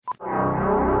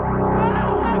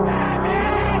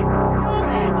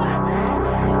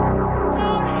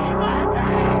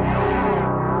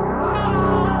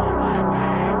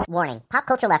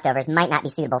Culture Leftovers might not be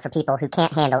suitable for people who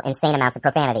can't handle insane amounts of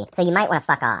profanity, so you might want to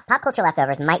fuck off. Pop Culture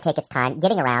Leftovers might take its time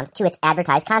getting around to its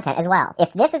advertised content as well.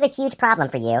 If this is a huge problem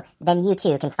for you, then you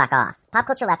too can fuck off. Pop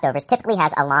Culture Leftovers typically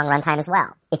has a long runtime as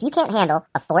well. If you can't handle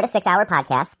a 4 to 6 hour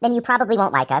podcast, then you probably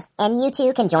won't like us, and you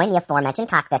too can join the aforementioned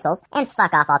cockthistles and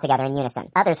fuck off altogether in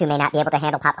unison. Others who may not be able to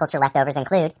handle Pop Culture Leftovers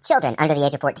include children under the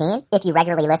age of 14, if you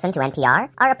regularly listen to NPR,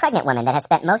 are a pregnant woman that has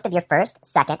spent most of your first,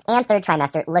 second, and third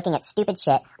trimester looking at stupid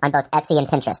shit on both Etsy and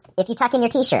Pinterest, if you tuck in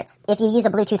your t-shirts, if you use a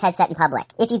Bluetooth headset in public,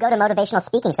 if you go to motivational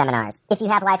speaking seminars, if you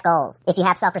have life goals, if you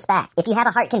have self-respect, if you have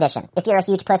a heart condition, if you're a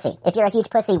huge pussy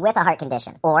with a heart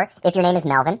condition, or if your name is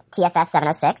Melvin, TFS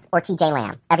 706, or TJ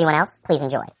Lamb. Everyone else, please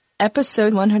enjoy.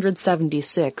 Episode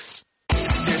 176.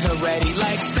 There's already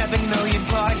like 7 million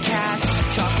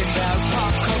podcasts talking about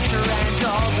pop culture and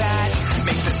all that.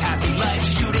 Makes us happy like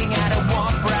shooting at a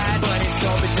womp rat, but it's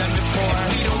all been done before.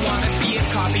 We don't want to be a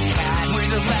copycat. We're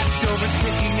the leftovers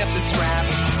picking up the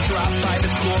scraps dropped by the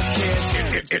cool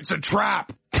kids. It's a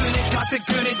trap. Gonna toss it,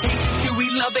 gonna taste it. Do we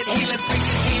love it? Hey, let's face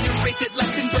it, can't erase it.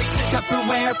 Let's embrace it.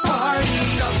 Tupperware party.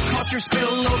 Subculture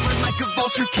spill over like a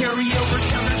vulture. Carry over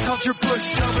counterculture,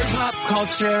 pushovers, pop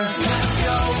culture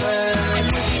leftovers. And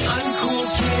with the uncool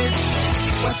kids,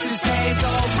 what's to say has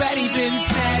already been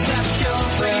said.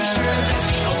 Leftovers. Pretty sure that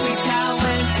the only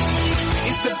talent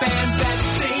is the band that's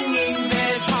singing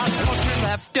this. Pop culture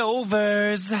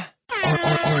leftovers.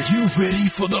 Are you ready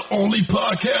for the only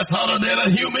podcast hotter than a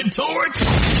human torch?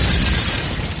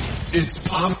 It's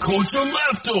Pop Culture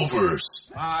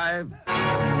Leftovers. 5,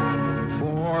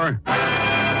 4,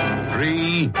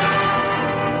 3,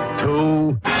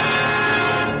 2,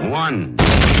 1.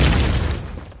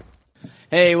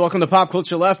 Hey, welcome to Pop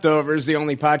Culture Leftovers, the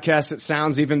only podcast that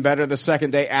sounds even better the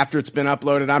second day after it's been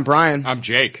uploaded. I'm Brian. I'm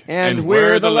Jake. And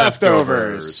we're the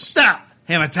Leftovers. Stop!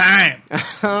 Hammer time!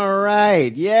 All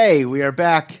right. Yay. We are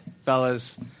back,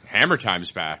 fellas. Hammer time's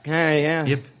back. Hey, yeah.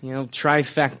 Yep. You know,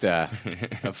 trifecta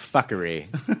of fuckery.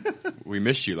 We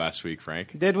missed you last week,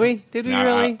 Frank. Did we? Did we No,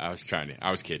 really? I was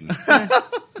kidding.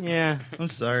 Yeah. I'm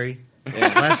sorry.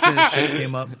 Last minute shit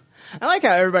came up. I like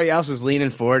how everybody else is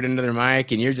leaning forward into their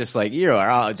mic, and you're just like, you are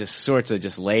all just sorts of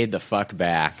just laid the fuck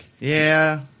back.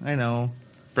 Yeah, I know.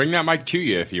 Bring that mic to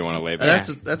you if you want to lay back.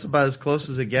 That's about as close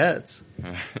as it gets.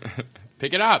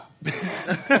 Pick it up.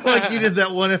 Like you did that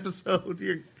one episode.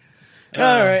 All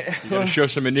right. You got to show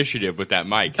some initiative with that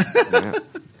mic. Yeah.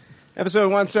 Episode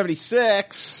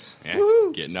 176. Yeah,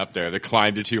 getting up there. The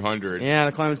climb to 200. Yeah,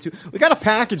 the climb to 2. We got a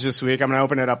package this week. I'm going to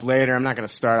open it up later. I'm not going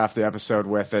to start off the episode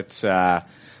with it.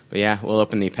 But yeah, we'll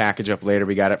open the package up later.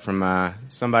 We got it from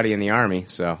somebody in the Army,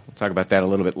 so we'll talk about that a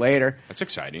little bit later. That's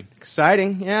exciting.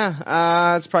 Exciting,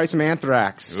 yeah. It's probably some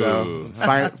Anthrax. So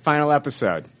final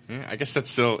episode. Yeah, I guess that's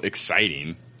still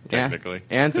exciting, technically.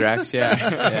 Yeah. Anthrax,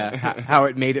 yeah. How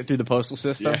it made it through the postal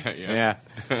system. Yeah.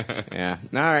 Yeah.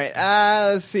 All right.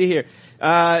 Let's see here.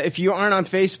 If you aren't on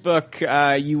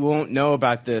Facebook, you won't know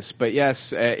about this, but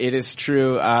yes, it is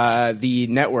true. The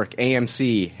network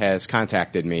AMC has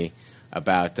contacted me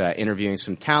about interviewing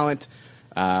some talent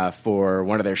for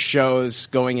one of their shows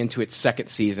going into its second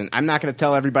season. I'm not going to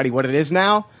tell everybody what it is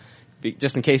now,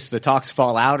 just in case the talks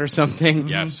fall out or something.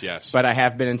 Yes. But I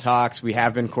have been in talks. We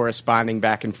have been corresponding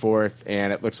back and forth,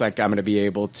 and it looks like I'm going to be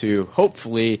able to,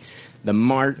 hopefully,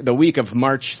 the week of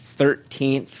March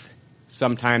 13th,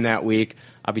 sometime that week,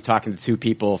 I'll be talking to 2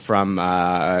 people from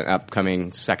an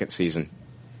upcoming second season.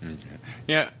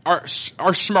 Yeah, our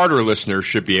smarter listeners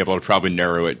should be able to probably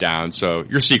narrow it down, so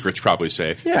your secret's probably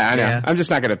safe. Yeah, I know. Yeah. I'm just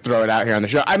not going to throw it out here on the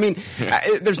show. I mean,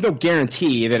 there's no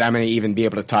guarantee that I'm going to even be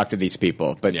able to talk to these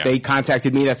people, but they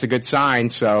contacted me. That's a good sign,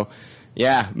 so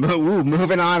yeah.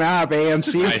 Moving on up,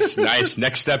 AMC. Nice.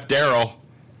 Next step, Daryl.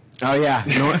 Oh, yeah.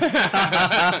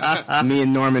 Me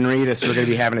and Norman Reedus, we're going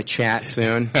to be having a chat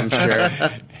soon, I'm sure.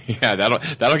 Yeah,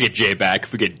 that'll get Jay back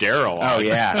if we get Daryl on. Oh,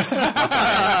 yeah.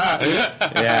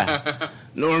 Yeah.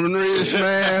 Norman Reedus,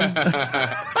 man.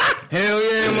 Hell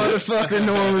yeah, motherfucker,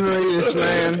 Norman Reedus,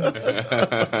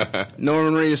 man.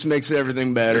 Norman Reedus makes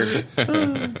everything better.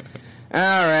 All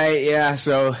right, yeah,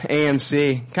 so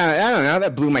AMC. Kind of, I don't know,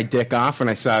 that blew my dick off when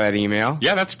I saw that email.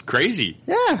 Yeah, that's crazy.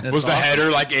 Yeah. Was the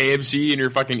header like AMC in your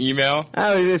fucking email?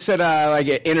 Oh, it said, like,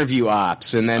 interview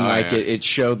ops, and then, it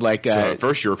showed, like, so at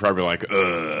first you were probably like,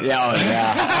 ugh. Yeah, oh,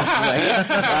 yeah.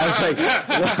 I was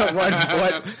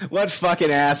like, what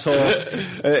fucking asshole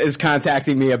is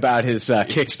contacting me about his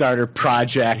Kickstarter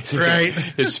project? Right.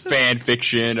 His fan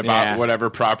fiction about whatever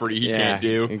property he can't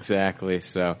do. Exactly,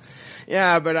 so...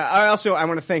 Yeah, but I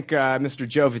want to thank Mr.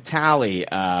 Joe Vitale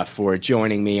for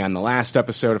joining me on the last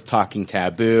episode of Talking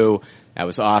Taboo. That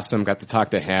was awesome. Got to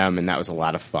talk to him, and that was a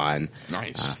lot of fun.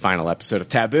 Nice. Final episode of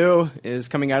Taboo is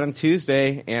coming out on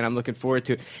Tuesday, and I'm looking forward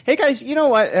to it. Hey, guys, you know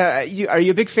what? Are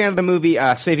you a big fan of the movie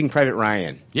Saving Private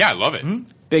Ryan? Yeah, I love it.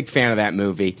 Big fan of that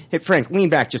movie. Hey, Frank, lean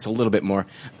back just a little bit more.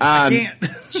 I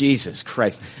can't. Jesus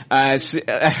Christ.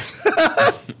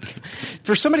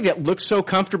 For somebody that looks so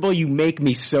comfortable, you make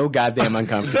me so goddamn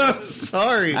uncomfortable. I'm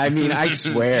sorry. I mean, I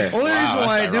swear. Only reason Wow,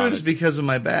 why I that's do it ironic. is because of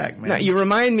my back, man. No, you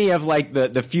remind me of like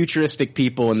the futuristic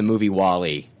people in the the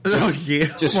Wall-E. Oh, yeah.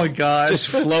 Just, oh my god. Just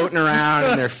floating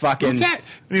around in their fucking...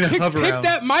 We need to hover Pick around.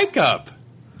 that mic up.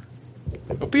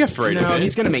 Don't be afraid No, of it.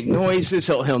 he's gonna make noises.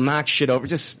 He'll knock shit over.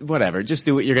 Just whatever. Just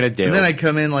do what you're gonna do. And then I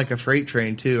come in like a freight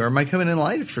train too, or am I coming in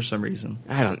light for some reason?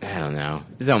 I don't know.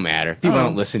 It don't matter. People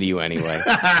don't listen to you anyway.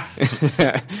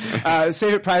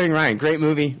 Save It Private Ryan. Great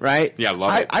movie, right? Yeah,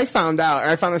 love it. I found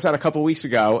this out a couple weeks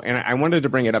ago, and I wanted to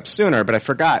bring it up sooner, but I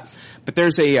forgot. But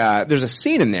there's a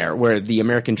scene in there where the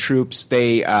American troops,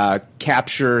 they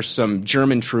capture some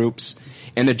German troops,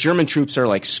 and the German troops are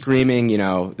like screaming,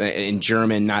 in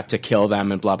German not to kill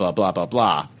them and blah, blah, blah, blah,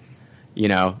 blah.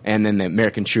 And then the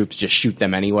American troops just shoot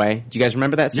them anyway. Do you guys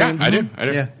remember that scene? Yeah, I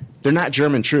do. Yeah. They're not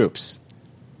German troops.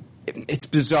 It's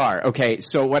bizarre. Okay,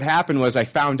 so what happened was I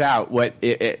found out what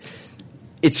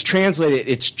it's translated,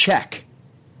 it's Czech.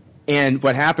 And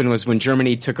what happened was when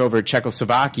Germany took over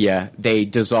Czechoslovakia, they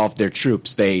dissolved their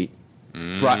troops. They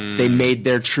made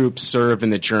their troops serve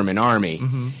in the German army.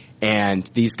 Mm-hmm. And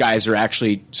these guys are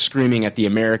actually screaming at the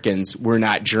Americans, "We're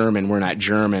not German, we're not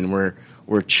German,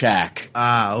 we're Czech."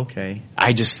 Ah, okay.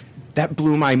 That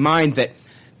blew my mind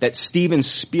that Steven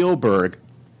Spielberg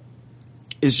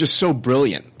is just so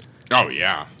brilliant. Oh,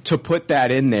 yeah. To put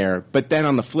that in there, but then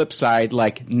on the flip side,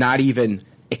 like, not even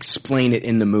explain it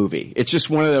in the movie. It's just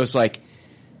one of those, like,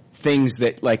 things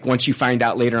that, like, once you find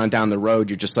out later on down the road,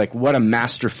 you're just like, what a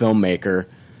master filmmaker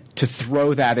to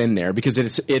throw that in there, because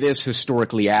it is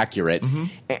historically accurate,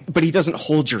 but he doesn't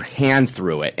hold your hand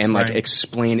through it and, like,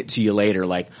 explain it to you later,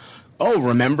 like, oh,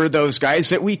 remember those guys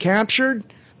that we captured?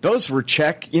 Those were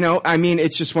Czech, I mean,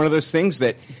 it's just one of those things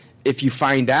that if you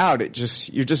find out,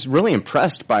 you're just really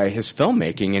impressed by his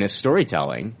filmmaking and his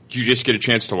storytelling. Did you just get a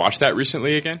chance to watch that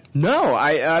recently again? No,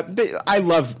 I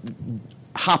love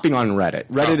hopping on Reddit.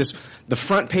 Reddit is the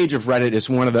front page of Reddit is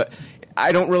one of the.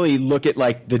 I don't really look at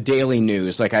like the daily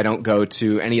news. Like I don't go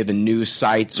to any of the news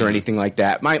sites or anything like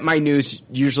that. My news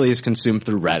usually is consumed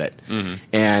through Reddit.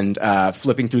 And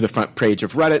flipping through the front page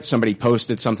of Reddit, somebody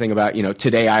posted something about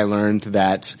today I learned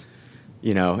that.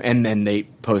 And then they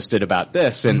posted about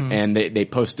this, and they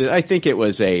posted. I think it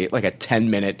was a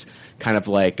 10-minute kind of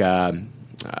like YouTube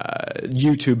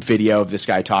video of this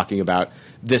guy talking about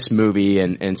this movie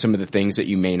and some of the things that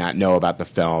you may not know about the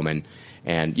film, and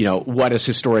what is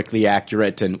historically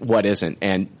accurate and what isn't.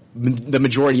 And the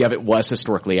majority of it was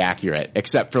historically accurate,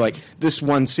 except for like this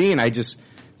one scene.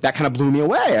 That kind of blew me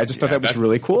away. I just thought that was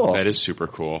really cool. That is super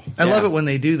cool. I love it when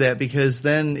they do that, because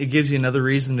then it gives you another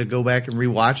reason to go back and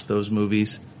rewatch those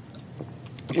movies.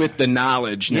 With the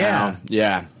knowledge now.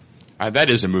 Yeah. That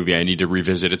is a movie I need to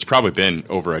revisit. It's probably been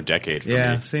over a decade for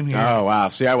me. Same here. Oh, wow.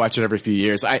 See, I watch it every few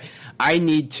years. I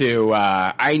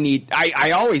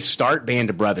always start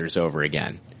Band of Brothers over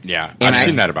again. Yeah. And I've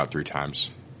seen that about 3 times.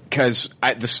 Because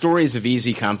the stories of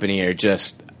Easy Company are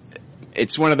just,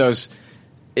 it's one of those,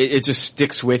 it just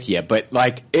sticks with you. But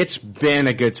like, it's been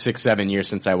a good 6-7 years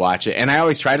since I watch it. And I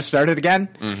always try to start it again.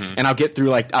 And I'll get to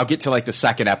the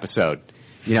second episode.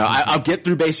 I'll get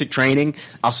through basic training.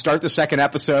 I'll start the second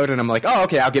episode and I'm like, oh,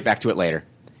 okay, I'll get back to it later.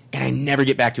 And I never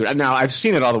get back to it. Now, I've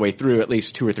seen it all the way through at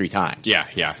least 2 or 3 times.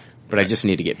 Yeah. But I just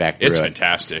need to get back through it. It's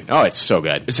fantastic. Oh, it's so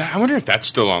good. I wonder if that's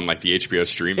still on like the HBO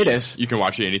stream. It is. You can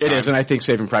watch it anytime. It is, and I think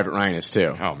Saving Private Ryan is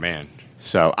too. Oh, man.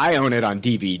 So I own it on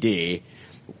DVD,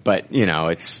 but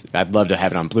I'd love to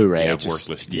have it on Blu-ray. Yeah,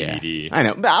 worthless DVD. I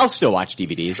know, but I'll still watch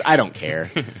DVDs. I don't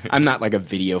care. I'm not like a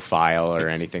videophile or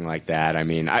anything like that. I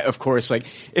mean, of course, like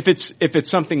if it's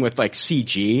something with like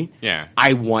CG,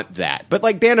 I want that. But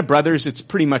like Band of Brothers, it's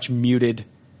pretty much muted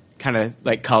kind of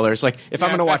like colors. Like if I'm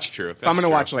going to watch,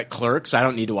 watch like Clerks, I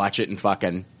don't need to watch it in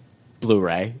fucking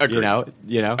Blu-ray. Agreed.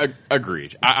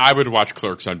 Agreed. I would watch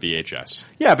Clerks on VHS.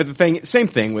 Yeah, but same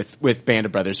thing with Band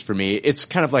of Brothers for me. It's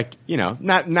kind of like,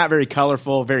 not very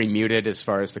colorful, very muted as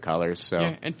far as the colors. So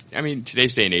yeah, and I mean,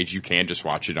 today's day and age, you can just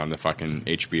watch it on the fucking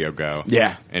HBO Go.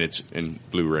 Yeah. And it's in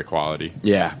Blu-ray quality.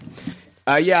 Yeah.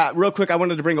 Real quick, I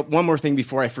wanted to bring up one more thing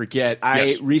before I forget.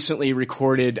 I recently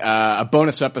recorded a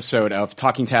bonus episode of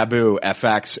Talking Taboo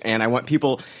FX, and I want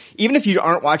people, even if you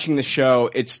aren't watching the show,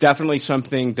 it's definitely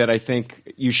something that I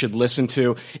think you should listen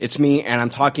to. It's me, and I'm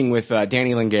talking with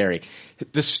Danny Lingari.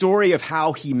 the story of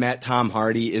how he met Tom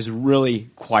Hardy is really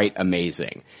quite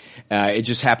amazing. It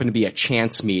just happened to be a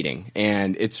chance meeting,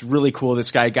 and it's really cool.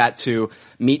 This guy got to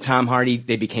meet Tom Hardy.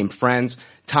 They became friends.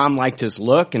 Tom liked his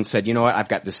look and said, you know what, I've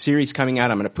got this series coming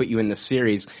out. I'm going to put you in this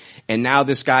series. And now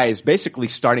this guy is basically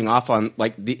starting off on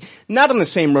like not on the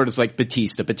same road as like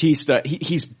Batista. Batista,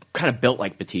 he's kind of built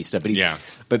like Batista,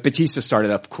 but Batista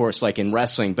started, of course, like in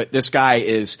wrestling. But this guy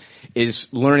is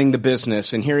learning the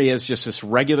business, and here he is, just this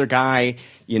regular guy,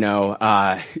 you know,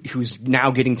 who's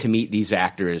now getting to meet these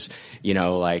actors, you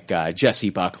know, like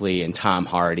Jesse Buckley and Tom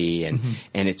Hardy, and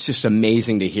it's just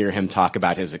amazing to hear him talk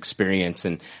about his experience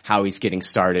and how he's getting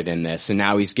started in this. And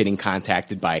now he's getting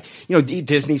contacted by, you know,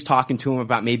 Disney's talking to him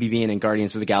about maybe being in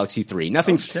Guardians of the Galaxy 3.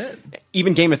 Nothing's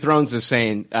even Game of Thrones is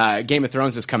saying Game of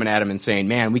Thrones is coming at him and saying,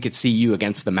 man, we could see you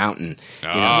against the mountain. Oh,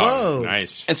 you know? Whoa.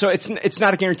 Nice. And so it's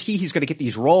not a guarantee he's going to get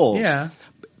these roles. Yeah.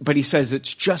 But he says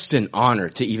it's just an honor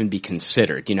to even be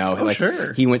considered, you know. Oh,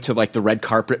 sure. He went to like the red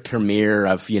carpet premiere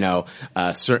of, you know,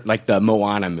 like the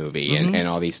Moana movie and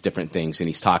all these different things, and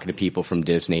he's talking to people from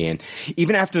Disney. And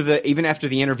even after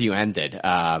the interview ended,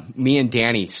 me and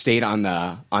Danny stayed on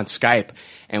Skype,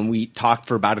 and we talked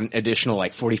for about an additional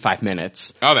like 45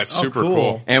 minutes. Oh, that's super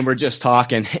cool. And we're just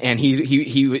talking, and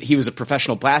he was a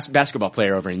professional basketball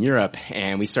player over in Europe,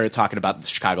 and we started talking about the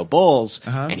Chicago Bulls,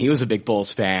 and he was a big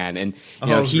Bulls fan, and you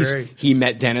know, he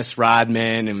met Dennis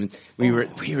Rodman, and we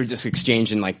were just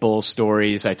exchanging like Bulls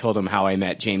stories. I told him how I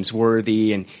met James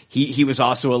Worthy, and he was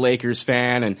also a Lakers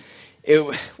fan, and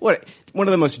one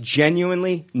of the most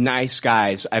genuinely nice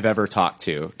guys I've ever talked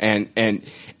to.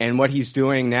 And what he's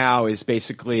doing now is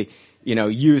basically, you know,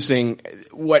 using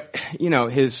what, you know,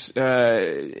 his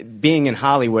being in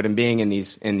Hollywood and being in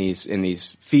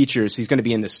these features. He's going to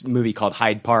be in this movie called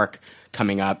Hyde Park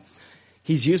coming up.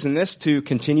 He's using this to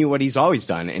continue what he's always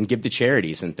done and give to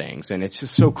charities and things. And it's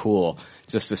just so cool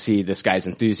just to see this guy's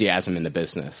enthusiasm in the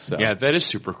business. So. Yeah, that is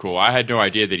super cool. I had no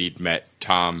idea that he'd met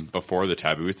Tom before the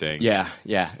Taboo thing. Yeah.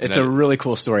 It's a really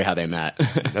cool story how they met.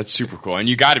 That's super cool. And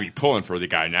you got to be pulling for the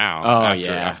guy now.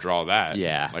 After all that.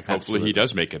 Yeah. Like hopefully he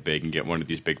does make it big and get one of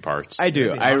these big parts. I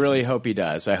do. I really hope he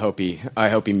does. I hope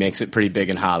he makes it pretty big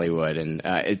in Hollywood. And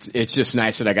it's just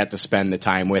nice that I got to spend the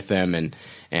time with him,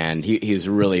 and he's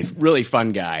a really, really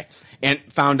fun guy. And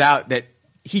found out that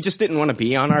he just didn't want to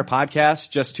be on our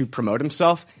podcast just to promote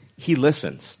himself. He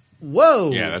listens.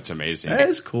 Whoa. Yeah, that's amazing. That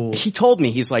is cool. He told me,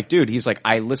 he's like, dude,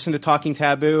 I listened to Talking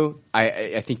Taboo.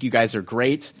 I think you guys are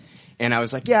great. And I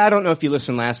was like, yeah, I don't know if you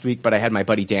listened last week, but I had my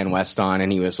buddy Dan West on,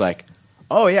 and he was like,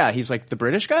 oh yeah. He's like, the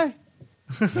British guy?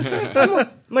 I'm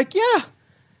like, yeah.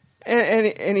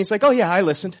 And he's like, oh yeah, I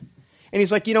listened. And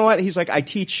he's like, you know what? He's like, I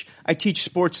teach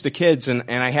sports to kids, and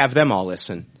I have them all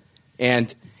listen.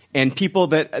 And people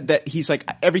that he's like,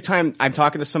 every time I'm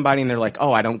talking to somebody and they're like,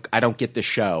 oh, I don't get this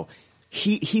show.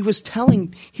 He was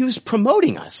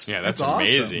promoting us. Yeah, that's awesome.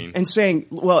 amazing. And saying,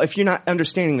 well, if you're not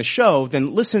understanding the show,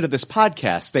 then listen to this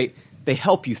podcast. They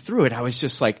help you through it. I was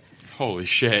just like, holy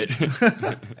shit.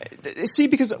 see,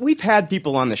 because we've had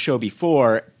people on the show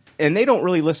before, and they don't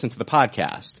really listen to the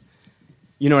podcast.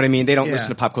 You know what I mean? They don't listen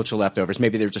to Pop Culture Leftovers.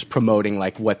 Maybe they're just promoting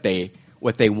like what they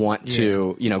want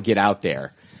to, you know, get out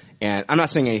there. And I'm not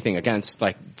saying anything against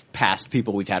like past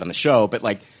people we've had on the show, but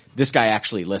like this guy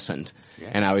actually listened. Yeah.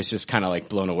 And I was just kind of like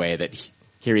blown away that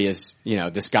here he is, you know,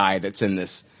 this guy that's in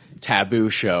this Taboo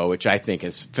show, which I think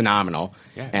is phenomenal.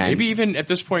 Yeah, and maybe even at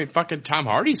this point, fucking Tom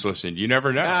Hardy's listened. You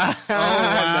never know.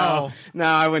 No,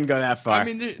 I wouldn't go that far. I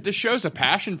mean, the show's a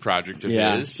passion project of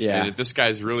his. Yeah. And if this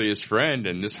guy's really his friend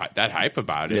and that hype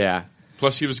about it. Yeah.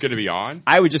 Plus, he was going to be on.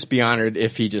 I would just be honored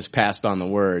if he just passed on the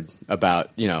word about,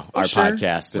 you know, our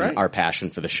podcast and our passion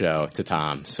for the show to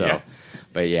Tom. So, yeah.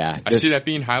 But yeah, I see that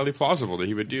being highly plausible that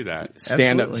he would do that.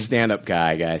 Stand up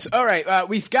guy, guys. All right,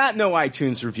 we've got no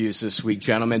iTunes reviews this week,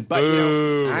 gentlemen. But you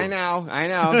know, I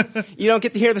know. You don't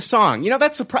get to hear the song. You know,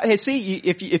 that's the hey, see,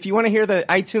 if you want to hear the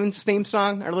iTunes theme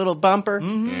song, our little bumper,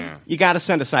 you got to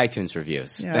send us iTunes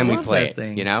reviews. Yeah, then I we love play that it.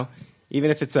 thing. You know. Even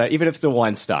if it's a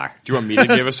 1-star. Do you want me to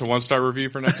give us a 1-star review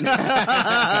for next week? All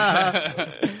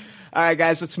right,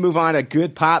 guys, let's move on to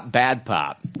Good Pop, Bad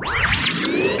Pop.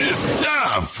 It's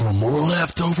time for more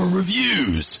leftover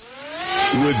reviews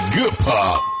with Good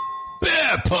Pop,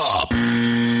 Bad Pop.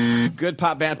 Good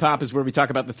Pop, Bad Pop is where we talk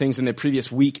about the things in the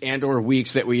previous week and or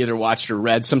weeks that we either watched or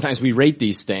read. Sometimes we rate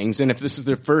these things, and if this is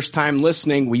their first time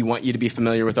listening, we want you to be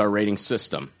familiar with our rating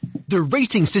system. The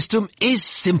rating system is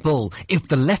simple. If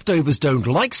the leftovers don't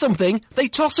like something, they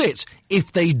toss it.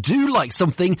 If they do like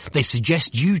something, they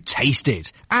suggest you taste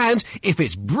it. And if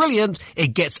it's brilliant, it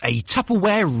gets a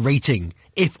Tupperware rating.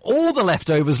 If all the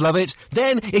leftovers love it,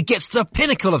 then it gets the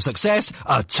pinnacle of success,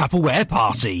 a Tupperware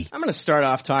party. I'm going to start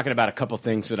off talking about a couple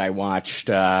things that I watched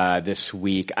this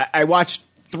week. I watched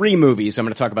 3 movies. I'm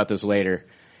going to talk about those later.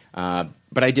 But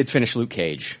I did finish Luke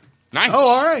Cage. Nice. Oh,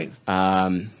 all right.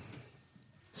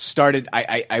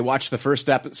 I watched the first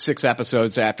 6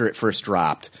 episodes after it first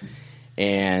dropped,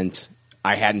 and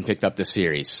I hadn't picked up the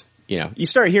series. You know, you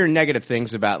start hearing negative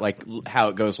things about like how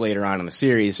it goes later on in the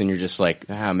series, and you're just like,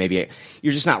 you're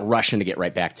just not rushing to get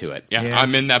right back to it. Yeah,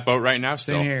 I'm in that boat right now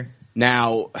still. Same here.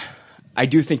 Now, I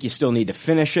do think you still need to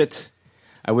finish it.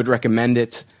 I would recommend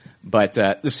it. But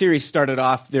the series started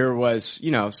off, there was,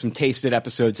 some tasted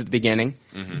episodes at the beginning.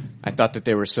 Mm-hmm. I thought that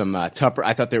there were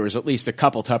I thought there was at least a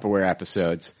couple Tupperware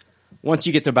episodes. Once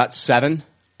you get to about 7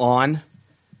 on,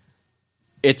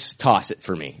 it's toss it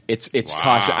for me. It's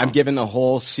toss it. I'm giving the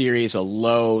whole series a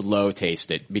low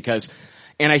taste it because,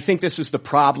 and I think this is the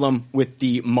problem with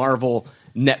the Marvel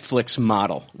Netflix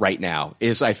model right now,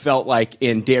 is I felt like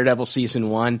in Daredevil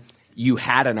season 1, you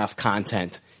had enough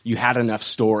content, you had enough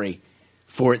story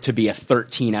for it to be a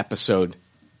 13 episode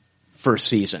first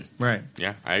season. Right.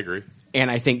 Yeah, I agree. And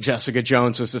I think Jessica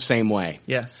Jones was the same way.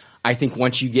 Yes. I think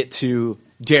once you get to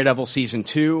Daredevil season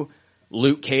 2,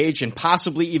 Luke Cage, and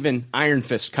possibly even Iron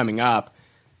Fist coming up,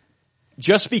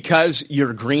 just because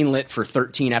you're greenlit for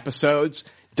 13 episodes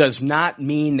does not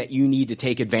mean that you need to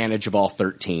take advantage of all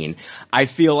 13. I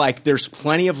feel like there's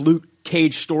plenty of Luke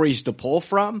Cage stories to pull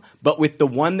from, but with the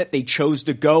one that they chose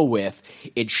to go with,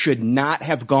 it should not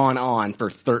have gone on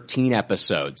for 13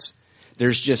 episodes.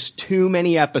 There's just too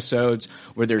many episodes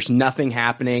where there's nothing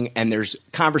happening and there's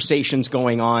conversations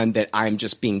going on that I'm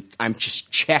just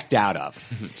checked out of.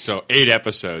 So 8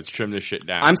 episodes, trim this shit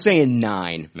down. I'm saying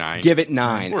 9. 9? Give it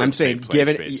 9. We're I'm at the saying same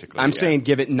place, basically, saying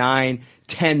give it 9,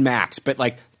 10 max, but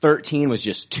like 13 was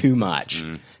just too much.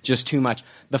 Just too much.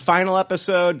 The final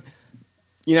episode,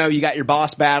 you got your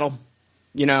boss battle,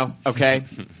 okay?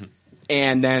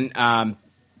 And then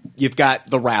you've got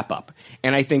the wrap up.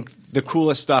 And I think the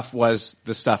coolest stuff was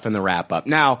the stuff in the wrap up.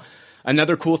 Now,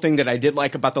 another cool thing that I did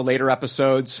like about the later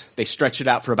episodes, they stretch it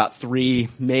out for about 3,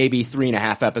 maybe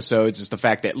 3.5 episodes, is the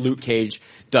fact that Luke Cage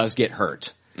does get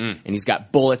hurt. And he's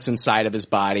got bullets inside of his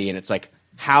body, and it's like,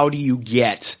 how do you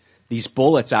get these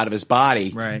bullets out of his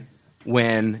body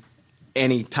when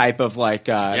any type of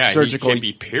surgical... he can't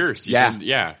be pierced.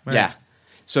 Yeah.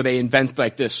 So they invent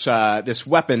like this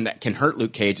weapon that can hurt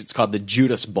Luke Cage. It's called the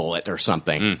Judas bullet or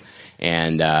something.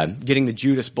 And getting the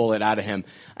Judas bullet out of him,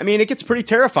 I mean, it gets pretty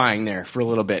terrifying there for a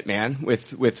little bit, man,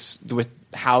 with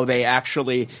how they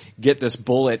actually get this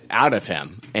bullet out of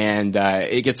him. And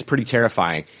it gets pretty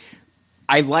terrifying.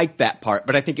 I liked that part,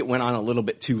 but I think it went on a little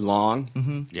bit too long.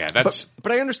 Mm-hmm. Yeah, that's...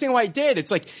 But I understand why it did.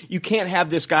 It's like, you can't have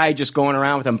this guy just going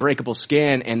around with unbreakable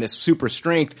skin and this super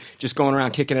strength just going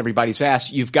around kicking everybody's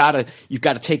ass. You've got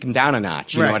to take him down a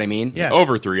notch. You know what I mean? Yeah.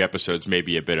 Over 3 episodes may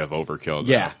be a bit of overkill,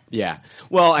 though. Yeah.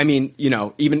 Well, I mean,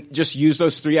 even just use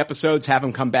those 3 episodes, have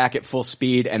him come back at full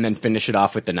speed, and then finish it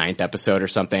off with the 9th episode or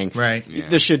something. Right. Yeah.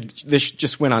 This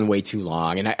just went on way too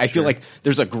long. And I feel like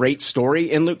there's a great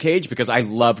story in Luke Cage because I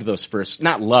loved those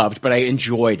not loved, but I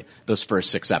enjoyed those first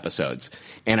 6 episodes.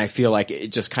 And I feel like it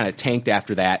just kind of tanked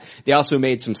after that. They also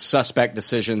made some suspect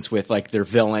decisions with like their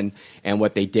villain and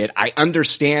what they did. I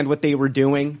understand what they were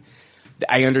doing.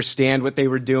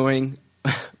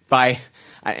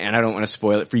 And I don't want to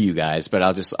spoil it for you guys, but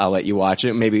I'll let you watch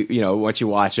it. Maybe, once you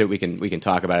watch it, we can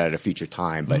talk about it at a future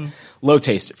time, but low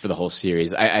taste it for the whole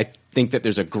series. I think that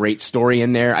there's a great story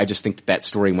in there. I just think that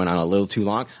story went on a little too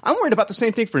long. I'm worried about the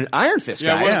same thing for Iron Fist,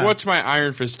 guys. What's my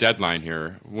Iron Fist deadline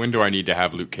here? When do I need to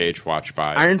have Luke Cage watched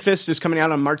by? Iron Fist is coming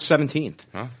out on March 17th.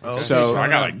 Huh? Oh, so I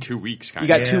got like 2 weeks. You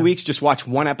got 2 weeks. Just watch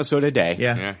 1 episode a day.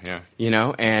 Yeah.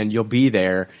 And you'll be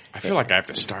there. I feel like I have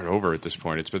to start over at this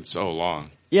point. It's been so long.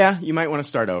 Yeah, you might want to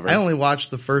start over. I only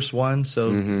watched the first one, so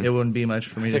it wouldn't be much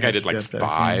for me. I think I did like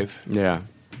 5.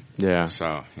 Yeah.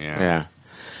 So, yeah.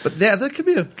 But that could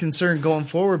be a concern going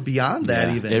forward beyond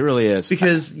that even. It really is.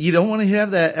 Because you don't want to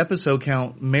have that episode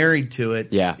count married to it.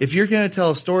 Yeah. If you're going to tell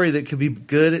a story that could be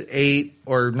good at 8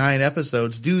 or 9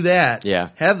 episodes, do that. Yeah.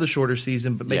 Have the shorter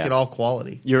season, but make it all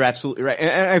quality. You're absolutely right.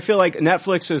 And I feel like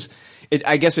Netflix is...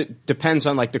 I guess it depends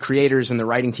on like the creators and the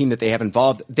writing team that they have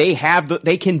involved. They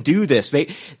can do this.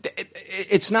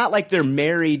 It's not like they're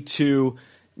married to,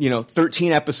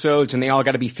 13 episodes and they all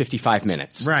got to be 55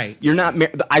 minutes. Right. You're not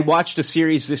I watched a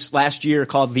series this last year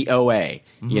called The OA.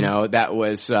 You know, that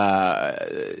was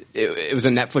it was a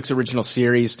Netflix original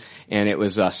series, and it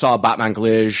was Saul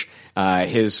Batman-Glij,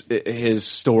 his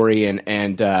story,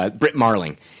 and Britt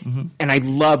Marling. And I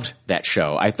loved that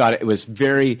show. I thought it was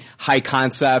very high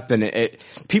concept, and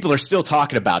people are still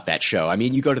talking about that show. I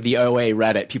mean, you go to the OA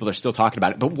Reddit, people are still talking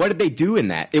about it. But what did they do in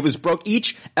that? It was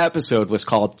each episode was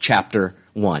called Chapter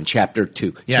 1, Chapter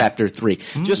 2, Chapter 3.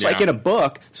 Just like in a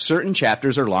book, certain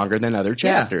chapters are longer than other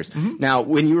chapters. Now,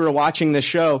 when you were watching this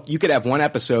show, you could have one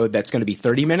episode that's going to be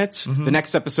 30 minutes. The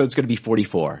next episode's going to be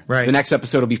 44. Right. The next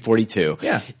episode will be 42.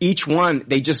 Yeah. Each one,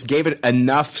 they just gave it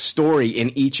enough story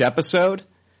in each episode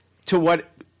to what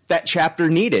that chapter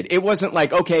needed. It wasn't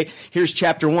like, okay, here's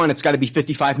chapter 1, it's got to be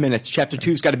 55 minutes. Chapter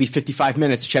 2's got to be 55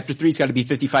 minutes. Chapter 3's got to be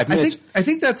 55 minutes. I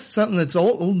think that's something that's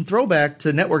old throwback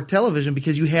to network television,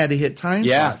 because you had to hit time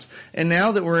slots. And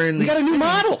now that we're in we got a new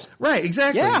model. Right,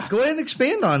 exactly. Yeah. Go ahead and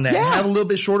expand on that. Yeah. Have a little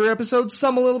bit shorter episodes,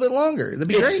 some a little bit longer. That'd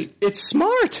be great. It's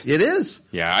smart. It is.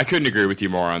 Yeah, I couldn't agree with you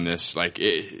more on this. Like,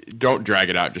 don't drag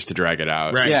it out just to drag it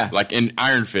out. Right. Yeah. Like, in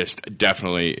Iron Fist,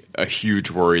 definitely a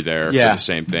huge worry there for Yeah. the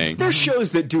same thing. There's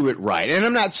shows that do it right. And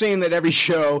I'm not saying that every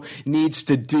show needs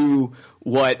to do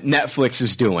what Netflix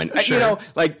is doing. Sure. You know,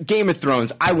 like Game of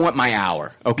Thrones, I want my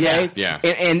hour, okay? Yeah.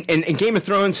 And Game of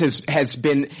Thrones has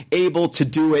been able to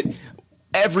do it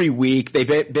every week. They've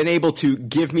been able to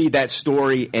give me that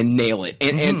story and nail it.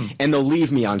 And they'll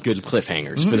leave me on good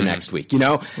cliffhangers for the next week, you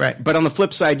know? Right. But on the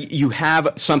flip side, you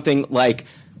have something like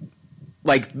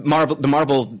the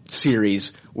Marvel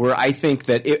series, where I think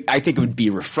it would be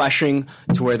refreshing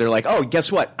to where they're like, oh,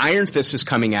 guess what? Iron Fist is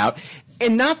coming out.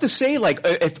 And not to say like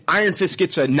if Iron Fist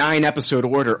gets a 9-episode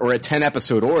order or a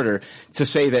 10-episode order to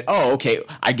say that, oh, okay,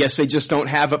 I guess they just don't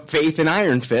have faith in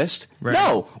Iron Fist. Right.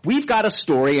 No, we've got a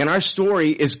story, and our story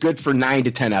is good for 9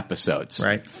 to 10 episodes.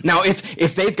 Right. Now,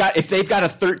 if they've got a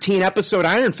 13-episode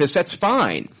Iron Fist, that's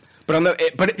fine.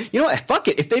 But you know what? Fuck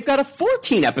it. If they've got a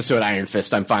 14-episode Iron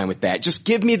Fist, I'm fine with that. Just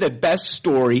give me the best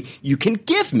story you can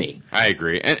give me. I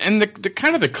agree. And the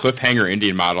kind of the cliffhanger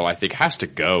Indian model, I think, has to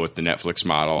go with the Netflix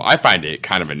model. I find it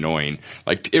kind of annoying.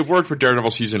 Like, it worked with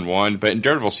Daredevil season 1, but in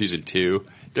Daredevil season 2,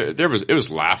 it was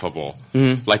laughable.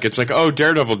 Like, it's like, oh,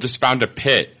 Daredevil just found a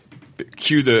pit.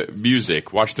 Cue the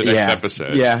music. Watch the next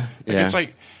episode. Yeah. It's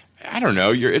like, I don't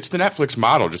know. It's the Netflix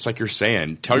model, just like you're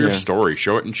saying. Tell your story.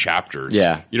 Show it in chapters.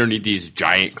 Yeah. You don't need these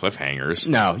giant cliffhangers.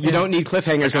 No, you don't need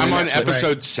cliffhangers. I'm on Netflix.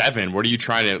 episode 7. What are you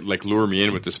trying to, like, lure me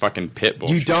in with this fucking pit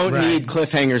bullshit? You don't need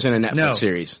cliffhangers in a Netflix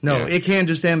series. No, Yeah. it can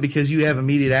just end because you have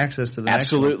immediate access to the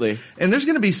Absolutely. next one. And there's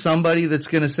going to be somebody that's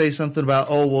going to say something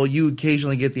about, oh, well, you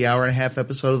occasionally get the hour-and-a-half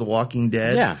episode of The Walking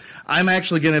Dead. Yeah. I'm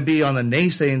actually going to be on the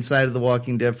naysaying side of The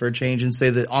Walking Dead for a change and say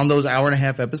that on those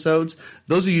hour-and-a-half episodes,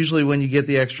 those are usually when you get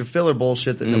the extra filler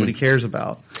bullshit that nobody cares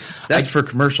about. That's for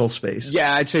commercial space.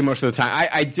 Yeah, I'd say most of the time.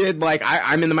 I did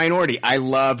I'm in the minority. I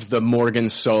loved the Morgan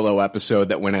solo episode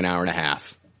that went an hour and a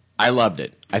half. I loved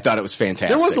it. I thought it was fantastic.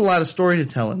 There was a lot of story to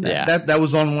tell in that. Yeah. That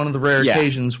was on one of the rare Yeah.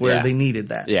 occasions where Yeah. they needed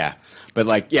that. Yeah. But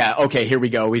okay, here we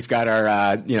go. We've got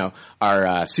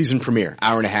our season premiere,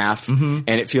 hour and a half, and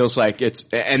it feels like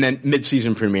and then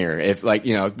mid-season premiere. If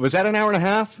was that an hour and a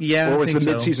half? Yeah, Or was I the think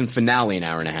so. mid-season finale an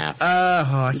hour and a half?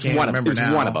 I can't remember It was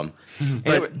now. one of them.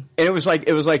 But And it was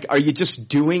like, are you just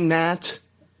doing that?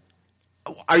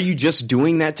 Are you just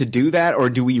doing that to do that, or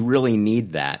do we really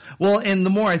need that? Well, and the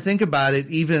more I think about it,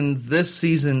 even this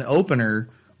season opener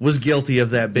was guilty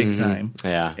of that big time.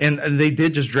 Yeah. And they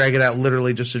did just drag it out,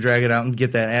 literally just to drag it out and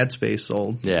get that ad space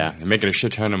sold. Yeah. They're making a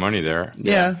shit ton of money there.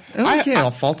 Yeah. And I I- can't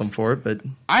all fault them for it, but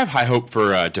I have high hope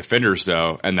for Defenders,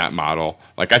 though, and that model.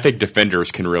 Like, I think Defenders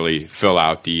can really fill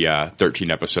out the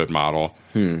 13-episode model.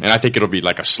 And I think it'll be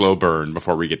like a slow burn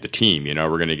before we get the team. You know,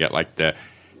 we're going to get like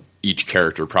each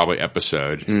character probably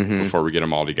episode before we get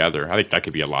them all together. I think that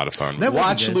could be a lot of fun. That would be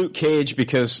Watch good. Luke Cage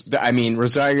because,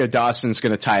 Rosario Dawson's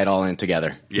going to tie it all in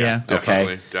together. Yeah.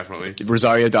 Definitely.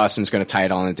 Rosario Dawson's going to tie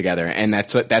it all in together. And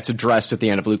that's addressed at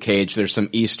the end of Luke Cage. There's some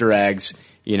Easter eggs,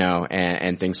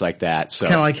 and things like that. So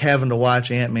kind of like having to watch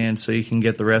Ant-Man so you can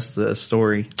get the rest of the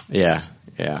story. Yeah.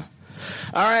 All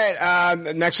right.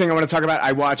 Next thing I want to talk about,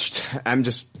 I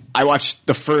watched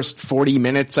the first 40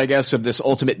 minutes, I guess, of this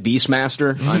Ultimate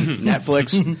Beastmaster on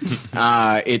Netflix.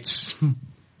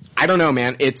 I don't know,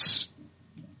 man. Is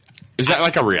that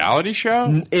like a reality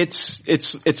show? It's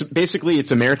basically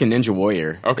American Ninja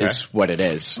Warrior. Okay. Is what it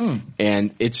is.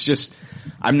 And it's just,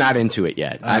 I'm not into it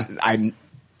yet. I'm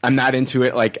not into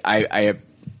it. Like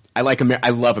I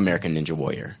love American Ninja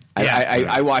Warrior.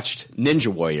 I watched Ninja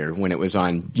Warrior when it was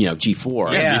on,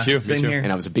 G4. Yeah, me too. Same here. And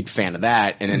I was a big fan of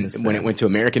that. And then when it went to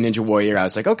American Ninja Warrior, I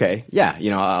was like, okay, yeah,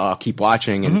 I'll keep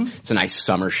watching. And it's a nice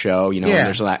summer show, when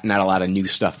there's not a lot of new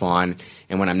stuff on.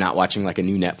 And when I'm not watching like a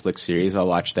new Netflix series, I'll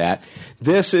watch that.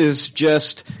 This is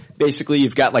just basically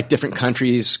you've got like different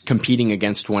countries competing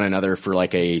against one another for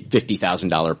like a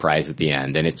 $50,000 prize at the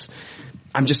end. And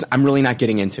I'm really not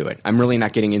getting into it. I'm really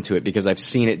not getting into it because I've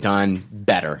seen it done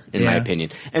better, in my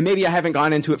opinion. And maybe I haven't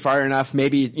gone into it far enough.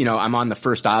 Maybe, I'm on the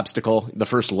first obstacle, the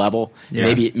first level.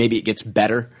 Yeah. Maybe it gets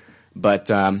better, but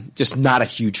just not a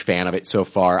huge fan of it so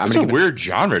far. It's a weird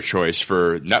genre choice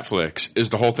for Netflix. Is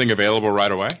the whole thing available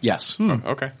right away? Yes. Oh,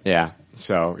 okay. Yeah.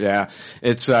 So, yeah.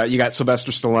 It's you got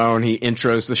Sylvester Stallone, he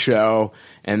intros the show,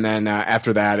 and then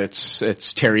after that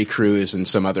it's Terry Crews and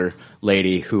some other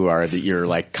lady who are your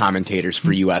like commentators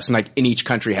for US, and like in each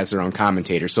country has their own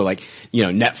commentators. So like,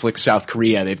 Netflix South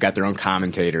Korea, they've got their own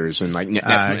commentators, and like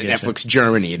Netflix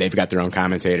Germany, they've got their own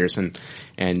commentators, and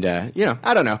I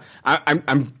don't know.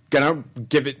 I'm gonna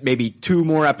give it maybe 2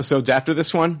 more episodes after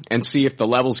this one and see if the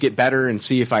levels get better and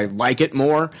see if I like it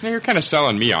more. Yeah, you're kind of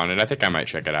selling me on it. I think I might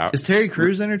check it out. Is Terry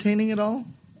Crews entertaining at all?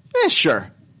 Sure.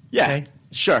 Yeah. Okay.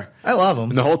 Sure. I love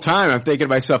him. And the whole time I'm thinking to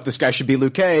myself, this guy should be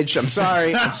Luke Cage. I'm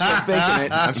sorry.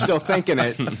 I'm still thinking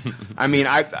it. I mean,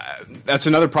 that's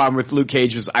another problem with Luke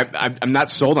Cage is I'm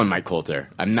not sold on Mike Coulter.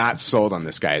 I'm not sold on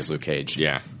this guy as Luke Cage.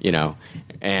 Yeah.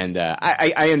 And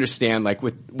I understand like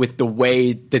with the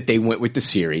way that they went with the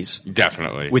series.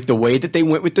 Definitely. With the way that they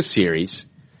went with the series,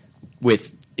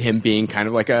 with him being kind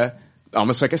of like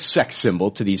almost like a sex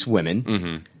symbol to these women.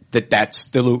 Mm-hmm. That's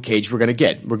the Luke Cage we're going to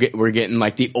get. We're getting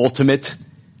like the ultimate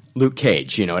Luke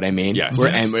Cage. You know what I mean? Yes.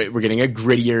 And we're getting a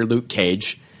grittier Luke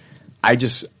Cage. I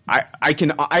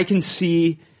can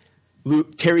see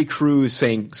Terry Crews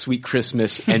saying "Sweet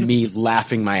Christmas" and me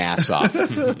laughing my ass off.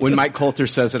 When Mike Coulter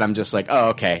says it, I'm just like, oh,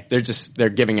 okay. They're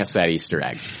giving us that Easter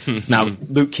egg. Now,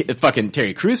 fucking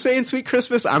Terry Crews saying "Sweet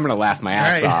Christmas," I'm gonna laugh my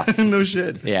ass off. No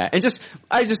shit. Yeah, and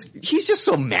he's just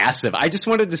so massive. I just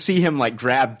wanted to see him like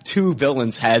grab 2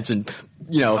 villains' heads and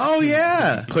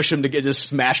push them to just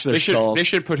smash their skulls. They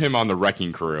should put him on the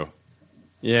Wrecking Crew.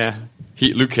 Yeah.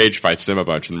 Luke Cage fights them a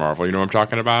bunch in Marvel. You know what I'm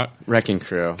talking about? Wrecking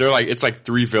Crew. It's like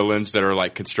 3 villains that are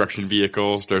like construction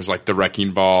vehicles. There's like the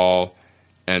Wrecking Ball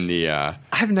and the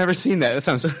I've never seen that. That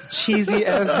sounds cheesy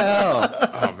as hell.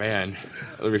 Oh man.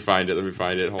 Let me find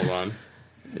it. Hold on.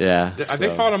 Yeah. They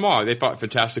fought them all. They fought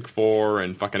Fantastic Four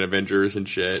and fucking Avengers and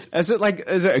shit. Is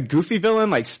it a goofy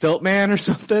villain like Stiltman or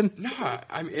something? No,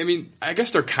 I mean, I guess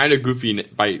they're kind of goofy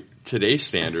by today's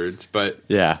standards, but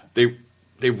yeah.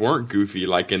 They weren't goofy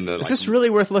like in the. Is this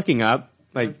really worth looking up?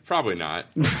 Like probably not.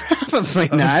 Probably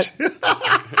not.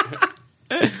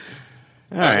 All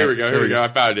right, here we go. I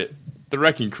found it. The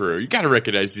Wrecking Crew. You got to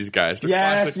recognize these guys. They're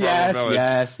classic Marvel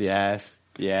villains. Yes.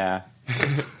 Yeah.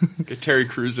 Get Terry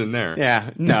Crews in there. Yeah.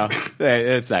 No,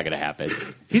 it's not going to happen.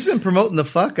 He's been promoting the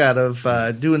fuck out of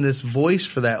doing this voice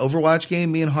for that Overwatch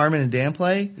game me and Harmon and Dan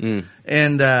play,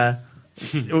 and.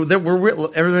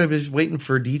 Everybody's waiting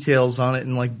for details on it,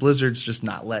 and like Blizzard's just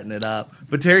not letting it up.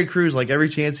 But Terry Crews, like every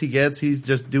chance he gets, he's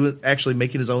just actually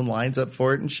making his own lines up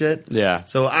for it and shit. Yeah.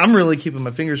 So I'm really keeping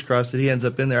my fingers crossed that he ends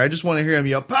up in there. I just want to hear him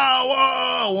yell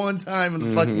 "Power" one time in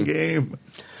the fucking game.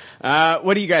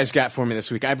 What do you guys got for me this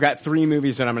week? I've got 3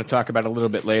 movies that I'm going to talk about a little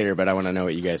bit later, but I want to know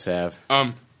what you guys have.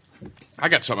 I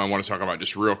got something I want to talk about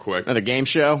just real quick. Another game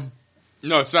show?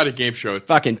 No, it's not a game show.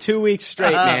 Fucking 2 weeks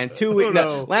straight, man. 2 weeks.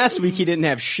 No. Last week he didn't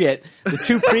have shit. The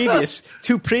two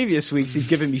previous weeks he's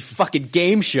giving me fucking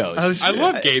game shows. Oh, I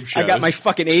love game shows. I got my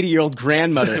fucking 80-year-old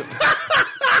grandmother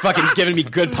fucking giving me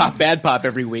good pop, bad pop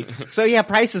every week. So yeah,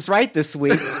 Price is Right this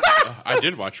week. I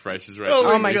did watch Price is Right.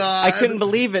 Oh my God. I couldn't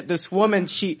believe it. This woman,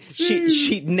 she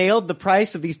nailed the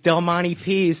price of these Del Monte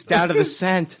peas down to the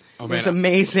cent. It was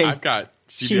amazing. I've got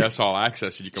CBS All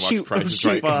Access, and you can watch Price is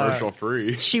Right commercial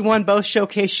free. She won both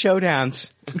showcase showdowns.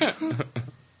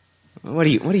 What do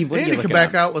you They need to come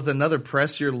back out with another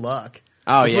Press Your Luck.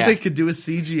 Oh yeah, what they could do with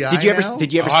CGI. Did you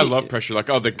ever? I love Press Your Luck.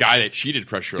 Oh, the guy that cheated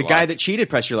Press Your Luck. The guy that cheated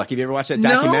Press Your Luck. Have you ever watched that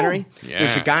documentary? No. Yeah.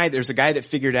 There's a guy that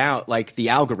figured out like the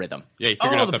algorithm. Yeah, he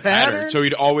figured out the pattern. So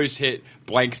he'd always hit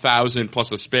blank 1,000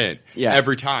 plus a spin. Yeah.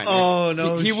 Every time. Oh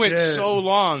no, he went so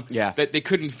long. Yeah. That they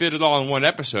couldn't fit it all in one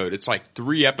episode. It's like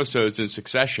 3 episodes in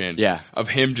succession. Yeah. Of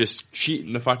him just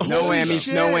cheating the fucking. No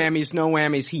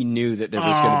whammies. He knew that there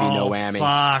was going to be no whammy.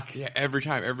 Fuck. Yeah, every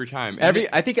time.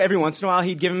 I think every once in a while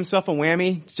he'd give himself a whammy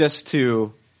just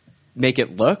to make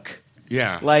it look.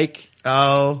 Yeah. Like.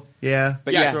 Oh yeah.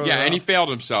 But yeah, and he failed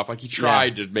himself. Like he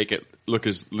tried to make it look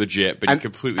as legit, but he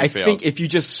completely I failed. think if you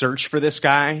just search for this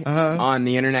guy on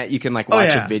the internet, you can like Oh, watch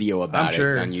yeah. a video about I'm it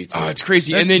sure. on YouTube. Oh, it's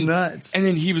crazy. That's and then nuts. And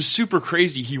then he was super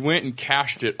crazy. He went and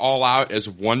cashed it all out as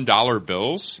 $1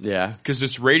 bills. Yeah. Because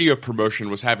this radio promotion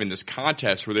was having this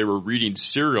contest where they were reading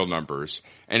serial numbers.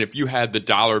 And if you had the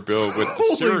dollar bill with the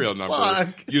Holy serial number,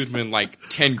 fuck. you'd win like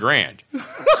 10 grand.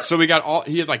 So he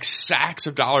had like sacks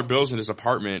of dollar bills in his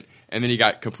apartment, and then he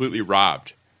got completely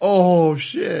robbed Oh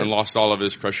shit! and lost all of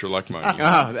his press your luck money.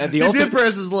 Oh, the He did ultimate,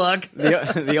 press his luck.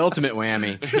 the ultimate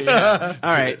whammy. All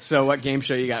right, so what game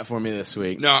show you got for me this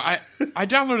week? No, I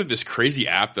downloaded this crazy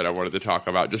app that I wanted to talk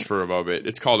about just for a moment.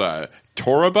 It's called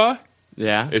Toreba.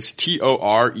 Yeah. It's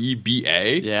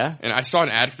Toreba. Yeah. And I saw an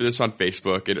ad for this on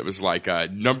Facebook, and it was like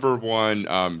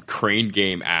 #1 crane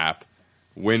game app,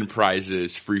 win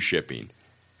prizes, free shipping.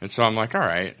 And so I'm like, all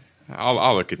right,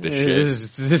 I'll look at this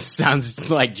shit. This sounds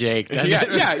like Jake.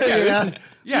 Yeah.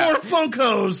 More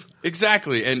Funkos.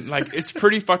 Exactly. And like, it's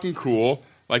pretty fucking cool.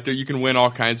 Like, you can win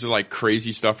all kinds of like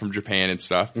crazy stuff from Japan and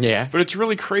stuff. Yeah. But it's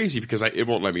really crazy because it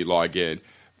won't let me log in.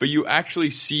 But you actually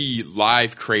see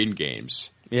live crane games.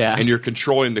 Yeah. And you're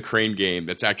controlling the crane game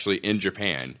that's actually in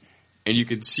Japan. And you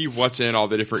can see what's in all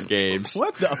the different games.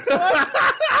 What the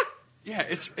fuck? Yeah,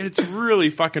 it's really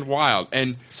fucking wild.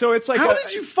 And So it's like How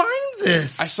did you find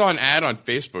this? I saw an ad on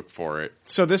Facebook for it.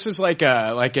 So this is like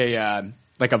a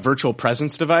virtual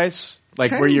presence device,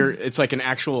 like where it's like an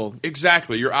actual.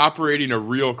 Exactly. You're operating a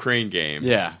real crane game.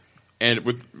 Yeah. And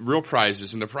with real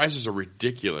prizes, and the prizes are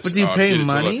ridiculous. But do you Oh, pay dude, it's a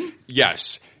money? look.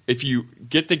 Yes. If you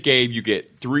get the game, you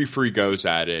get 3 free goes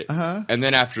at it. Uh-huh. And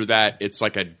then after that, it's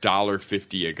like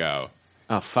 $1.50 a go.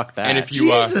 Oh, fuck that. And if you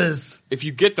Jesus. if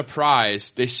you get the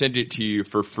prize, they send it to you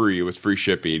for free with free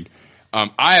shipping.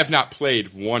 I have not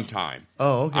played one time.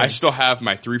 Oh, okay. I still have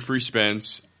my 3 free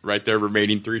spins right there,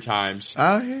 remaining 3 times.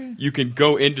 Okay. You can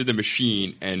go into the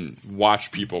machine and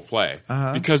watch people play.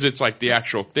 Uh-huh. Because it's like the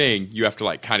actual thing, you have to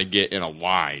like kind of get in a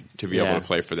line to be Yeah. able to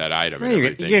play for that item. Man, And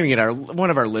you're everything. gonna get one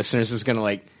of our listeners is gonna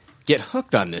like get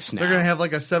hooked on this now. They're gonna have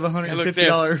like a Hey, look,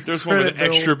 $750. there's one with credit the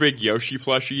bill. extra big Yoshi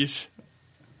plushies.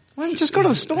 Why don't you just go to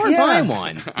the store and buy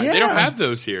one? They don't have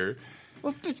those here.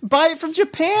 Well, buy it from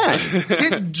Japan.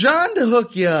 Get John to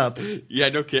hook you up. Yeah,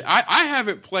 no kid. I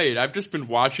haven't played. I've just been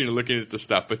watching and looking at the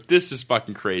stuff, but this is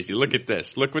fucking crazy. Look at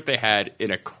this. Look what they had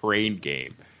in a crane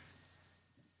game.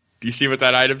 Do you see what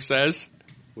that item says?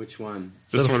 Which one?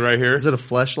 This one right here? Is it a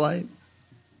fleshlight?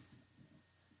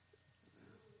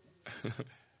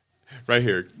 Right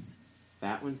here.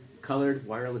 That one? Colored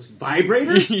wireless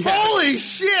vibrators? Yeah. Holy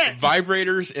shit!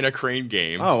 Vibrators in a crane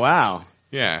game. Oh, wow.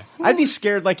 Yeah. I'd be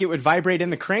scared like it would vibrate in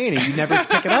the crane and you'd never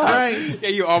pick it up. Right. Yeah,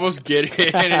 you almost get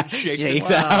in and it shakes Jakes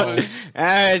it. out.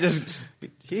 I just...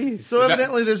 Jeez. So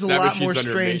evidently there's a that lot more machine's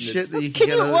under strange maintenance. shit that you can Can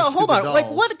get you, out of well, these hold stupid on. Like,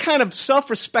 dolls. what kind of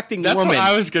self-respecting That's woman? what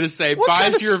I was going to say. What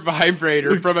kind Buys of your s-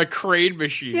 vibrator from a crane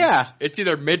machine. Yeah. It's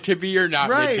either meant to be or not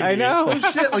Right. meant to I be. know.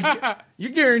 Oh, shit, like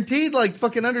you're guaranteed like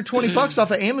fucking under $20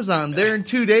 off of Amazon there in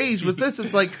 2 days. With this,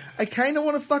 it's like I kind of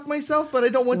want to fuck myself, but I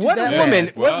don't want to. What that woman?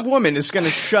 bad. Well- What woman is going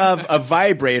to shove a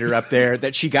vibrator up there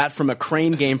that she got from a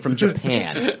crane game from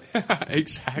Japan?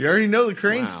 Exactly. You already know the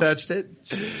cranes Wow. touched it.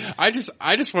 I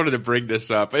just wanted to bring this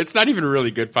up. It's not even really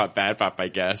good pop, bad pop, I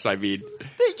guess. I mean,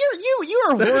 You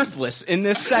are worthless in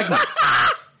this segment.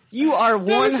 You are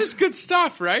no, one. it's just good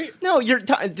stuff, right? No, you're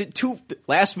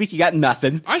last week you got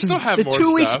nothing. I still have the more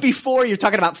 2 weeks stuff. before you're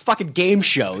talking about fucking game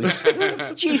shows.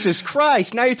 Jesus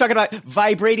Christ! Now you're talking about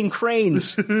vibrating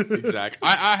cranes. Exactly.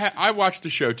 I watched the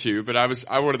show too, but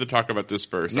I wanted to talk about this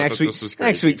first. I Next thought week, this was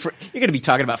crazy. next week you're going to be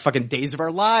talking about fucking Days of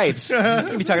Our Lives. You're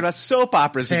going to be talking about soap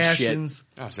operas and shit. Passions.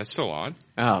 Oh, is that still on?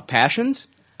 Oh, Passions?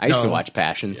 I used to No. watch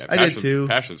Passions. Yeah, I did too.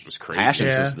 Passions was crazy.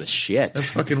 Passions Yeah. was the shit. The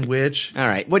fucking witch. All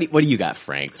right, what do you got,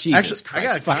 Frank? Jesus Actually, I Christ.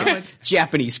 got a Fucking comic.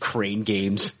 Japanese crane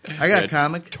games. I got Yeah. a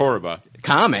comic. Toreba.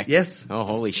 Comic? Yes. Oh,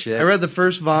 holy shit. I read the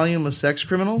first volume of Sex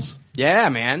Criminals. Yeah,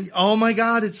 man. Oh my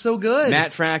god, it's so good.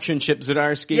 Matt Fraction, Chip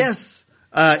Zdarsky. Yes.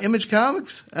 Image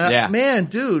Comics. Yeah. Man,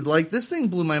 dude, like this thing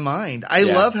blew my mind. I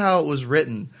Yeah. love how it was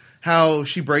written. How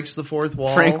she breaks the fourth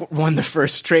wall. Frank won the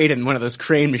first trade in one of those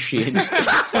crane machines.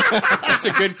 That's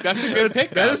a good pick.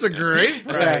 That is a great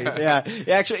prize. yeah.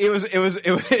 Actually, it was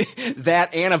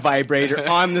that and a vibrator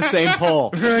on the same pole.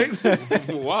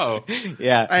 Whoa.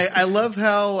 Yeah. I love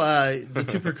how the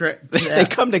two They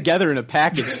come together in a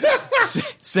package.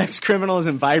 Sex criminals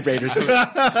and vibrators.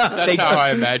 That's how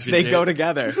I imagined They it. go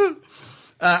together.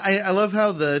 I love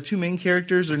how the two main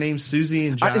characters are named Susie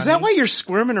and Johnny. Is that why you're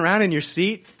squirming around in your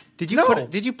seat? Did you No.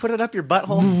 did you put it up your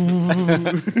butthole?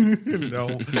 No.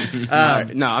 All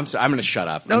right. No, I'm sorry. I'm going to shut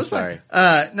up. No, I'm it's sorry.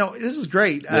 fine. No, this is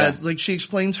great. Yeah. Like she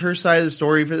explains her side of the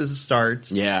story as it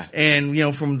starts. Yeah. And,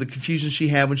 from the confusion she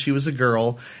had when she was a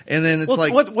girl. And then it's Well,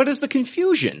 like, what is the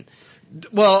confusion?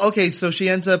 well, okay, so she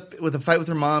ends up with a fight with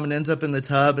her mom and ends up in the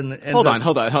tub and Hold on.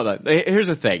 Here's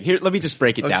the thing. Here, let me just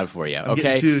break it down for you. I'm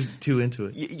Okay. getting too into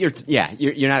it.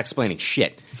 You're not explaining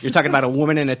shit. You're talking about a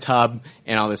woman in a tub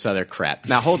and all this other crap.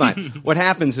 Now, hold on. What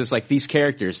happens is like these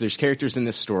characters, there's characters in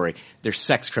this story, they're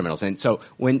sex criminals. And so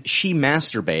when she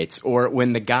masturbates or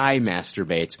when the guy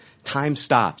masturbates, time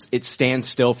stops. It stands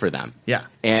still for them. Yeah.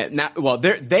 And now, well,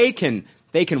 they can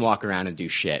walk around and do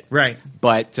shit. Right.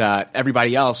 But,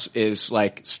 everybody else is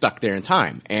like stuck there in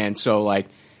time. And so like,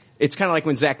 it's kind of like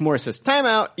when Zach Morris says, time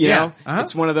out, you know? Uh-huh.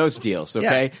 It's one of those deals,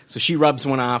 okay? Yeah. So she rubs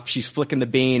one off, she's flicking the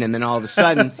bean, and then all of a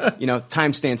sudden,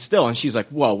 time stands still, and she's like,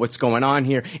 whoa, what's going on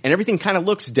here? And everything kind of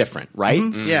looks different, right?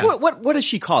 Mm-hmm. Yeah. What does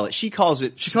she call it? She calls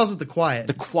it the quiet.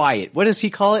 The quiet. What does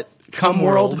he call it? Cum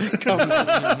world. Cum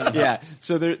world. Yeah.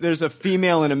 So there's a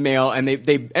female and a male, and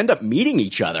they end up meeting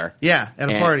each other. Yeah, at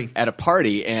a party. At a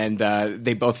party, and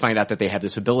they both find out that they have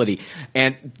this ability.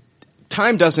 And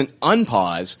time doesn't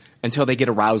unpause until they get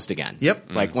aroused again.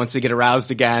 Yep. Like once they get aroused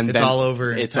again, It's then all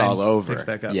over and It's time all over. picks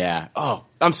back up. Yeah. Oh,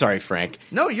 I'm sorry, Frank.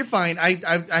 No, you're fine. I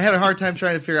had a hard time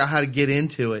trying to figure out how to get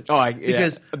into it.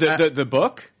 Because the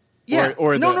book. Yeah.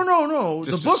 Or no.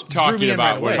 The Just book talking drew me in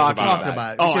about right what away. it's about. Talk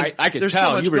about it. Oh, because I could there's tell.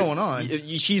 so much You were going on.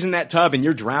 She's in that tub and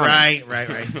you're drowning.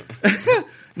 Right.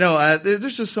 No,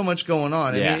 there's just so much going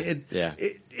on. Yeah. I mean,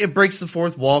 it breaks the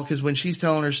fourth wall because when she's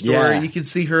telling her story, Yeah. you can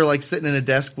see her like sitting in a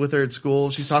desk with her at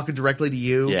school. She's talking directly to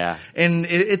you. Yeah. And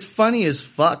it's funny as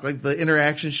fuck. Like the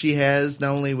interaction she has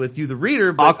not only with you, the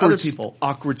reader, but other people.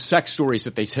 Awkward sex stories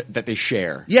that they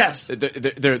share. Yes.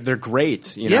 They're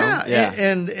great. You know? Yeah.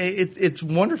 And it's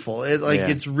wonderful.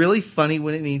 It's really funny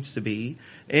when it needs to be.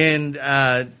 And,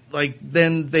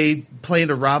 then they plan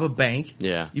to rob a bank.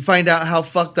 Yeah. You find out how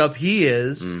fucked up he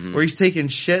is, where he's taking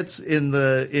shits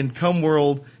in Cum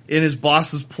World in his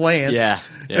boss's plant. Yeah.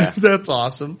 That's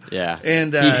awesome. Yeah.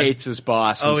 And, he hates his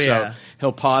boss. And so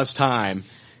he'll pause time,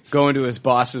 go into his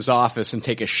boss's office and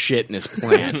take a shit in his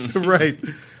plant. Right.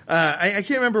 I can't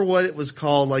remember what it was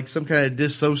called, like some kind of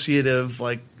dissociative,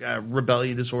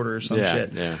 rebellion disorder or some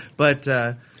shit. Yeah. But,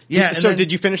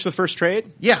 did you finish the first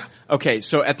trade? Yeah. Okay,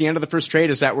 so at the end of the first trade,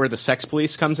 is that where the sex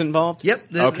police comes involved? Yep.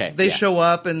 They show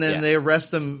up and then Yeah. they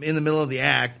arrest him in the middle of the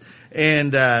act,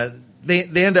 and they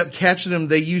end up catching him.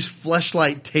 They use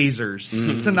fleshlight tasers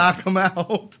to knock him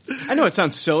out. I know it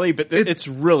sounds silly, but it's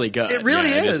really good. It really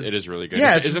Yeah, is. It is really good.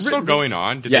 Yeah, is it still going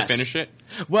on? Did Yes. they finish it?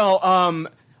 Well,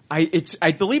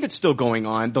 I believe it's still going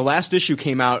on. The last issue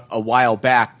came out a while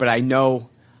back, but I know,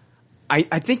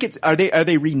 I think it's are they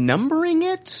renumbering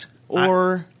it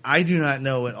or? I do not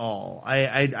know at all.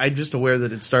 I'm just aware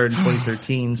that it started in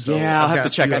 2013. So Yeah, I'll I've have to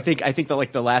got check. few- I think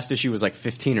that the last issue was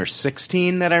 15 or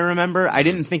 16 that I remember. I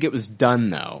didn't think it was done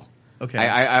though. Okay.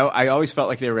 I always felt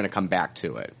like they were going to come back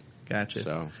to it. Gotcha.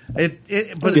 So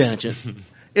But Gotcha.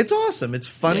 it's awesome. It's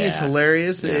funny. Yeah. It's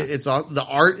hilarious. Yeah. The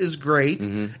art is great,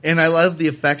 and I love the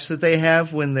effects that they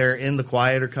have when they're in the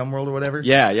quiet or Cum World or whatever.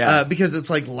 Yeah. Because it's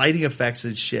like lighting effects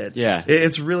and shit. Yeah.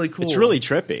 It's really cool. It's really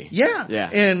trippy. Yeah.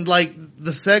 And the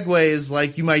segue is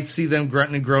you might see them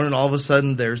grunting and groaning. All of a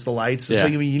sudden, there's the lights. It's Yeah.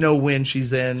 you know when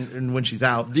she's in and when she's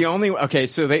out.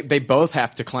 So they both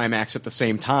have to climax at the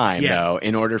same time though,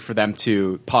 in order for them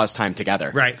to pause time together.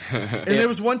 Right. And there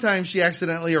was one time she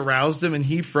accidentally aroused him and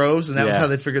he froze, and that was Yeah. how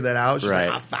they figured that out. She's Right.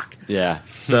 like, fuck. Yeah.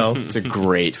 So It's a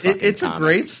great fucking it's a comic.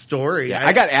 great story. Yeah,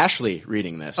 I got Ashley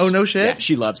reading this. Oh, no shit? Yeah,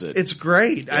 she loves it. It's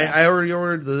great. Yeah. I already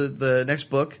ordered the next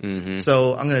book,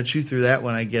 so I'm going to chew through that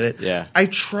when I get it. Yeah. I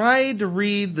tried to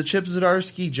read the Chip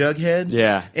Zdarsky Jughead.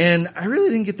 Yeah. And I really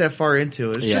didn't get that far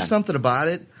into it. It's Yeah. just something about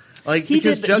it. He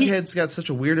Because did- Jughead's got such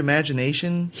a weird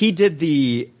imagination. He did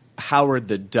the Howard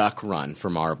the Duck run for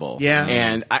Marvel. Yeah.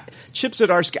 And Chip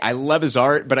Zdarsky, I love his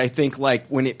art, but I think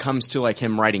when it comes to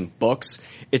him writing books,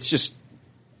 it's just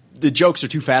the jokes are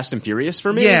too fast and furious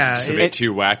for me. Yeah. It's a bit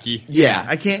too wacky. Yeah.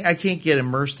 I can't get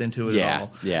immersed into it Yeah, at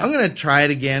all. yeah. I'm going to try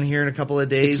it again here in a couple of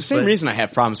days. It's the same but reason I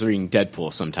have problems reading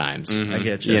Deadpool sometimes. I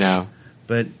get you. You know?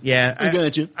 But yeah, I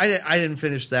got you. I didn't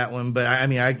finish that one, but I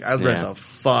read Yeah. the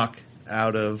fuck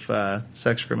out of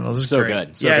Sex Criminals. It's So great.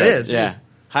 good. So yeah, good. it is. Yeah.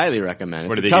 Highly recommend it.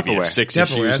 What It's did they a give you? Tupperware. 6 Tupperware,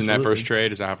 issues in that absolutely. first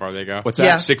trade? Is that how far they go? What's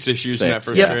Yeah. that? 6 issues in that Six,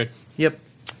 first yeah. trade? Yep.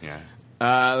 Yeah.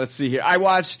 Let's see here. I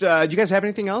watched. Do you guys have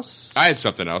anything else? I had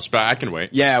something else, but I can wait.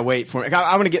 Yeah, wait for it.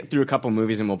 I'm going to get through a couple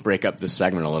movies and we'll break up this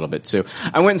segment a little bit too.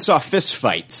 I went and saw Fist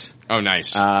Fight. Oh,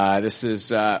 nice. This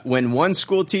is when one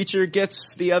school teacher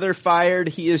gets the other fired,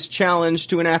 he is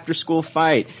challenged to an after-school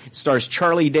fight. It stars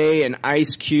Charlie Day and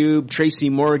Ice Cube, Tracy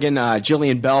Morgan,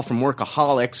 Jillian Bell from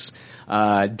Workaholics.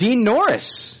 Dean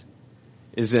Norris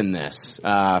is in this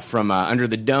from Under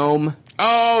the Dome.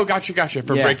 Oh, gotcha.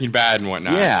 For Breaking Bad and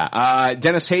whatnot. Yeah.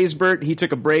 Dennis Haysbert, he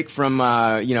took a break from,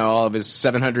 all of his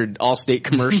 700 Allstate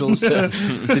commercials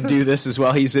to do this as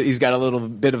well. He's got a little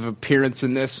bit of appearance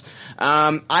in this.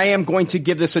 I am going to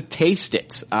give this a taste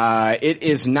it. It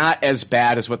is not as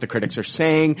bad as what the critics are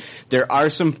saying. There are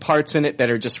some parts in it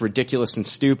that are just ridiculous and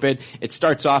stupid. It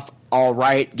starts off all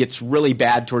right, gets really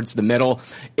bad towards the middle.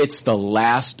 It's the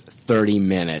last 30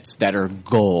 minutes that are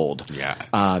gold. Yeah.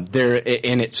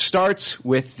 And it starts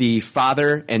with the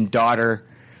father and daughter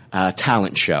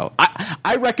talent show.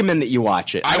 I recommend that you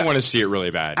watch it. I want to see it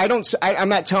really bad. I'm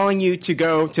not telling you to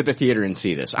go to the theater and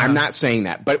see this. I'm not saying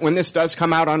that. But when this does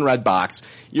come out on Redbox,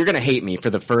 you're going to hate me for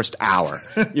the first hour.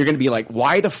 You're going to be like,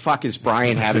 why the fuck is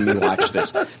Brian having me watch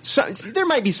this? So, there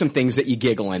might be some things that you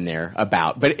giggle in there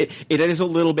about, but it is a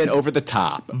little bit over the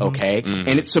top, okay? Mm-hmm.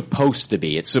 And it's supposed to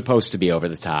be. It's supposed to be over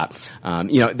the top.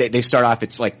 They start off,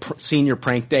 it's like senior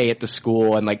prank day at the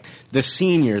school, and like the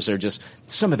seniors are just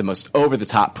some of the most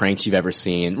over-the-top pranks you've ever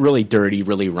seen. Really dirty,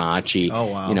 really raunchy. Oh,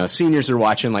 wow. Seniors are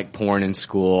watching like porn in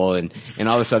school and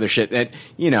all this other shit. That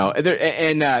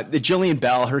the Jillian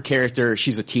Bell, her character,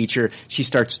 she's a teacher. She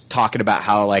starts talking about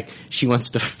how like she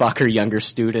wants to fuck her younger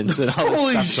students and all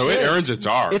this stuff. So it earns its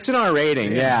R. It's an R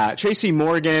rating, yeah. Tracy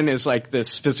Morgan is like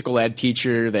this physical ed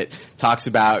teacher that talks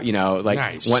about,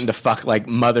 nice. wanting to fuck like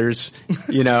mothers,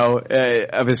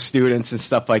 of his students and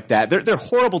stuff like that. They're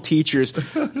horrible teachers.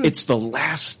 It's the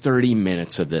last 30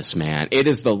 minutes of this, man. It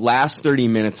is the last 30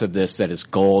 minutes of this that is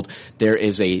gold. There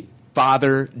is a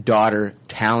father-daughter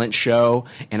talent show,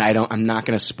 and I'm not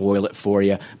going to spoil it for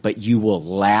you, but you will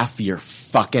laugh your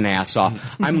fucking ass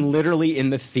off. I'm literally in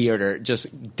the theater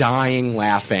just dying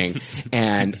laughing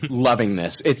and loving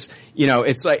this. It's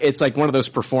like one of those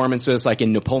performances like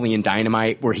in Napoleon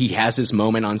Dynamite where he has his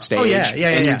moment on stage. Oh, yeah.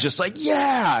 And you're just like,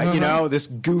 this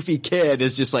goofy kid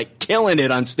is just like killing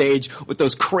it on stage with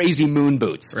those crazy moon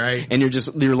boots. Right. And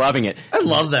you're loving it. I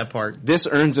love that part. This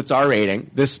earns its R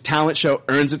rating. This talent show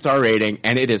earns its R rating,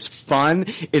 and it is fun.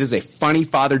 It is a funny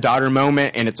father-daughter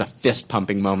moment, and it's a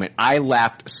fist-pumping moment. I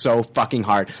laughed so fucking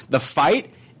hard. The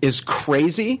fight is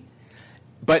crazy,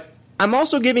 but I'm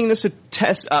also giving this a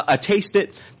taste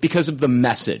it because of the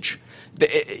message.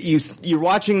 You're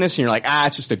watching this and you're like,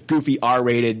 it's just a goofy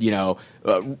R-rated,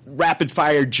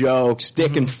 rapid-fire jokes,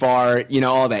 dick and fart,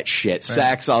 all that shit,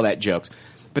 sex, all that jokes.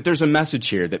 But there's a message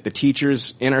here that the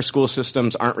teachers in our school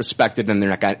systems aren't respected, and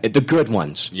they're not the good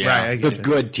ones. Yeah. Right, the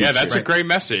good teachers. Yeah, that's a great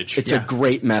message. It's a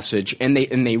great message, and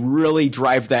they really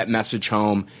drive that message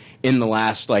home in the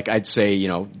last, I'd say,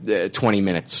 20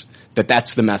 minutes.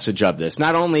 That's the message of this.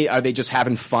 Not only are they just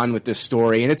having fun with this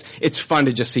story, and it's fun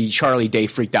to just see Charlie Day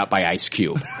freaked out by Ice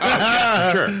Cube.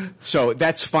 Sure. So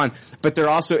that's fun. But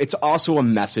it's also a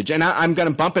message. And I'm going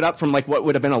to bump it up from what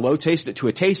would have been a low taste it to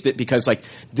a taste it, because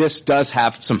this does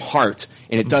have some heart,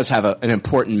 and it does have an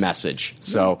important message.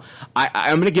 So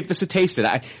I'm going to give this a taste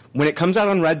it. When it comes out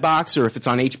on Redbox or if it's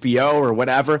on HBO or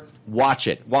whatever, watch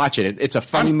it. It's a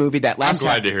funny movie. I'm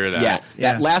glad to hear that. Yeah.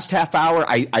 That last half hour,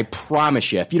 I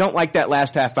promise you, if you don't like that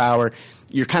last half hour,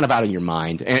 you're kind of out of your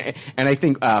mind. And I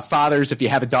think, fathers, if you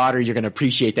have a daughter, you're going to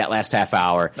appreciate that last half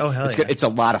hour. Oh, hell yeah. It's a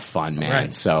lot of fun, man.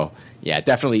 Right. So, yeah,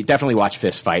 definitely watch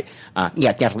Fist Fight.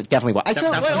 Definitely watch.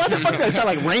 What the fuck did I sound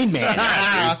like Rain Man?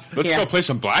 Let's go play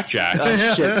some blackjack.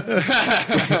 Oh, shit.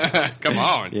 Come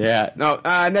on. Yeah. No,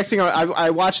 next thing I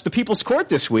watched The People's Court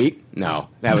this week. No,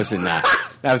 that was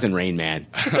in Rain Man.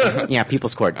 Yeah,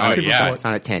 People's Court. Oh, People's yeah. Court. It's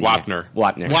on at 10. Wapner.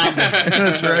 Yeah.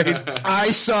 That's right.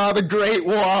 I saw The Great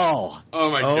Wall.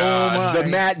 Oh, my God. The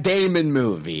Matt Damon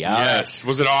movie. Yes.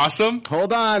 Was it awesome?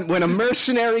 Hold on. When a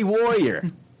mercenary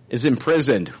warrior is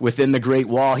imprisoned within the Great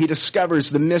Wall, he discovers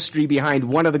the mystery behind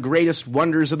one of the greatest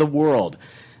wonders of the world.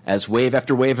 As wave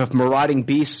after wave of marauding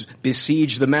beasts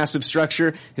besiege the massive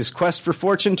structure, his quest for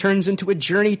fortune turns into a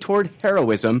journey toward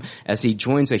heroism as he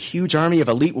joins a huge army of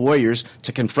elite warriors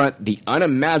to confront the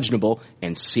unimaginable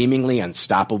and seemingly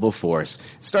unstoppable force.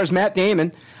 It stars Matt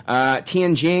Damon,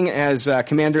 Tian Jing as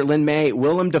Commander Lin Mei,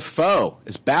 Willem Dafoe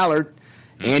as Ballard,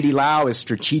 Andy Lau as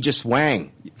Strategist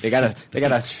Wang. They got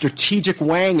a strategic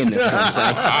wang in this one,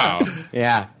 Frank. Wow.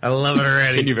 Yeah. I love it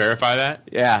already. Can you verify that?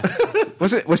 Yeah.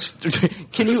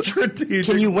 Can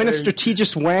you win a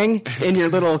strategist wang in your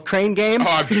little crane game? Oh,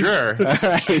 I'm sure. All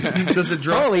right. Does it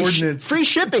drop coordinates? Free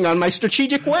shipping on my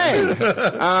strategic wang.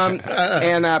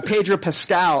 And Pedro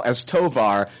Pascal as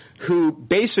Tovar, who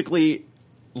basically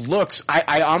looks,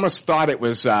 I almost thought it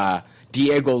was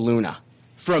Diego Luna.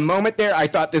 For a moment there, I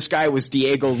thought this guy was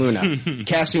Diego Luna.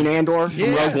 Cassian Andor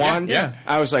from Rogue One. Yeah.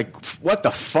 I was like, what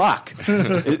the fuck?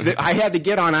 I had to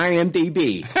get on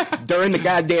IMDb during the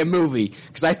goddamn movie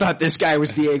because I thought this guy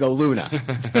was Diego Luna.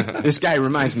 This guy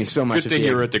reminds me so much Good of thing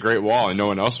Diego. you were at the Great Wall and no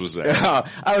one else was there.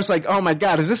 I was like, oh my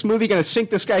god, is this movie going to sink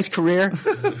this guy's career?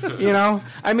 You know?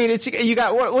 I mean, you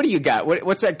got, what do you got?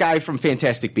 What's that guy from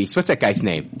Fantastic Beasts? What's that guy's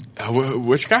name?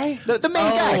 Which guy? The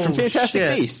main guy from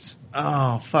Fantastic Beasts.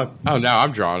 Oh, fuck. Oh, now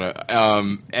I'm drawing it.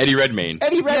 Eddie Redmayne.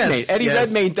 Eddie Redmayne. Yes, Eddie yes.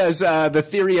 Redmayne does The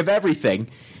Theory of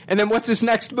Everything. And then what's his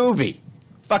next movie?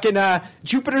 Fucking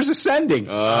Jupiter's Ascending.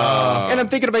 And I'm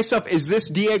thinking to myself, is this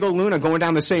Diego Luna going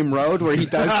down the same road where he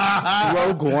does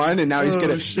Rogue One and now he's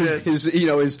gonna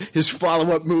his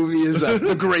follow-up movie is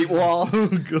The Great Wall.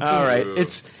 All right.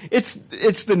 It's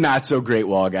the not so Great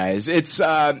Wall, guys.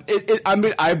 I'm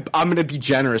gonna be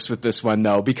generous with this one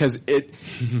though because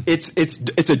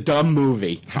it's a dumb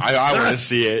movie. I want to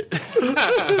see it.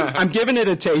 I'm giving it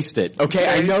a taste it. Okay?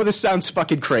 I know this sounds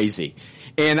fucking crazy.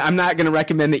 And I'm not going to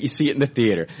recommend that you see it in the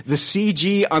theater. The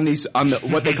CG on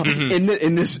what they call in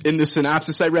the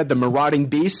synopsis I read, the marauding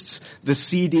beasts, the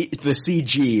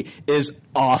CG is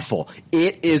awful.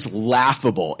 It is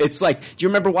laughable. It's like, do you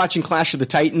remember watching Clash of the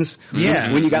Titans?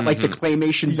 Yeah. When you got like the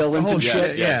claymation villains and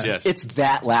shit? Yes. It's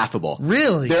that laughable.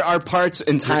 Really? There are parts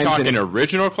and times. You're talking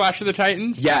original Clash of the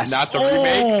Titans? Yes. Not the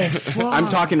remake? Fuck. I'm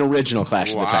talking original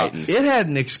Clash of the Titans. It had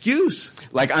an excuse.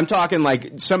 Like, I'm talking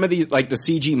like some of these, like the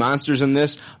CG monsters in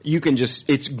this, you can just,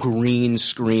 it's green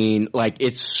screen. Like,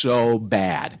 it's so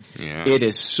bad. Yeah. It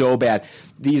is so bad.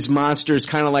 These monsters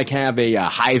kind of like have a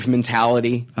hive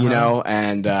mentality, you know,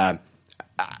 and,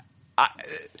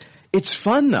 it's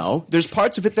fun though. There's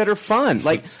parts of it that are fun.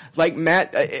 Like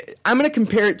Matt, I'm going to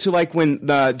compare it to like when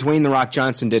Dwayne "The Rock"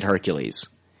 Johnson did Hercules.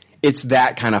 It's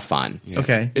that kind of fun. Yeah.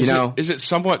 Okay. Is it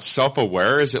somewhat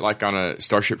self-aware? Is it like on a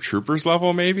Starship Troopers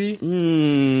level, maybe?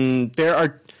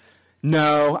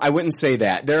 No, I wouldn't say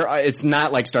that. It's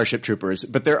not like Starship Troopers,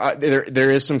 but there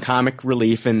is some comic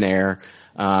relief in there.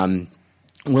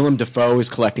 Willem Dafoe is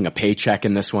collecting a paycheck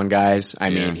in this one, guys. I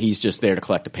mean, he's just there to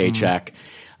collect a paycheck.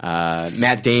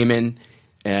 Matt Damon,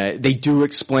 they do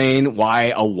explain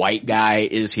why a white guy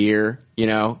is here, you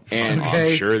know, and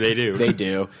I'm sure they do. They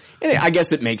do. And I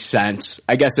guess it makes sense.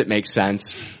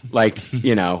 Like,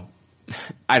 you know,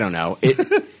 I don't know.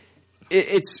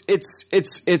 It's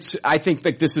I think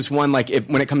that this is one, like,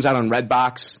 when it comes out on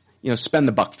Redbox, you know, spend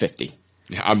the $1.50.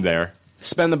 Yeah, I'm there.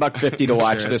 Spend the $1.50 to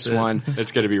watch this one.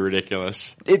 It's going to be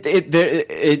ridiculous.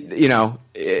 You know,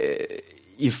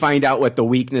 you find out what the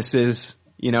weakness is,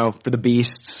 you know, for the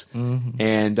beasts. Mm-hmm.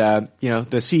 And, you know,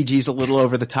 the CG's a little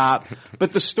over the top.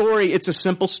 But the story, it's a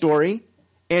simple story.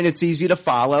 And it's easy to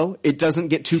follow. It doesn't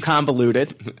get too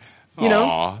convoluted. You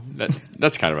know?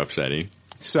 That's kind of upsetting.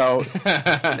 So,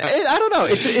 I don't know.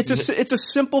 It's a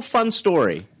simple, fun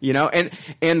story, you know,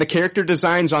 and the character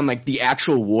designs on like the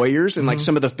actual warriors and like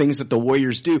some of the things that the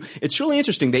warriors do. It's really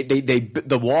interesting.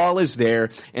 The wall is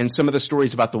there and some of the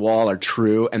stories about the wall are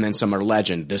true and then some are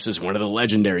legend. This is one of the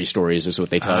legendary stories is what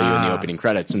they tell you in the opening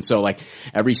credits. And so like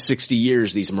every 60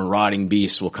 years, these marauding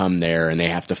beasts will come there and they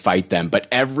have to fight them. But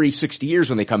every 60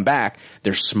 years when they come back,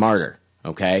 they're smarter.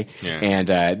 Okay? Yeah.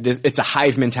 And it's a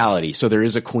hive mentality. So there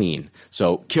is a queen.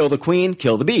 So kill the queen,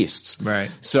 kill the beasts. Right.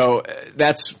 So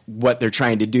that's what they're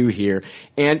trying to do here.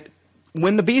 And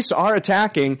when the beasts are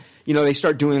attacking, you know, they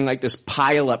start doing like this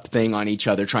pile-up thing on each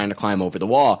other trying to climb over the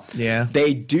wall. Yeah.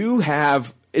 They do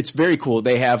have – it's very cool.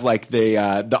 They have like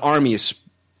the army is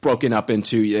broken up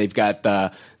into – they've got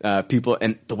the people –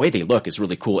 and the way they look is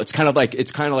really cool. It's kind of like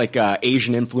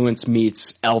Asian influence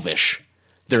meets Elvish.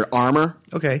 Their armor.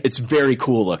 Okay. It's very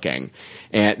cool looking.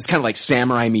 And it's kind of like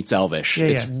samurai meets Elvish. Yeah,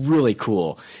 it's really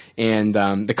cool. And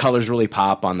the colors really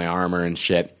pop on the armor and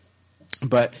shit.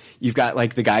 But you've got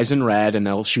like the guys in red and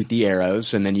they'll shoot the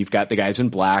arrows, and then you've got the guys in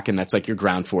black and that's like your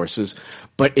ground forces.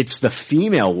 But it's the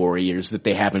female warriors that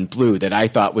they have in blue that I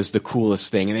thought was the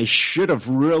coolest thing, and they should have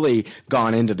really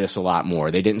gone into this a lot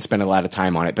more. They didn't spend a lot of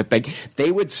time on it, but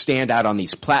they would stand out on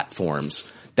these platforms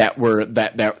that were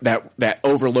that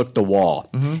overlooked the wall.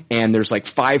 Mm-hmm. And there's like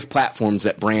 5 platforms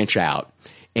that branch out.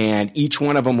 And each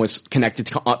one of them was connected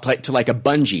to like a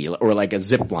bungee or like a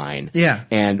zip line. Yeah.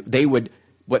 And they would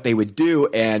what they would do,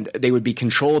 and they would be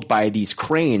controlled by these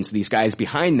cranes. These guys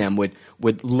behind them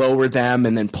would lower them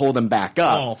and then pull them back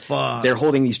up. Oh, fuck. They're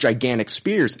holding these gigantic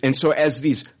spears. And so as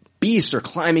these beasts are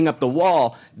climbing up the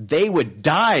wall, they would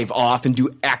dive off and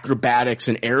do acrobatics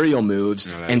and aerial moves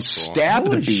and cool. stab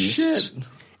Holy the beasts. shit.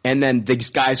 And then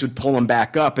these guys would pull them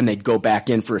back up and they'd go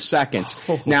back in for a second.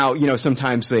 Now,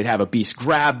 sometimes they'd have a beast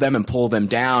grab them and pull them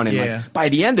down. And like, by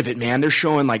the end of it, man, they're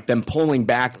showing like them pulling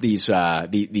back these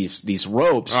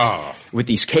ropes with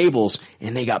these cables,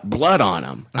 and they got blood on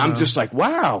them. I'm just like,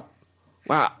 wow.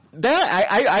 That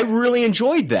I really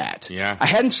enjoyed that. Yeah. I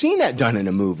hadn't seen that done in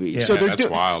a movie. So that's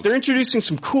wild. They're introducing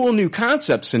some cool new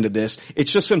concepts into this.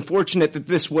 It's just unfortunate that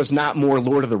this was not more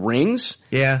Lord of the Rings.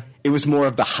 Yeah. It was more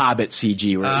of the Hobbit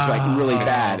CG where it was like really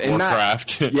bad. And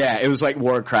Warcraft. it was like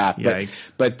Warcraft.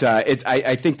 Yikes. But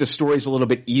I think the story's a little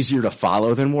bit easier to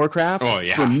follow than Warcraft. Oh,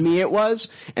 yeah. For me it was.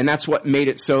 And that's what made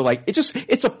it so like,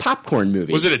 it's a popcorn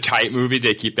movie. Was it a tight movie?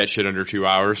 They keep that shit under 2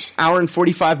 hours? Hour and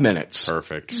 45 minutes.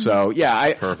 Perfect. So yeah,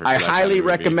 I Perfect for that highly kind of movie.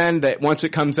 recommend that once it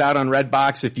comes out on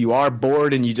Redbox, if you are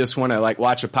bored and you just want to like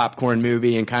watch a popcorn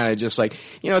movie and kind of just like,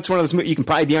 it's one of those movies you can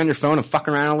probably be on your phone and fuck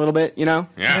around a little bit,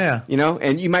 Yeah.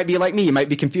 and you might be like me, you might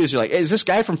be confused. You're like, hey, is this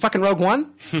guy from fucking Rogue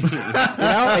One?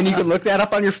 And you can look that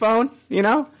up on your phone, Be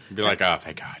like, oh,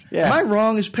 thank God. Yeah. Am I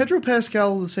wrong? Is Pedro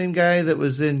Pascal the same guy that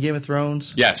was in Game of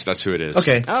Thrones? Yes, that's who it is.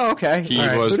 Okay. Oh, okay. He All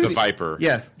right. was Who the did he- Viper.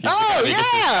 Yeah. He's the guy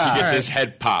that gets his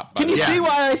head popped. Can you see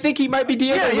why I think he might be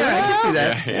Diego? Yeah, I can see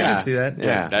that. Yeah, I can see that.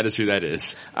 Yeah. That is who that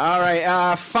is. All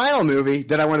right. Final movie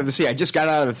that I wanted to see. I just got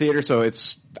out of the theater, so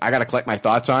I got to collect my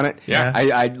thoughts on it. Yeah.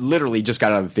 I literally just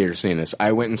got out of the theater seeing this.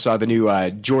 I went and saw the new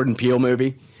Jordan Peele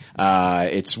movie.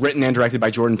 It's written and directed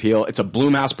by Jordan Peele. It's a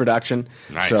Blumhouse production.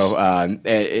 Nice. So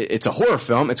it's a horror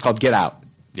film. It's called Get Out.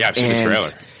 Yeah, I've seen the trailer.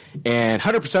 And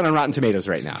 100% on Rotten Tomatoes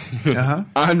right now.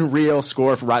 Unreal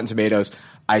score for Rotten Tomatoes.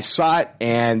 I saw it,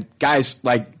 and guys,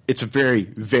 it's a very,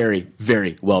 very,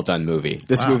 very well done movie.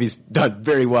 This movie's done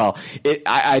very well.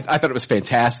 I thought it was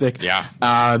fantastic. Yeah.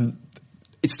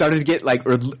 It started to get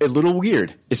a little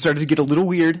weird. It started to get a little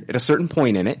weird at a certain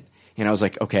point in it, and I was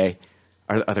like, okay,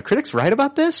 are the critics right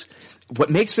about this? What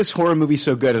makes this horror movie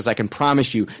so good is I can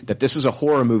promise you that this is a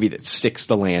horror movie that sticks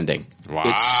the landing. Wow.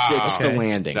 It sticks the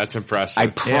landing. That's impressive. I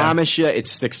promise you it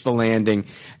sticks the landing.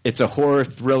 It's a horror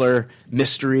thriller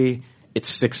mystery. It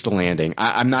sticks the landing.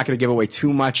 I'm not going to give away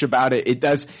too much about it. It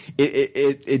does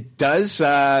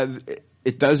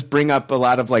bring up a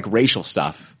lot of racial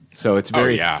stuff. So it's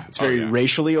very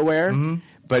racially aware,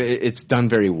 but it's done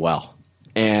very well.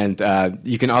 And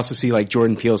you can also see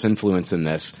Jordan Peele's influence in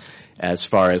this as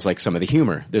far as some of the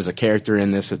humor. There's a character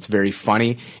in this that's very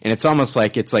funny, and it's almost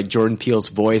like it's Jordan Peele's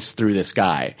voice through this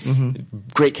guy.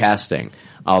 Great casting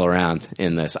all around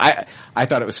in this. I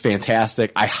thought it was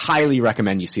fantastic. I highly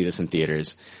recommend you see this in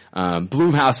theaters.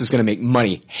 Blumhouse is going to make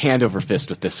money hand over fist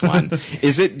with this one.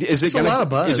 Is it going a lot of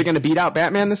buzz. Is it going to beat out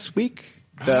Batman this week?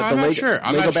 I'm not sure.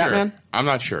 Lego Batman? I'm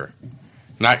not sure.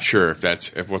 Not sure if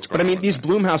what's going on. But I mean, these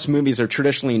Blumhouse movies are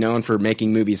traditionally known for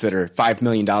making movies that are $5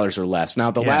 million or less.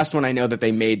 Now, the last one I know that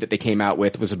they came out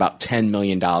with was about $10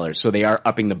 million. So they are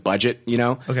upping the budget,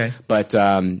 Okay. But,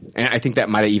 and I think that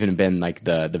might have even been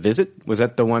The Visit. Was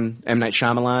that the one, M. Night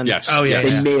Shyamalan? Yes. Oh, yeah.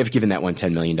 They may have given that one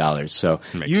 $10 million. So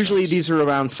usually these are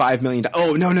around $5 million.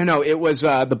 Oh, no. It was,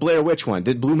 the Blair Witch one.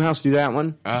 Did Blumhouse do that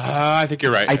one? I think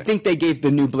you're right. I think they gave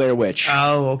the new Blair Witch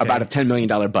about a $10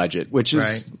 million budget, which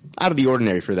is out of the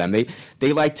ordinary for them.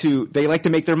 They like to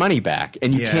make their money back,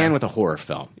 and you can with a horror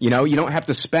film. You don't have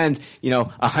to spend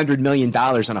 $100 million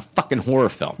on a fucking horror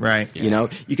film. Right.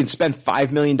 You can spend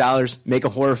 $5 million, make a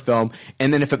horror film,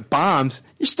 and then if it bombs,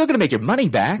 you're still going to make your money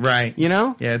back. Right.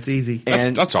 Yeah, it's easy.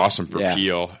 And that's awesome for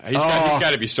Peele. He's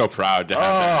got to be so proud to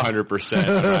have that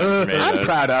 100%. I'm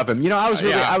proud of him.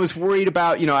 I was worried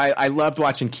about, I loved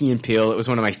watching Key and Peele. It was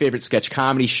one of my favorite sketch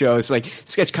comedy shows.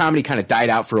 Sketch comedy kind of died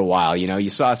out for a while. You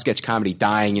saw sketch comedy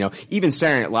dying. Even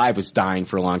Saturday Night Live was dying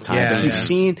for a long time. But you've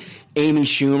seen Amy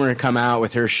Schumer come out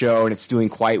with her show, and it's doing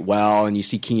quite well. And you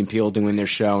see Key and Peele doing their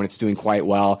show, and it's doing quite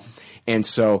well. And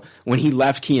so when he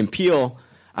left Key and Peele,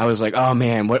 I was like, oh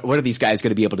man, what are these guys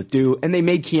going to be able to do? And they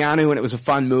made Keanu, and it was a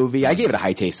fun movie. I gave it a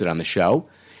high tasted on the show.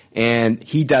 And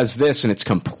he does this, and it's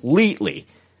completely,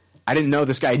 I didn't know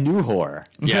this guy knew horror.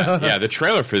 Yeah. The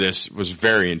trailer for this was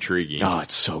very intriguing. Oh,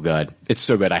 it's so good. It's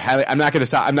so good. I'm not going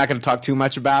to talk too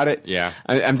much about it. Yeah.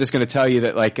 I'm just going to tell you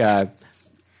that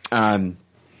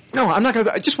no, I'm not going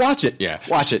to. Just watch it. Yeah.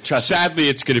 Watch it. Trust me. Sadly,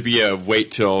 it's going to be a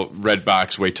wait till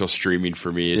Redbox, wait till streaming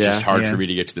for me. It's just hard for me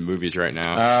to get to the movies right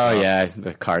now. Oh, yeah.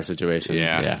 The car situation.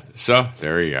 Yeah. So,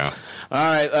 there you go. All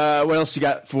right. What else you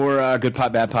got for Good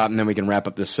Pop, Bad Pop? And then we can wrap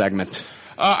up this segment.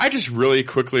 I just really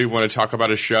quickly want to talk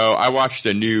about a show. I watched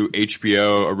a new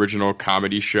HBO original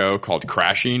comedy show called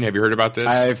Crashing. Have you heard about this?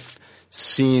 I've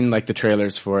seen like the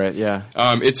trailers for it. Yeah.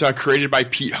 It's created by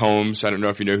Pete Holmes. I don't know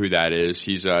if you know who that is.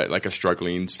 He's like a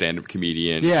struggling stand-up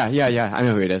comedian. Yeah. I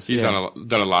know who it is. He's done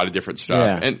a lot of different stuff.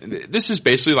 Yeah. And this is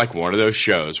basically like one of those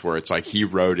shows where it's like he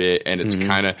wrote it and it's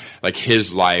kind of like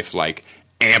his life like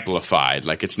amplified.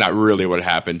 Like it's not really what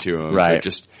happened to him. Right. But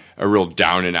just a real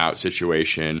down and out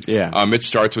situation. Yeah. It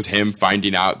starts with him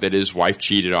finding out that his wife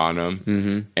cheated on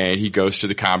him, and he goes to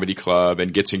the comedy club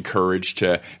and gets encouraged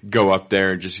to go up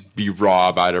there and just be raw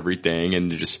about everything,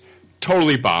 and just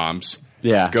totally bombs.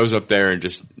 Yeah. Goes up there and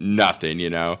just nothing,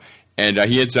 you know. And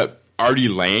he ends up Artie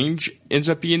Lange ends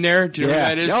up being there. Do you know who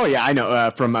that is? Oh yeah, I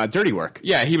know from Dirty Work.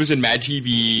 Yeah, he was in Mad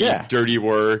TV, Dirty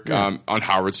Work, on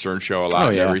Howard Stern show a lot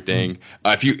and everything.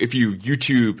 If you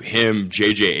YouTube him,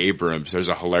 J.J. Abrams, there's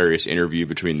a hilarious interview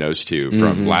between those two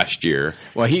from last year.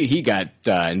 Well, he got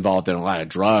involved in a lot of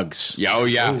drugs. Yeah, oh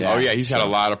yeah. He's had a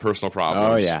lot of personal problems.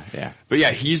 Oh yeah. But yeah,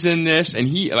 he's in this, and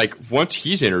he like once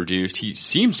he's introduced, he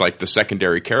seems like the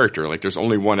secondary character. Like there's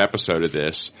only one episode of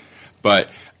this,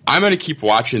 but I'm going to keep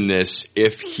watching this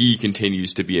if he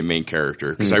continues to be a main character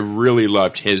because I really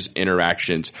loved his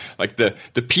interactions. Like the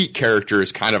Pete character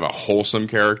is kind of a wholesome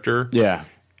character. Yeah.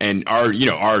 And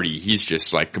Artie, he's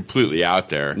just like completely out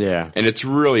there. Yeah. And it's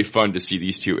really fun to see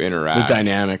these two interact. The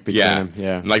dynamic between them.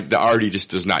 Yeah. And like the Artie just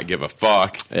does not give a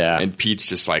fuck. Yeah. And Pete's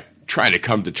just like trying to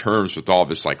come to terms with all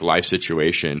this like life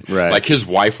situation. Right. Like his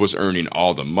wife was earning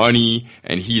all the money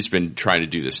and he's been trying to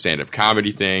do the stand-up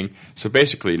comedy thing. So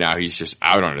basically now he's just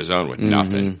out on his own with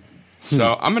nothing.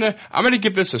 So I'm gonna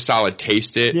give this a solid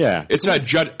taste it. Yeah. It's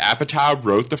Judd Apatow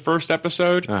wrote the first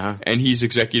episode and he's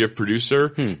executive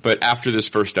producer. But after this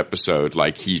first episode,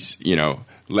 like he's,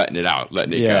 letting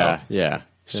it go. Yeah.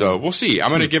 So we'll see.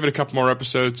 I'm gonna give it a couple more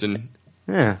episodes and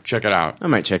check it out. I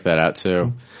might check that out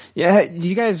too. Yeah,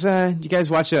 you guys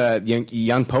watch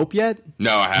Young Pope yet?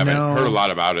 No, I haven't. No. Heard a lot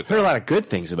about it. Heard a lot of good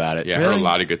things about it. Yeah, Really? heard a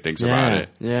lot of good things about it.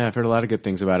 Yeah, I've heard a lot of good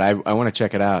things about it. I want to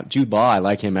check it out. Jude Law, I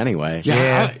like him anyway.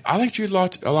 Yeah, I like Jude Law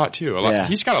a lot too. Yeah.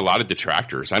 He's got a lot of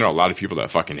detractors. I know a lot of people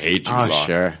that fucking hate Jude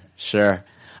Law. Sure.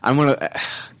 I'm gonna.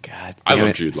 God, I damn love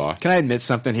it. Jude Law. Can I admit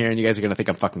something here, and you guys are gonna think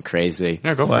I'm fucking crazy?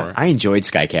 Yeah, go for it. I enjoyed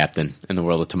Sky Captain in the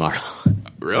World of Tomorrow.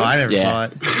 Really? Oh, I never Yeah. saw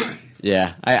it.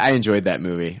 Yeah, I enjoyed that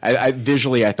movie. I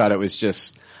visually, I thought it was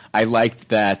just. I liked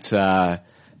that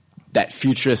that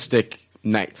futuristic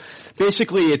night.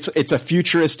 Basically, it's a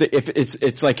futuristic. If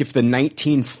it's like if the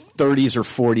 1930s or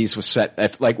 40s was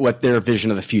set, like what their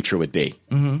vision of the future would be.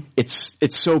 Mm-hmm.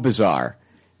 It's so bizarre.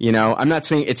 I'm not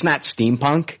saying it's not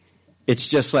steampunk. It's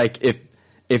just like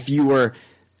if you were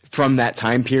from that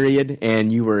time period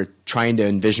and you were trying to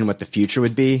envision what the future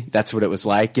would be, that's what it was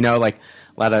like. Like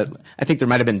a lot of, I think there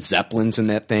might have been Zeppelins in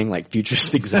that thing, like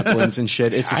futuristic Zeppelins and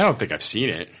shit. It's I don't think I've seen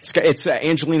it. It's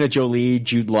Angelina Jolie,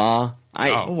 Jude Law.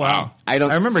 Oh, wow. I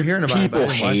remember hearing about it, but I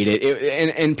people didn't watch hate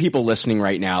it. And people listening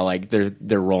right now, like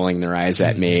they're rolling their eyes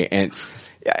at me. And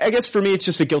I guess for me, it's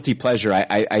just a guilty pleasure.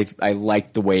 I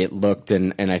liked the way it looked,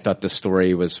 and I thought the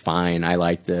story was fine. I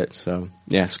liked it. So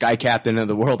yeah, Sky Captain of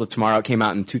the World of Tomorrow. It came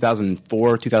out in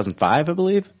 2004, 2005, I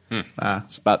believe.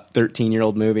 It's about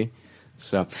 13-year-old movie.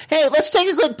 So hey, let's take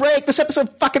a quick break. This episode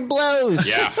fucking blows.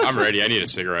 Yeah, I'm ready. I need a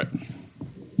cigarette.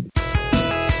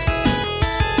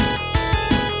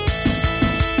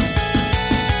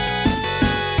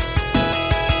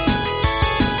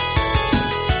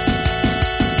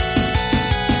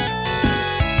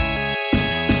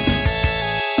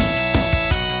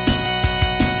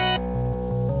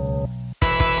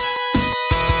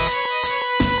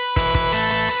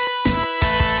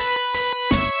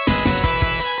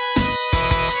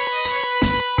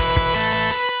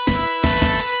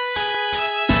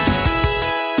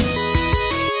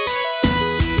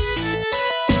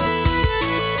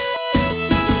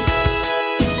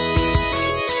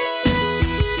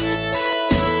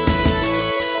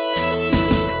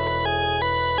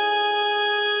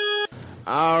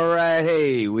 All right,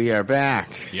 hey, we are back.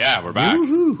 Yeah, we're back.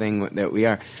 Thing that we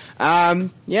are.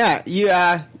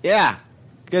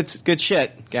 Good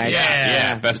shit, guys.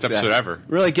 Yeah. Best It's, episode ever.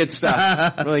 Really good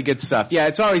stuff. Really good stuff. Yeah,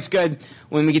 it's always good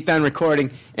when we get done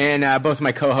recording and both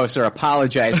my co-hosts are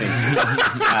apologizing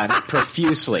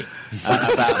profusely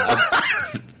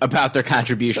about their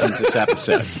contributions this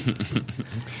episode.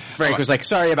 Frank was like,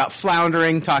 sorry about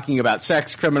floundering, talking about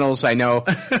sex criminals. I know.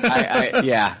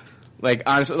 Yeah. Like,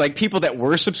 honestly, like people that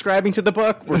were subscribing to the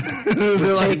book were they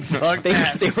were like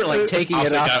taking I'll it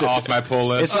take off, that off my pull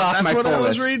list. It's off That's my what pull I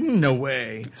was list. reading? No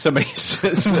way.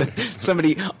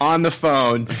 Somebody on the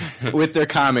phone with their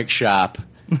comic shop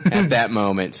at that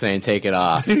moment, saying, "Take it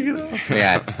off." Take it off.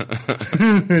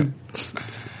 Yeah.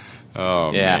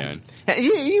 Oh Yeah. man.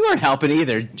 You weren't helping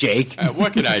either, Jake.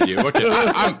 What can I do?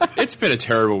 It's been a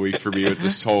terrible week for me with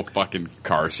this whole fucking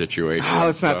car situation. Oh,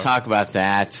 let's not so- talk about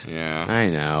that. Yeah. I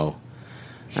know.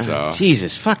 So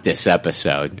Jesus, fuck this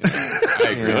episode. I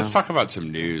agree. Yeah. Let's talk about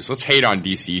some news. Let's hate on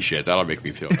DC shit. That'll make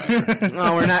me feel better.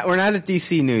 No, we're not at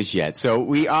DC news yet. So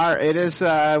we are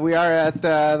at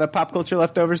the Pop Culture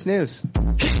Leftovers news.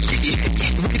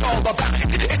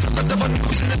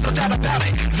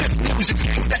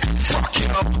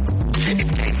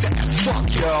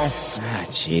 Ah,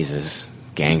 Jesus,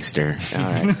 gangster. All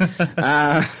right.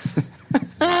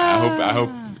 I hope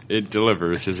it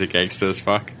delivers. Is it gangsta as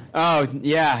fuck? Oh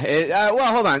yeah.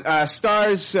 Well, hold on. The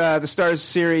Stars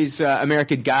series,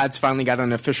 American Gods, finally got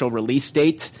an official release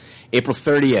date, April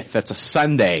 30th. That's a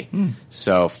Sunday.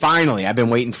 So finally, I've been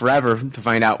waiting forever to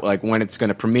find out like when it's going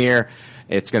to premiere.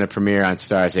 It's going to premiere on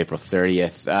Stars April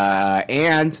 30th.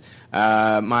 And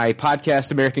my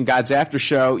podcast, American Gods After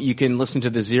Show, you can listen to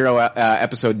the Zero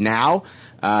episode now.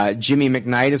 Jimmy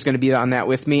McKnight is going to be on that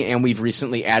with me, and we've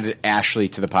recently added Ashley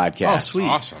to the podcast. Oh, sweet.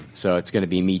 Awesome. So it's going to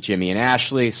be me, Jimmy, and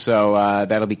Ashley. So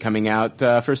that'll be coming out.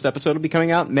 First episode will be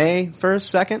coming out May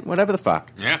 1st, 2nd, whatever the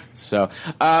fuck. Yeah. So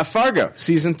Fargo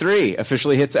Season 3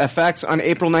 officially hits FX on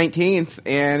April 19th.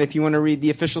 And if you want to read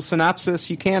the official synopsis,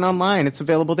 you can online. It's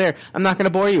available there. I'm not going to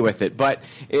bore you with it, but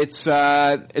it's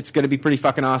going to be pretty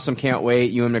fucking awesome. Can't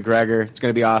wait. Ewan McGregor. It's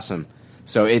going to be awesome.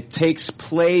 So it takes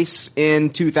place in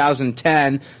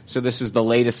 2010. So this is the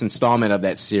latest installment of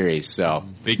that series. So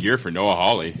Big year for Noah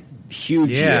Hawley.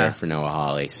 huge Yeah. year for Noah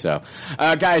Hawley. So,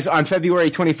 guys, on February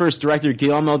 21st, director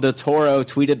Guillermo del Toro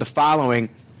tweeted the following: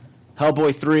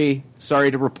 Hellboy 3,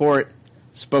 sorry to report,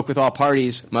 spoke with all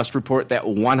parties, must report that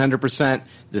 100%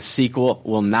 the sequel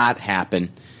will not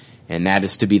happen. And that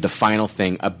is to be the final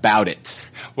thing about it.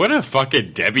 What a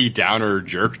fucking Debbie Downer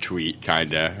jerk tweet,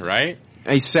 kinda, right?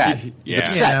 He's sad. He's Yeah.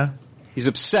 upset. Yeah. He's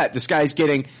upset. This guy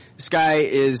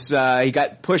is, he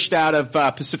got pushed out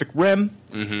of Pacific Rim.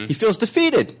 Mm-hmm. He feels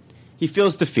defeated.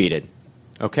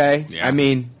 Okay? Yeah. I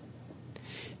mean,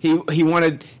 he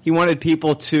wanted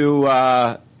people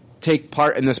to take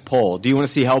part in this poll. Do you want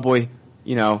to see Hellboy,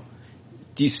 do you want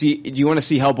to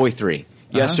see Hellboy 3?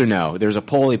 Yes or no? There's a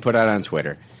poll he put out on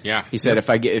Twitter. Yeah. He said if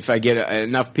I get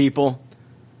enough people,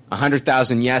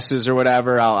 100,000 yeses or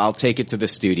whatever, I'll take it to the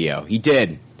studio. He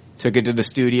did. Took it to the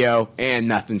studio, and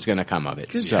nothing's going to come of it.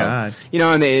 Good so, God.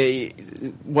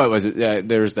 and what was it?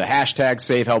 There was the hashtag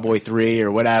Save Hellboy 3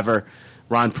 or whatever.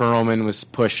 Ron Perlman was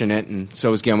pushing it, and so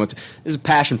was Guillermo. This is a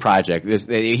passion project.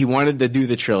 He wanted to do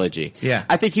the trilogy. Yeah.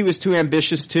 I think he was too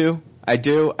ambitious too. I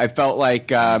do. I felt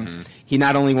like he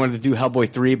not only wanted to do Hellboy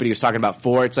 3, but he was talking about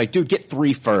 4. It's like, dude, get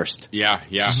 3 first. Yeah.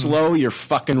 Slow your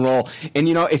fucking roll. And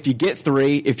if you get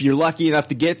 3, if you're lucky enough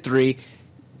to get 3,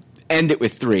 end it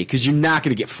with 3, because you're not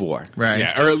going to get 4. Right.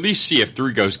 Yeah, or at least see if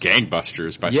 3 goes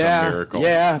gangbusters by some miracle.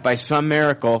 Yeah, by some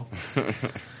miracle.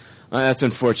 That's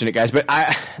unfortunate, guys. But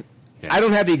I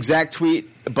don't have the exact tweet,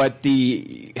 but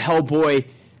the Hellboy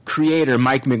creator,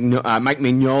 Mike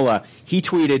Mignola, he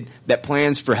tweeted that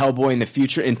plans for Hellboy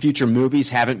in future movies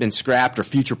haven't been scrapped, or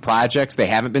future projects, they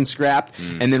haven't been scrapped.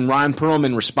 And then Ron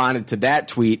Perlman responded to that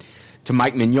tweet, to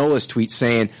Mike Mignola's tweet,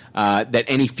 saying that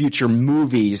any future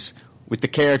movies with the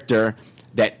character,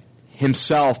 that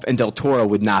himself and Del Toro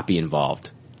would not be involved.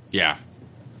 Yeah.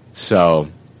 So,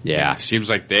 yeah. Seems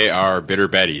like they are bitter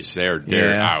Bettys.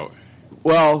 They're out.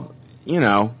 Well,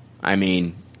 I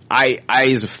mean, I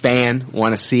as a fan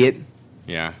want to see it.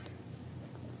 Yeah.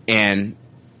 And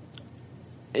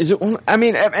is it? I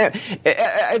mean,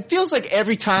 it feels like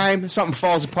every time something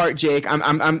falls apart, Jake,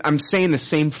 I'm saying the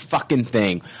same fucking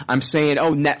thing. I'm saying,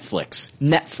 oh, Netflix.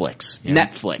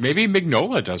 Maybe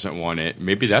Mignola doesn't want it.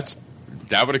 Maybe that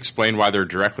would explain why they're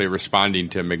directly responding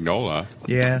to Mignola.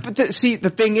 Yeah. But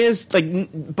the thing is, like,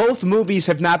 both movies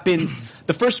have not been.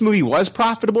 The first movie was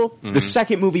profitable. Mm-hmm. The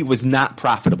second movie was not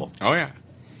profitable. Oh yeah.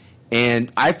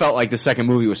 And I felt like the second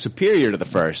movie was superior to the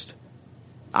first.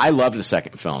 I loved the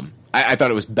second film. I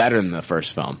thought it was better than the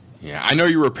first film. Yeah, I know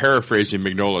you were paraphrasing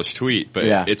Mignola's tweet, but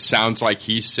it sounds like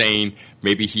he's saying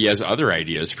maybe he has other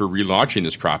ideas for relaunching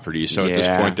this property. So at this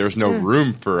point, there's no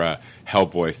room for a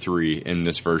Hellboy 3 in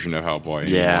this version of Hellboy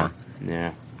anymore.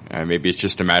 Yeah. Maybe it's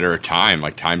just a matter of time,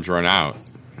 like time's run out.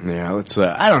 Yeah, let's.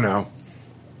 I don't know.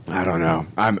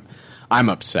 I'm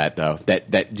upset though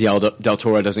that Del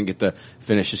Toro doesn't get to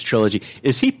finish his trilogy.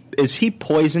 Is he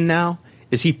poison now?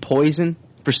 Is he poison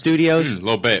for studios? A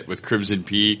little bit with Crimson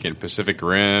Peak and Pacific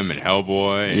Rim and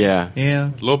Hellboy. Yeah. A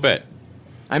little bit.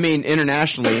 I mean,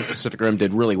 internationally, Pacific Rim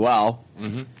did really well.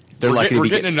 Mm-hmm. They're lucky to we're be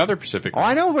getting another Pacific. Oh,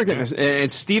 I know we're getting this.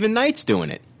 And Stephen Knight's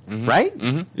doing it, right?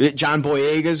 Mm-hmm. John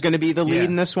Boyega is going to be the lead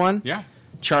in this one. Yeah.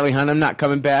 Charlie Hunnam not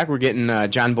coming back. We're getting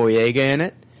John Boyega in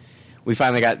it. We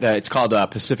finally got it's called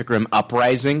Pacific Rim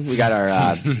Uprising. We got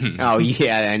our, oh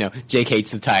yeah, I know. Jake hates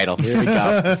the title. Here we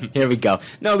go. Here we go.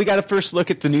 No, we got a first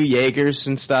look at the new Jaegers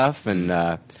and stuff, and,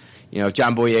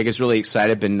 John Boyega's really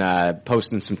excited, been,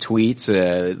 posting some tweets,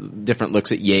 different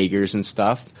looks at Jaegers and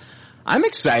stuff. I'm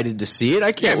excited to see it.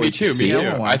 I can't wait to see it.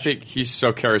 I think he's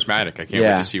so charismatic. I can't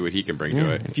wait to see what he can bring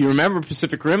to it. If you remember,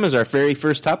 Pacific Rim was our very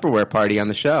first Tupperware party on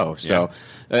the show, so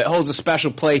it holds a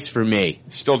special place for me.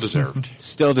 Still deserved.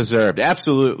 Still deserved.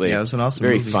 Absolutely. Yeah, it was an awesome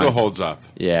very movie. fun. Still holds up.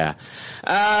 Yeah.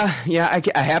 I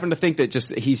happen to think that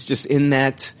he's just in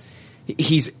that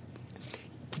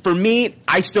for me,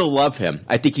 I still love him.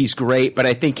 I think he's great, but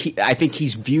I think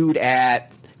he's viewed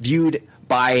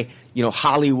by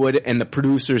Hollywood and the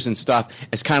producers and stuff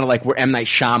as kind of like where M. Night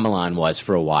Shyamalan was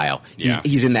for a while.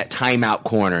 He's in that timeout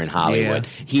corner in Hollywood.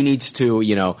 Yeah. He needs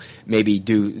to, maybe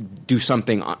do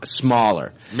something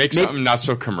smaller. Make something not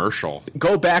so commercial.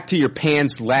 Go back to your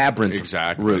Pan's Labyrinth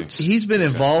roots. He's been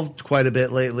involved quite a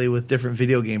bit lately with different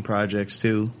video game projects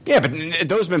too. Yeah, but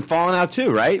those have been falling out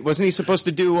too, right? Wasn't he supposed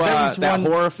to do that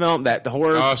horror film, the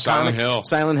horror Silent Hill?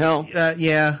 Silent Hill?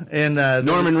 Yeah, and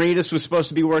Norman Reedus was supposed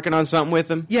to be working on something with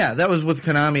him? Yeah, that was with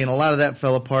Konami, and a lot of that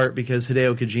fell apart because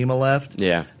Hideo Kojima left.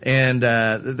 Yeah. And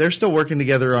they're still working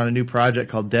together on a new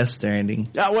project called Death Stranding.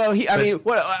 Let's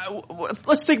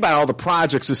think about all the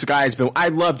projects this guy's been. I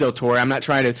love Del Toro. I'm not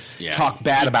trying to talk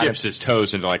bad about it. He dips his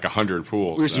toes into like 100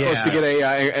 pools. We were supposed to get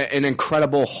an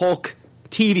incredible Hulk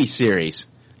TV series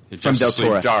from Del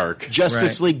Toro.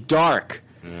 Justice League Dark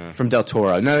from Del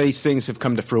Toro. None of these things have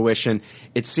come to fruition.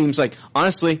 It seems like,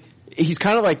 honestly, he's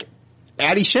kind of like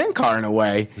Adi Shankar in a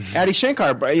way. Adi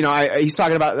Shankar, he's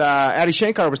talking about, Adi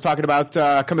Shankar was talking about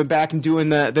coming back and doing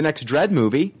the next Dredd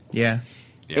movie. Yeah.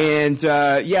 And,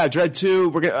 Dredd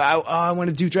 2, I want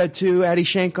to do Dredd 2, Adi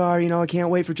Shankar, I can't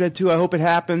wait for Dredd 2, I hope it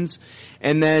happens.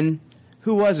 And then,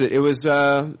 who was it? It was,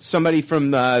 somebody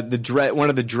from one of the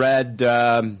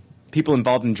Dredd, people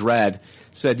involved in Dredd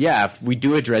said, if we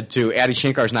do a Dredd 2, Adi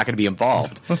Shankar's not going to be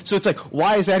involved. So it's like,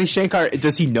 why is Adi Shankar,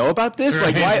 does he know about this?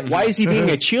 Like, why is he being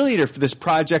a cheerleader for this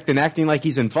project and acting like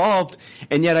he's involved?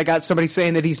 And yet I got somebody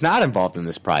saying that he's not involved in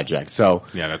this project. So.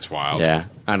 Yeah, that's wild. Yeah.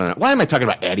 I don't know. Why am I talking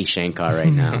about Adi Shankar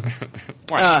right now?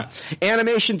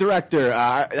 Animation director,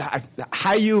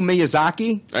 Hayao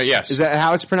Miyazaki? Yes. Is that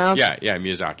how it's pronounced? Yeah,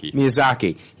 Miyazaki.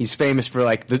 Miyazaki. He's famous for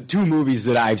like the 2 movies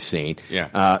that I've seen.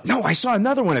 Yeah. No, I saw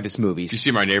another one of his movies. Did you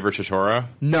see My Neighbor Totoro?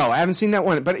 No, I haven't seen that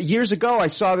one. But years ago, I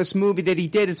saw this movie that he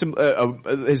did.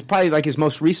 It's probably like his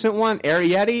most recent one,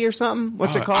 Arrietty or something.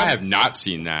 What's it called? I have not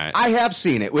seen that. I have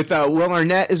seen it with Will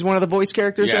Arnett as one of the voice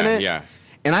characters in it. Yeah.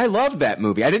 And I loved that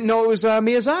movie. I didn't know it was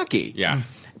Miyazaki. Yeah.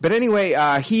 But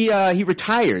anyway, he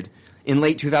retired in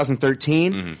late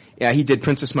 2013. Mm-hmm. Yeah, he did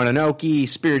Princess Mononoke,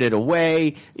 Spirited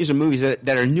Away. These are movies that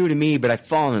are new to me, but I've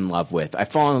fallen in love with. I've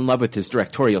fallen in love with his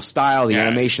directorial style, the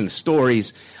animation, the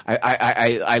stories.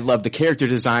 I love the character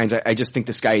designs. I just think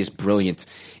this guy is brilliant.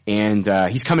 And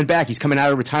he's coming back. He's coming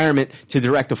out of retirement to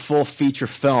direct a full feature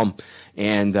film.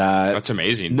 And that's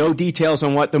amazing. No details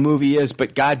on what the movie is,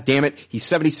 but god damn it, he's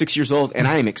 76 years old, and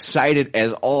I am excited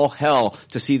as all hell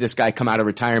to see this guy come out of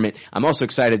retirement. I'm also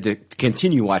excited to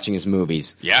continue watching his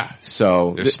movies. Yeah.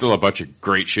 So there's still a bunch of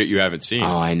great shit you haven't seen.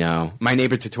 Oh, I know. My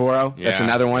Neighbor Totoro. That's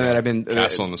another one that I've been.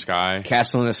 Castle in the Sky.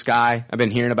 Castle in the Sky. I've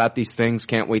been hearing about these things.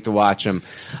 Can't wait to watch them.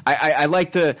 I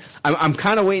like to. I'm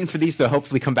kind of waiting for these to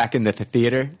hopefully come back into the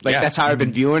theater. Like that's how I've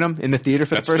been viewing them in the theater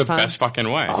for the first time. That's the best fucking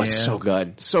way. Oh, it's so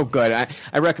good, so good.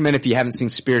 I recommend if you haven't seen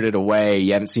Spirited Away,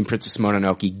 you haven't seen Princess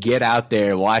Mononoke, get out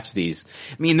there, watch these.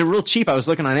 I mean, they're real cheap. I was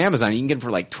looking on Amazon. You can get them for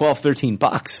like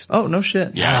 $12-13. Oh, no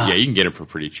shit. Yeah, you can get them for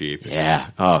pretty cheap. Yeah.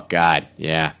 Oh, God.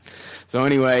 Yeah. So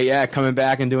anyway, coming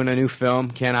back and doing a new film.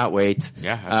 Cannot wait.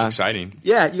 Yeah, that's exciting.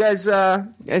 Yeah, you guys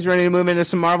ready to move into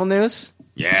some Marvel news?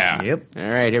 Yeah. Yep. All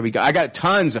right, here we go. I got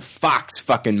tons of Fox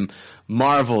fucking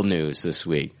Marvel news this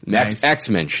week. Nice.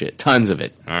 X-Men shit. Tons of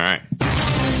it. All right.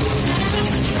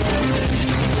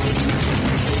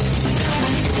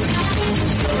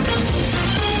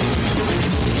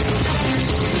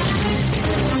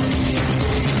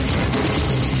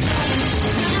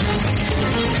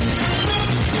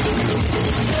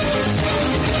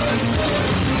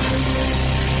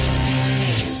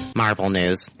 Marvel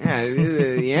news. Yeah,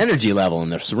 the energy level in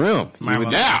this room.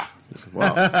 Yeah.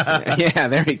 Whoa. Yeah,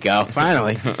 there we go.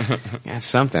 Finally. Got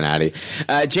something out of you.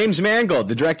 James Mangold,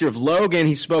 the director of Logan,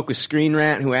 he spoke with Screen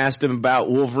Rant, who asked him about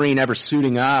Wolverine ever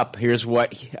suiting up. Here's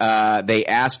what they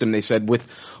asked him. They said, with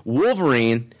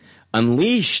Wolverine,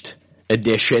 Unleashed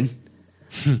edition,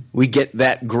 we get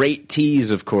that great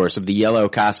tease, of course, of the yellow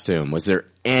costume. Was there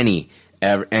any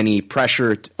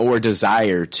pressure or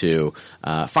desire to,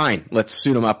 fine, let's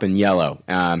suit him up in yellow?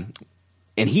 And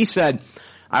he said,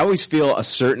 I always feel a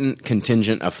certain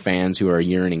contingent of fans who are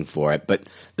yearning for it, but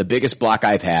the biggest block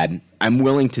I've had, I'm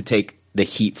willing to take the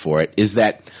heat for it, is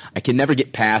that I can never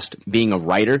get past being a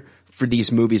writer for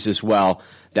these movies as well,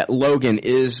 that Logan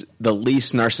is the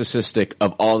least narcissistic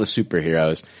of all the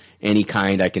superheroes, any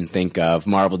kind I can think of,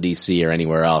 Marvel, DC, or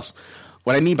anywhere else.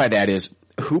 What I mean by that is,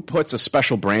 who puts a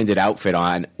special branded outfit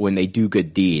on when they do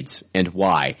good deeds, and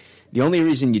why? The only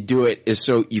reason you do it is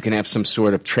so you can have some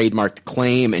sort of trademarked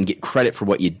claim and get credit for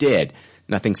what you did.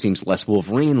 Nothing seems less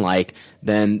Wolverine-like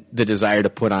than the desire to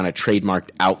put on a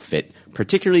trademarked outfit,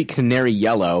 particularly canary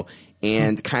yellow,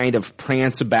 and kind of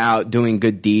prance about doing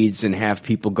good deeds and have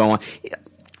people going,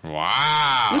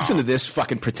 wow. Listen to this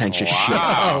fucking pretentious shit.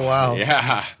 Oh, wow.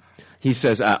 Yeah. He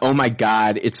says, oh my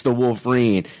God, it's the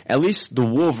Wolverine. At least the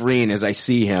Wolverine as I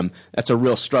see him, that's a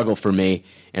real struggle for me,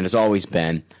 and has always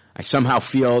been. I somehow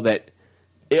feel that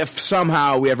if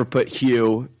somehow we ever put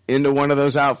Hugh into one of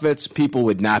those outfits, people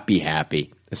would not be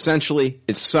happy. Essentially,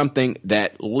 it's something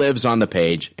that lives on the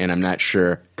page, and I'm not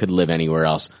sure could live anywhere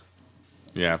else.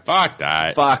 Yeah, fuck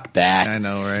that. Fuck that. I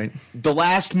know, right? The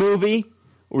last movie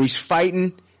where he's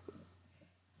fighting,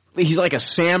 he's like a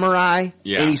samurai,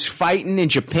 and he's fighting in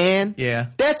Japan. Yeah.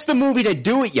 That's the movie to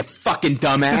do it, you fucking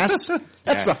dumbass.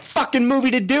 That's the fucking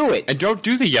movie to do it. And don't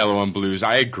do the yellow and blues.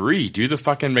 I agree. Do the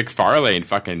fucking McFarlane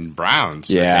fucking browns.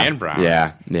 Yeah. The tan brown.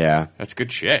 Yeah. That's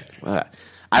good shit.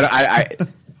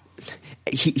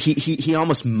 He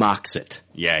almost mocks it.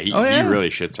 Yeah, he yeah. really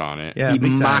shits on it. Yeah, he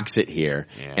big time. mocks it here,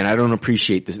 Yeah. and I don't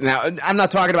appreciate this. Now, I'm not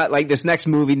talking about like this next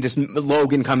movie. This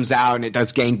Logan comes out and it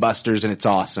does gangbusters and it's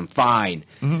awesome. Fine,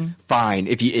 fine.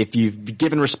 If you've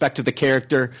given respect to the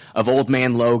character of Old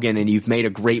Man Logan and you've made a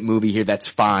great movie here, that's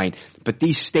fine. But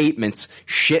these statements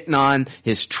shitting on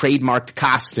his trademarked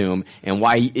costume and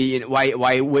why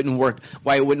it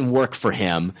wouldn't work for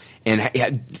him,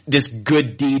 and this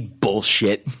good deed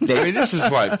bullshit. I mean, this is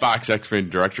what Fox X-Men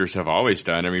directors have always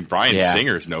done. I mean, Bryan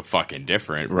Singer's no fucking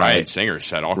different. Right. Bryan Singer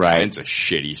said all kinds of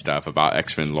shitty stuff about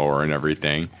X-Men lore and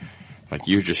everything. Like,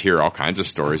 you just hear all kinds of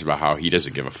stories about how he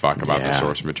doesn't give a fuck about the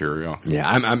source material. Yeah,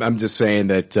 I'm just saying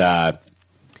that,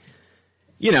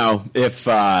 if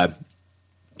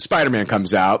Spider-Man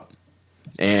comes out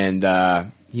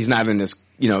and he's not in this,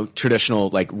 traditional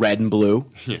like red and blue,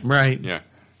 Right. Yeah.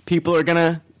 people are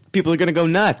gonna go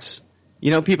nuts.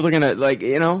 People are gonna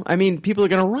people are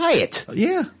gonna riot.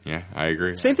 Yeah. Yeah, I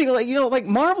agree. Same thing, like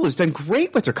Marvel has done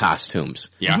great with their costumes.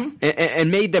 Yeah.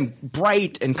 And made them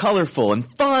bright and colorful and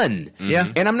fun.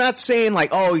 Yeah. And I'm not saying like,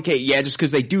 oh, okay, yeah, just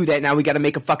because they do that, now we got to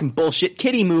make a fucking bullshit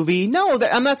kitty movie. No,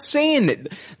 I'm not saying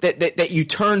that you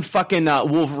turn fucking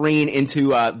Wolverine into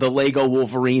the Lego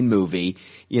Wolverine movie.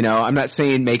 I'm not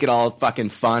saying make it all fucking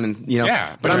fun and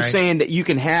but I'm saying that you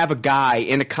can have a guy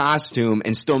in a costume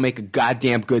and still make a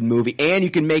goddamn good movie, and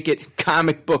you can make it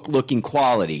comic book looking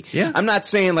quality. Yeah. I'm not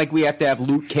saying like we have to have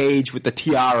Luke Cage with the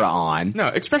tiara on. No,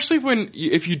 especially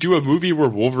if you do a movie where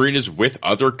Wolverine is with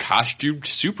other costumed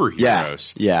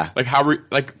superheroes. Yeah.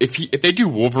 Like if they do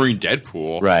Wolverine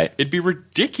Deadpool, right, it'd be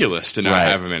ridiculous to not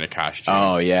have him in a costume.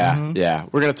 Oh yeah, yeah.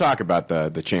 We're gonna talk about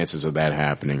the chances of that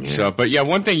happening here. So, but yeah,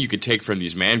 one thing you could take from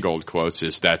these Mangold quotes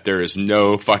is that there is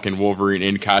no fucking Wolverine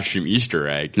in costume Easter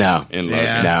egg. No. In Logan.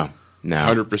 Yeah. No.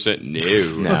 100%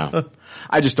 no. No.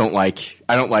 I just don't like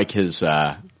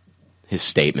his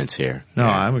statements here. No,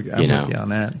 I'm with you on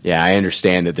that. Yeah, I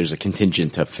understand that there's a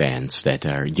contingent of fans that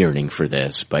are yearning for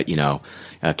this, but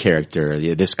a character,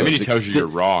 this goes. I mean, he tells you you're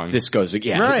wrong. This goes,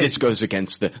 this goes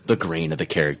against the grain of the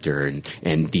character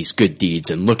and these good deeds.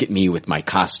 And look at me with my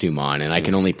costume on, and I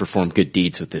can only perform good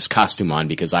deeds with this costume on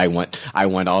because I want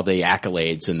all the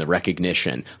accolades and the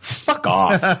recognition. Fuck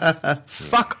off.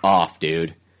 Fuck off,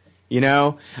 dude.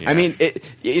 I mean,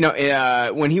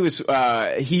 when he was,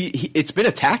 it's been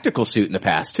a tactical suit in the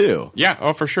past too. Yeah.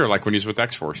 Oh, for sure. Like when he's with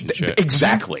X-Force and shit.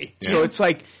 Exactly. Yeah. So it's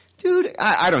like, dude,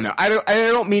 I don't know. I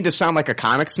don't mean to sound like a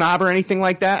comic snob or anything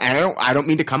like that. And I don't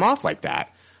mean to come off like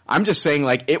that. I'm just saying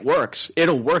like it works.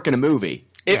 It'll work in a movie.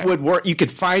 It would work. You could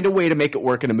find a way to make it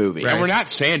work in a movie. Right. And we're not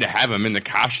saying to have him in the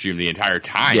costume the entire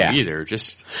time either.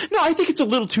 Just no, I think it's a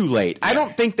little too late. I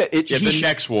don't think that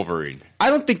next Wolverine.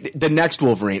 I don't think the next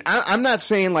Wolverine. I'm not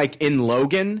saying like in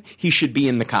Logan he should be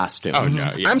in the costume. Oh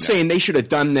no, I'm saying they should have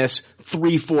done this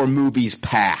 3-4 movies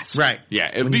pass. Right. Yeah,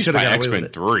 at When you least should've by got away with X-Men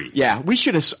it. 3. Yeah, we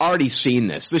should have already seen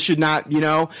this. This should not,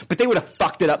 but they would have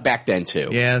fucked it up back then too.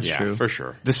 Yeah, that's Yeah, true. for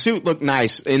sure. The suit looked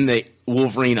nice in the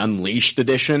Wolverine Unleashed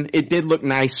edition. It did look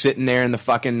nice sitting there in the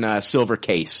fucking silver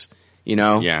case,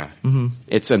 Yeah.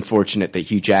 It's unfortunate that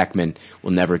Hugh Jackman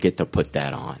will never get to put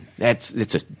that on.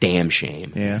 It's a damn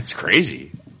shame. Yeah. It's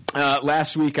crazy.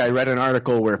 Last week I read an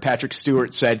article where Patrick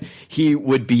Stewart said he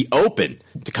would be open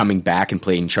to coming back and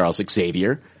playing Charles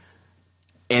Xavier.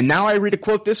 And now I read a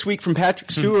quote this week from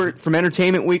Patrick Stewart from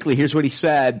Entertainment Weekly. Here's what he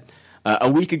said. A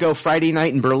week ago, Friday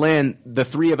night in Berlin, the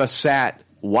three of us sat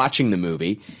watching the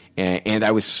movie, and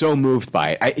I was so moved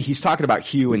by it. He's talking about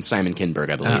Hugh and Simon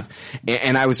Kinberg, I believe.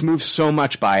 And I was moved so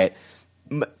much by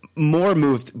it, more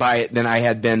moved by it than I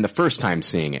had been the first time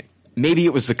seeing it. Maybe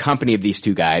it was the company of these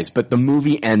two guys, but the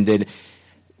movie ended.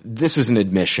 This is an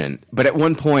admission. But at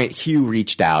one point, Hugh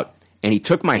reached out, and he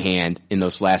took my hand in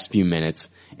those last few minutes,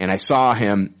 and I saw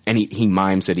him, and he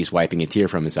mimes that he's wiping a tear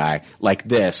from his eye, like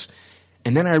this.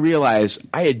 And then I realized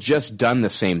I had just done the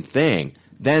same thing.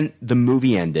 Then the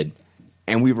movie ended,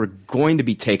 and we were going to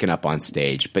be taken up on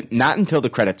stage, but not until the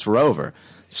credits were over.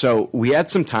 So we had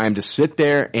some time to sit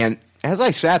there, and as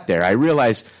I sat there, I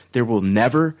realized there will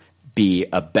never be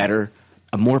a better,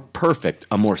 a more perfect,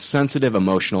 a more sensitive,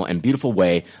 emotional, and beautiful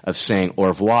way of saying au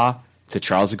revoir to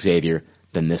Charles Xavier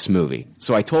than this movie.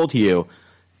 So I told Hugh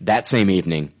that same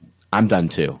evening, I'm done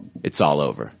too. It's all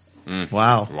over.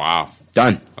 Wow. Wow.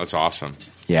 Done. That's awesome.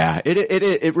 Yeah,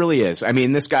 it really is. I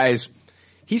mean, this guy's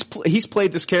he's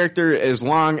played this character as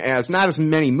long as, not as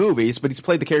many movies, but he's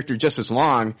played the character just as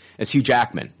long as Hugh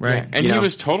Jackman. Right. And he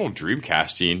was total dream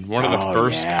casting. One of the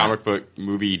first comic book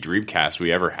movie dream casts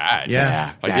we ever had.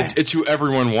 Yeah. Like it's who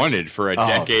everyone wanted for a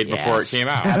decade before it came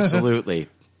out. Absolutely.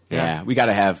 Yeah, we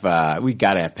gotta have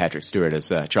Patrick Stewart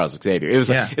as Charles Xavier. It was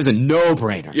a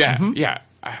no-brainer. Yeah, yeah.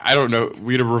 I don't know.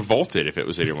 We'd have revolted if it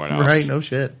was anyone else. Right, no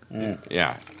shit.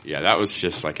 Yeah, that was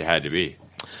just like it had to be.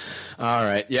 All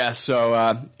right, yeah.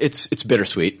 So it's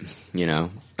bittersweet,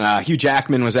 Hugh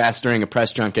Jackman was asked during a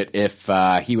press junket if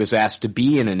he was asked to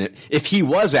be in an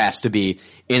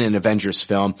Avengers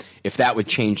film, if that would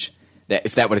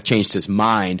have changed his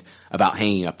mind about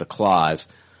hanging up the claws.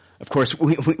 Of course,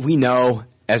 we know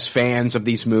as fans of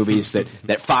these movies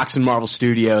that Fox and Marvel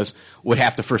Studios would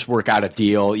have to first work out a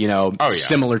deal,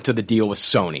 similar to the deal with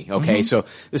Sony. Okay. Mm-hmm. So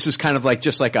this is kind of like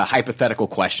just like a hypothetical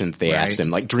question that they asked him,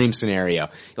 like dream scenario.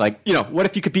 Like, what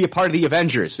if you could be a part of the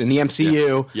Avengers in the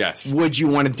MCU? Yeah. Yes. Would you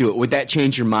want to do it? Would that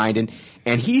change your mind?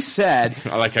 And he said,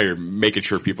 I like how you're making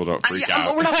sure people don't freak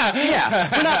out. We're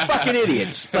not fucking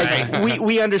idiots. Like,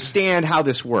 we understand how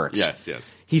this works. Yes.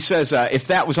 He says, if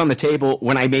that was on the table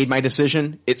when I made my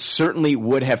decision, it certainly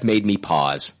would have made me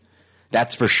pause.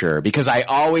 That's for sure. Because I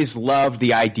always loved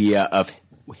the idea of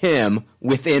him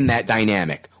within that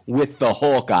dynamic. With the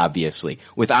Hulk, obviously.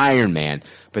 With Iron Man.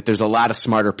 But there's a lot of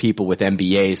smarter people with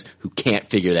MBAs who can't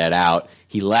figure that out.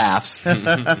 He laughs.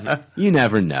 You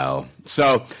never know.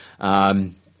 So,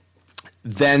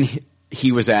 then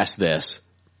he was asked this.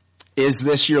 Is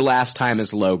this your last time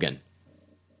as Logan?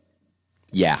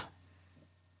 Yeah.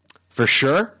 For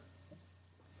sure,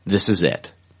 this is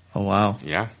it. Oh, wow.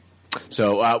 Yeah.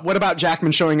 So, what about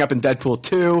Jackman showing up in Deadpool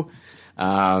 2?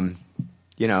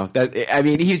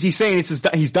 He's saying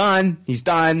he's done. He's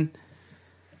done.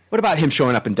 What about him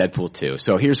showing up in Deadpool 2?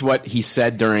 So here's what he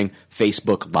said during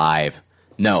Facebook Live.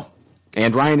 No.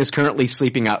 And Ryan is currently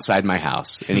sleeping outside my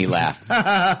house. And he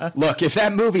laughed. Look, if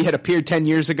that movie had appeared 10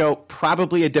 years ago,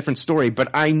 probably a different story.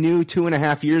 But I knew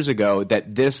 2.5 years ago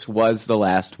that this was the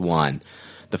last one.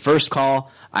 The first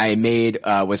call I made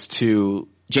was to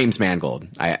James Mangold.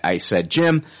 I said,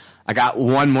 Jim, I got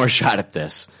one more shot at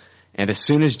this. And as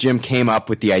soon as Jim came up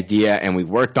with the idea and we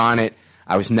worked on it,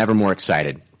 I was never more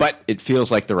excited. But it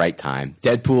feels like the right time.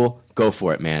 Deadpool, go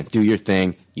for it, man. Do your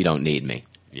thing. You don't need me.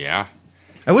 Yeah.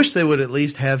 I wish they would at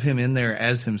least have him in there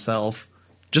as himself,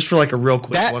 just for like a real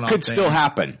quick one-off That could still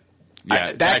happen.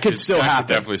 Yeah, that could still happen.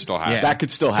 Definitely still happen. Yeah. That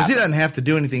could still happen. Because he doesn't have to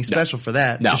do anything special for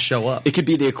that. No. Just show up. It could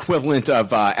be the equivalent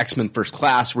of X-Men First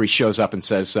Class, where he shows up and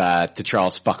says to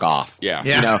Charles, "Fuck off."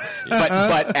 Yeah.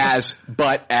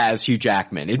 But as Hugh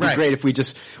Jackman, it'd be great if we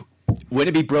just.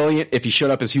 Wouldn't it be brilliant if he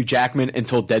showed up as Hugh Jackman and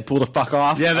told Deadpool to fuck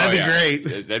off? Yeah, that'd be great.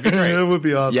 That'd be great. That would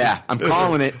be awesome. Yeah, I'm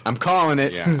calling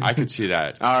it. Yeah, I could see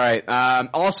that. All right.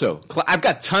 Also, I've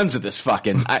got tons of this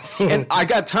fucking, I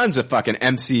got tons of fucking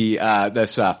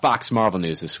this Fox Marvel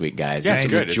news this week, guys. Yeah,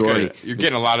 it's good. It's good. You're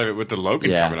getting a lot of it with the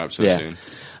Logan coming up so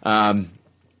soon.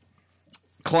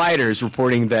 Collider is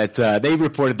reporting that they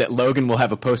reported that Logan will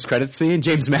have a post-credit scene.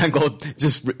 James Mangold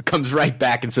just comes right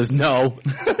back and says, "No,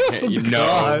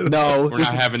 no, we're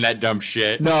not having that dumb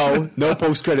shit. no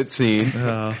post-credit scene."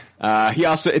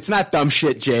 It's not dumb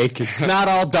shit, Jake. It's not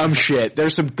all dumb shit.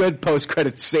 There's some good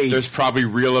post-credit scenes. There's probably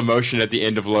real emotion at the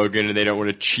end of Logan, and they don't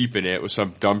want to cheapen it with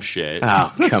some dumb shit.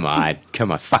 Oh, come on,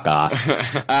 fuck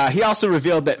off. He also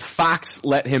revealed that Fox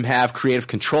let him have creative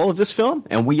control of this film,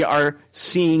 and we are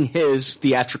seeing his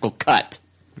theatrical cut.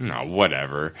 No,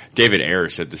 whatever. David Ayer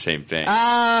said the same thing.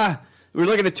 We're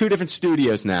looking at two different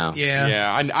studios now.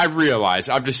 Yeah, I realize.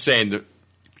 I'm just saying that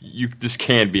this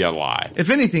can be a lie. If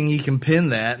anything, you can pin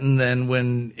that, and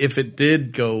then if it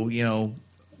did go,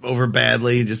 over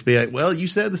badly, just be like, well, you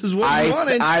said this is what you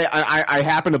wanted. I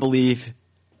happen to believe.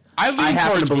 I lean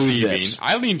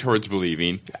towards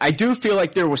believing. I do feel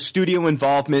like there was studio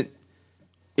involvement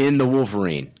in the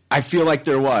Wolverine. I feel like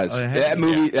there was.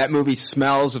 That movie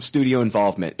smells of studio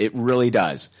involvement. It really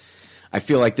does. I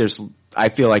feel like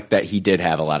that he did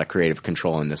have a lot of creative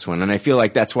control in this one, and I feel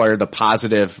like that's where the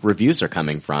positive reviews are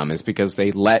coming from, is because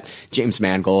they let James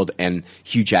Mangold and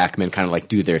Hugh Jackman kind of like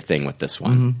do their thing with this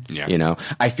one. Yeah. You know,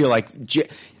 I feel like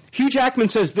Hugh Jackman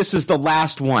says this is the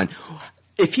last one.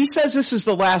 If he says this is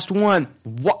the last one,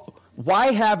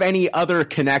 why have any other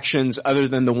connections other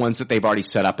than the ones that they've already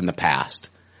set up in the past?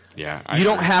 Yeah, you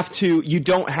don't have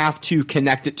to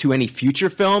connect it to any future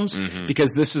films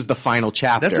because this is the final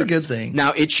chapter. That's a good thing.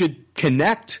 Now it should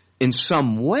connect in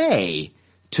some way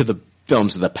to the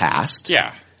films of the past.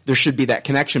 Yeah. There should be that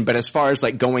connection, but as far as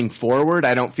like going forward,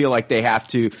 I don't feel like they have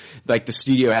to, like the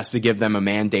studio has to give them a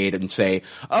mandate and say,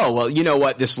 oh, well, you know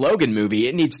what, this Logan movie,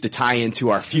 it needs to tie into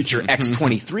our future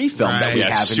X-23 film that we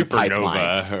have in the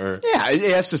pipeline. Yeah,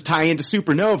 it has to tie into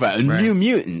Supernova and New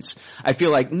Mutants. I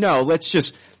feel like, no,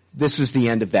 this is the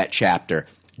end of that chapter.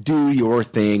 Do your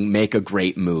thing, make a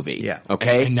great movie. Yeah.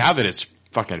 Okay? And now that it's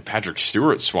fucking Patrick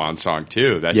Stewart's swan song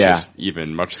too, that's just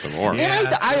even much the more. And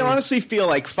I honestly feel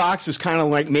like Fox has kind of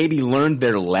like maybe learned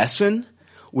their lesson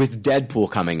with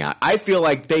Deadpool coming out. I feel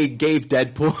like they gave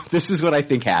Deadpool, this is what I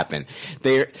think happened.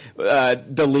 The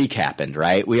leak happened,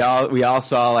 right? We all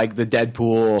saw like the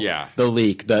Deadpool, the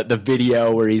leak, the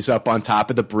video where he's up on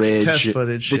top of the bridge.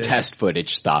 Test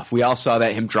footage stuff. We all saw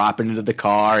that, him dropping into the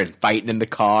car and fighting in the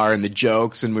car and the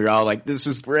jokes, and we were all like, this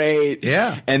is great.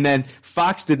 Yeah. And then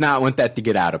Fox did not want that to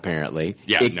get out, apparently.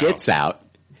 It gets out.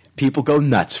 People go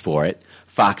nuts for it.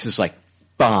 Fox is like,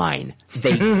 fine.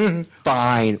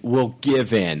 Fine. We'll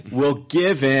give in.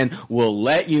 We'll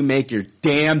let you make your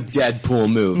damn Deadpool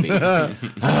movie.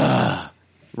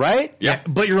 Right? Yeah.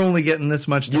 But you're only getting this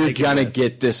much. You're gonna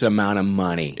get this amount of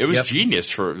money. It was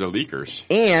genius for the leakers.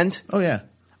 And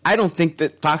I don't think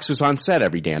that Fox was on set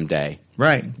every damn day.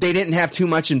 Right. They didn't have too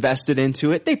much invested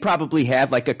into it. They probably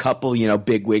had like a couple,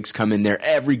 big wigs come in there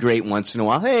every great once in a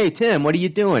while. Hey, Tim, what are you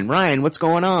doing? Ryan, what's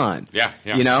going on? Yeah.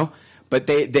 But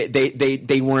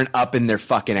they weren't up in their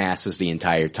fucking asses the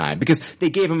entire time because they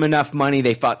gave them enough money.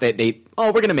 They thought that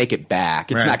we're going to make it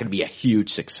back. It's not going to be a huge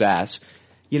success.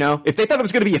 If they thought it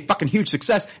was going to be a fucking huge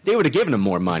success, they would have given them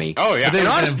more money. Oh yeah. But they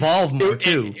would have involved more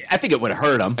too. I think it would have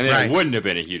hurt them. And then it wouldn't have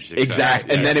been a huge success.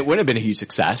 Exactly. And then it wouldn't have been a huge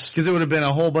success. Because it would have been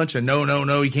a whole bunch of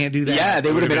no, you can't do that. Yeah,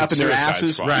 they would have been up in their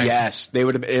asses. Right. Yes. It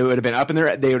would have been up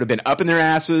in their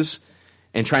asses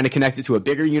and trying to connect it to a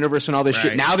bigger universe and all this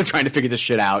shit. Now they're trying to figure this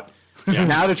shit out. Yeah.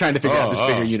 Now they're trying to figure out this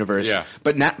bigger universe. Yeah.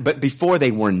 But before they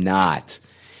were not.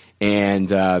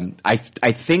 And I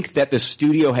think that the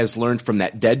studio has learned from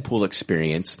that Deadpool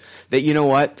experience that, you know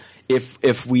what,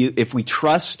 if we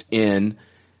trust in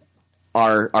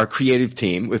our creative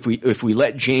team, if we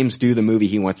let James do the movie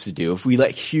he wants to do, if we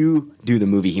let Hugh do the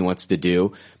movie he wants to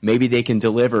do, maybe they can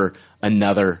deliver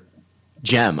another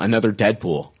gem, another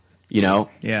Deadpool. Yeah.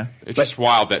 It's just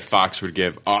wild that Fox would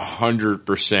give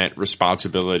 100%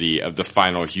 responsibility of the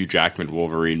final Hugh Jackman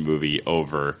Wolverine movie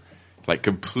over, like,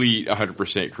 complete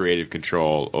 100% creative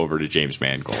control over to James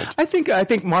Mangold. I think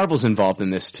Marvel's involved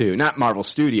in this too. Not Marvel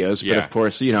Studios, but of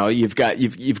course, you've got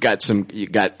there's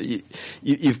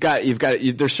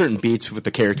certain beats with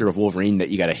the character of Wolverine that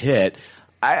you got to hit.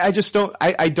 I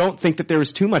don't think that there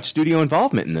was too much studio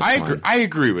involvement in this one. I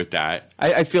agree with that.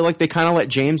 I feel like they kind of let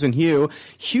James and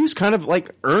Hugh's kind of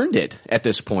like earned it at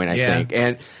this point, I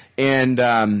think. And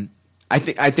I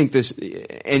think this,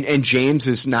 and James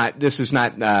is not, he's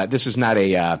not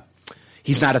a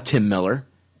Tim Miller.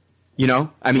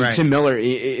 Tim Miller,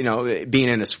 being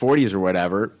in his 40s or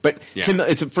whatever, but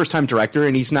it's a first time director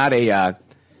and he's not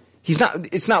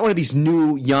it's not one of these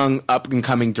new, young,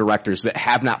 up-and-coming directors that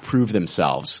have not proved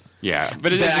themselves. Yeah,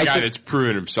 but it is a guy that's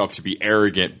proven himself to be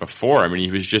arrogant before. I mean,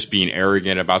 he was just being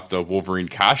arrogant about the Wolverine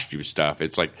costume stuff.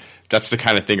 It's like, that's the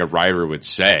kind of thing a writer would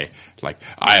say. Like,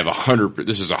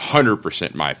 this is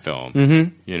 100% my film.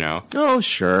 Mm-hmm. You know? Oh,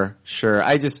 sure.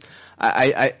 I just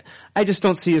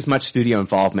don't see as much studio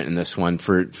involvement in this one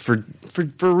for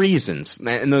reasons.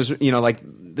 And those, you know, like,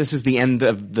 this is the end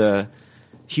of the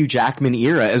Hugh Jackman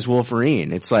era as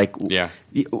Wolverine. It's like, yeah.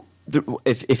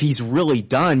 If he's really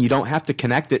done, you don't have to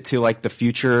connect it to like the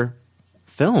future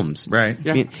films, right?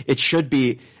 Yeah. I mean, it should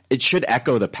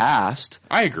echo the past.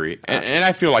 I agree, and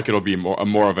I feel like it'll be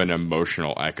more of an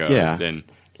emotional echo than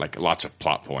like lots of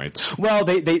plot points. Well,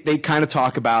 they kind of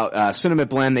talk about Cinema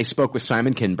Blend. They spoke with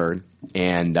Simon Kinberg,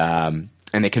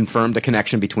 and they confirmed a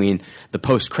connection between the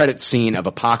post-credit scene of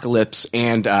Apocalypse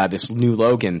and this new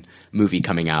Logan movie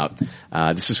coming out.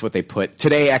 This is what they put.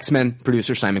 Today, X-Men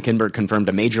producer Simon Kinberg confirmed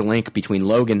a major link between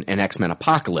Logan and X-Men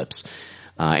Apocalypse,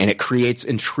 and it creates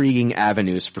intriguing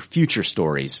avenues for future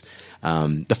stories.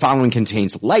 The following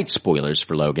contains light spoilers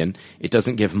for Logan. It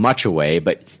doesn't give much away,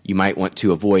 but you might want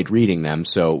to avoid reading them,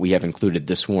 so we have included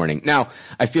this warning. Now,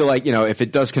 I feel like, you know, if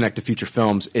it does connect to future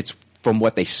films, it's from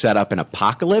what they set up in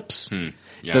Apocalypse.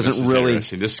 Yeah, doesn't really.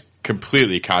 This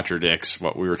completely contradicts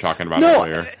what we were talking about No,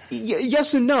 earlier.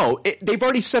 Yes and no. They've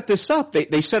already set this up.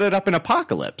 They set it up in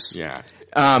Apocalypse. Yeah.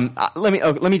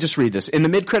 Let me just read this. In the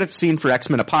mid-credits scene for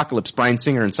X-Men Apocalypse, Bryan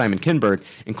Singer and Simon Kinberg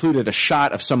included a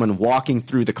shot of someone walking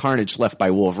through the carnage left by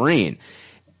Wolverine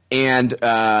and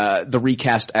the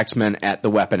recast X-Men at the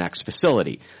Weapon X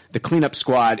facility. The cleanup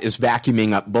squad is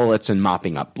vacuuming up bullets and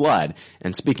mopping up blood.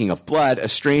 And speaking of blood, a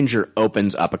stranger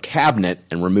opens up a cabinet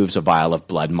and removes a vial of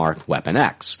blood marked Weapon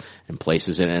X and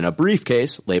places it in a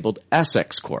briefcase labeled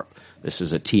Essex Corp. This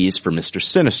is a tease for Mr.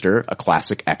 Sinister, a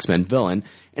classic X-Men villain,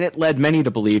 and it led many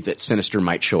to believe that Sinister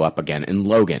might show up again in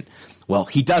Logan. Well,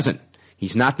 he doesn't.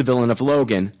 He's not the villain of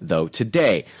Logan, though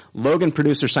today. Logan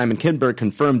producer Simon Kinberg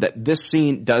confirmed that this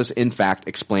scene does in fact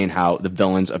explain how the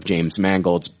villains of James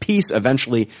Mangold's piece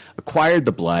eventually acquired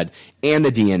the blood and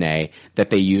the DNA that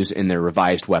they use in their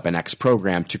revised Weapon X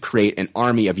program to create an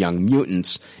army of young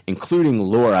mutants, including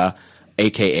Laura,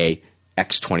 aka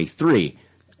X-23.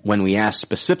 When we asked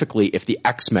specifically if the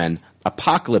X-Men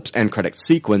Apocalypse end credit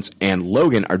sequence and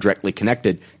Logan are directly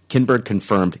connected, Kinberg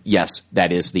confirmed, yes,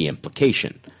 that is the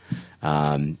implication.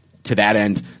 To that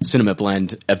end, Cinema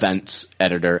Blend events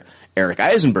editor Eric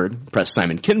Eisenberg pressed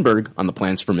Simon Kinberg on the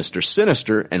plans for Mr.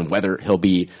 Sinister and whether he'll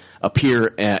appear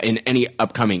in any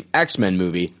upcoming X-Men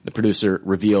movie. The producer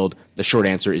revealed the short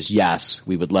answer is yes.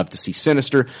 We would love to see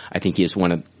Sinister. I think he is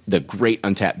one of the great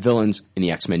untapped villains in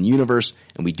the X-Men universe,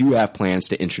 and we do have plans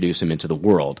to introduce him into the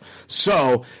world.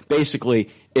 So basically,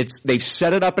 they've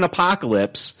set it up in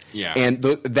Apocalypse, and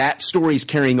that story's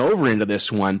carrying over into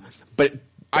this one, but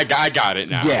I got it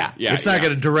now. Yeah. It's not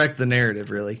going to direct the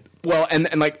narrative, really. Well, and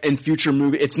like in future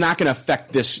movie, it's not going to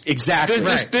affect this exactly.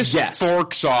 This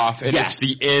forks off, and it's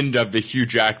the end of the Hugh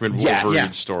Jackman Wolverine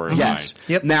storyline. Yes.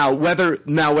 Yep. Now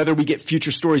whether we get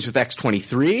future stories with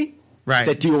X-23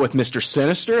 that deal with Mr.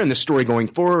 Sinister and the story going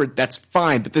forward, that's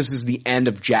fine. But this is the end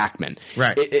of Jackman.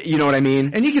 Right. You know what I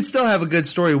mean? And you can still have a good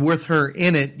story with her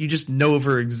in it. You just know of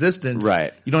her existence.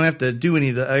 Right. You don't have to do any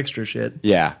of the extra shit.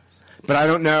 Yeah. But I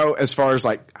don't know as far as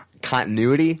like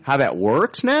continuity, how that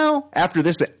works now after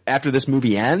this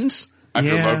movie ends.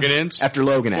 Logan ends? After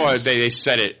Logan ends. Well, they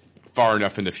set it far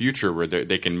enough in the future where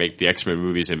they can make the X-Men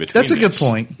movies in between. That's a good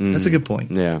point. Mm-hmm. That's a good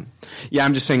point. Yeah. Yeah,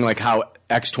 I'm just saying like how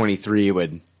X-23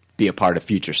 would be a part of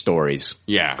future stories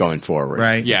going forward.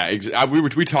 Right. Yeah.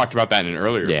 We talked about that in an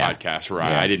earlier podcast where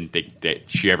I didn't think that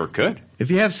she ever could.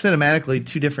 If you have cinematically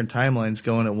two different timelines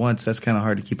going at once, that's kind of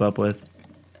hard to keep up with.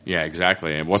 Yeah,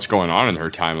 exactly. And what's going on in her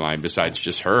timeline besides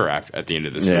just her at the end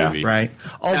of this movie? Right.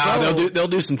 Although they'll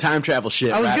do some time travel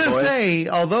shit. I was going to say,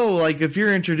 although like if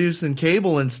you're introducing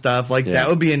Cable and stuff, like that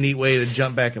would be a neat way to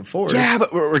jump back and forth. Yeah,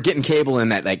 but we're getting Cable in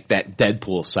that like that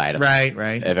Deadpool side of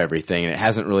of everything, and it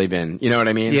hasn't really been. You know what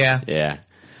I mean? Yeah.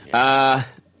 Yeah.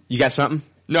 You got something?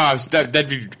 No, that'd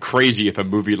be crazy if a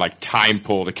movie like time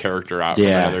pulled a character out from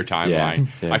another timeline.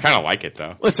 I kind of like it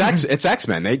though. Well, it's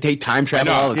X-Men. They time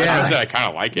travel all the time. I said I kind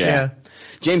of like it. Yeah.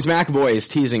 James McAvoy is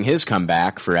teasing his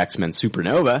comeback for X-Men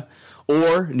Supernova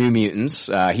or New Mutants.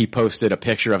 He posted a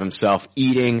picture of himself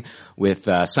eating with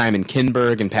Simon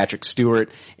Kinberg and Patrick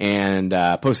Stewart and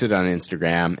posted it on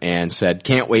Instagram and said,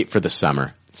 "Can't wait for the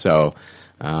summer." So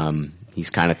he's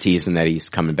kind of teasing that he's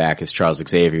coming back as Charles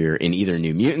Xavier in either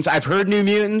New Mutants. I've heard New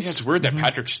Mutants. Yeah, it's weird that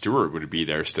Patrick Stewart would be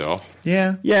there still.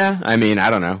 Yeah. Yeah. I mean, I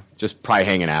don't know. Just probably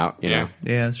hanging out, you know?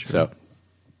 Yeah, that's true. So,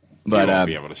 But he won't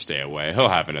be able to stay away. He'll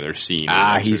have another scene.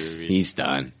 he's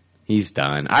done. He's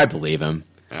done. I believe him.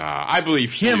 I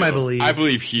believe Hugh. Him, I believe. I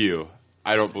believe Hugh.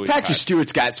 I don't believe Patrick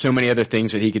Stewart's got so many other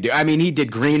things that he could do. I mean, he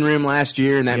did Green Room last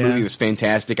year, and that movie was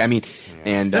fantastic. I mean,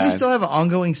 and does he still have an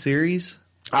ongoing series?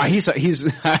 He's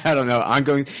I don't know,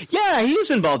 ongoing. Yeah, he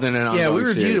was involved in an ongoing Yeah, we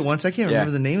reviewed series. it once. I can't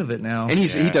remember the name of it now. And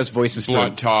he does voices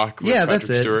Blunt for Talk. With that's Patrick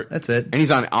it. Stewart. That's it. and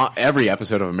he's on every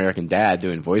episode of American Dad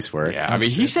doing voice work. Yeah, I mean,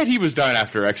 he said he was done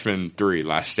after X-Men 3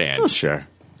 Last Stand. Oh, sure.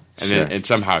 And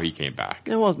somehow he came back.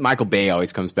 Yeah, well, Michael Bay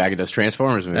always comes back and does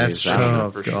Transformers movies. That's true. Oh,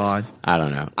 God. I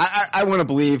don't know. I want to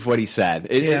believe what he said.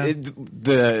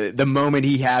 The moment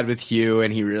he had with Hugh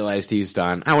and he realized he's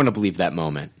done, I want to believe that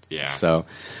moment. Yeah. So,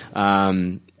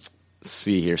 let's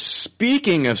see here.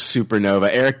 Speaking of Supernova,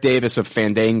 Eric Davis of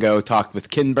Fandango talked with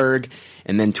Kinberg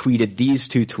and then tweeted these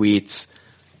two tweets.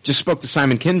 Just spoke to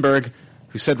Simon Kinberg,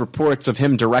 who said reports of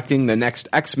him directing the next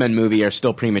X-Men movie are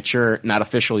still premature, not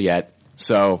official yet.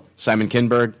 So, Simon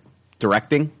Kinberg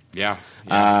directing. Yeah.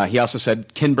 He also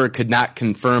said Kinberg could not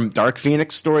confirm Dark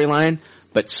Phoenix storyline,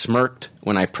 but smirked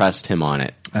when I pressed him on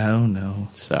it. Oh, no.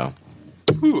 So,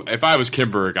 if I was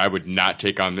Kinberg, I would not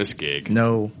take on this gig.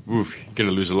 No. Oof, going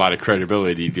to lose a lot of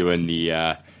credibility doing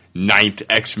the 9th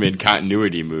X-Men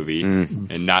continuity movie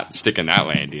and not sticking that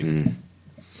landing.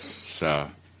 So,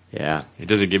 yeah. It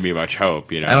doesn't give me much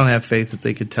hope, you know. I don't have faith that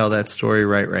they could tell that story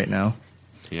right now.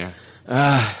 Yeah.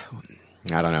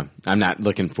 I don't know. I'm not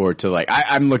looking forward to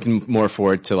I'm looking more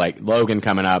forward to Logan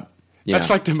coming up.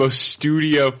 That's like the most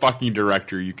studio fucking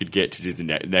director you could get to do the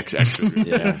next X-Men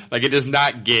movie. Yeah. Like, it does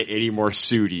not get any more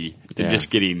sooty than just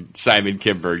getting Simon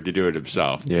Kinberg to do it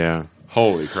himself. Yeah.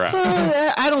 Holy crap.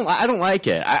 I don't like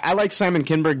it. I like Simon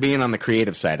Kinberg being on the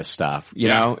creative side of stuff. You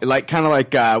know? Kind of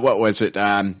like, what was it?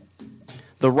 The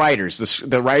writers.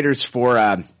 The writers for,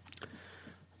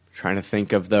 trying to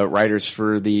think of the writers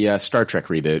for the Star Trek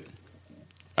reboot.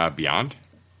 Beyond?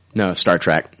 No, Star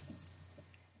Trek.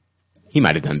 He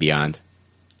might have done Beyond.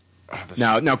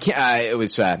 No, it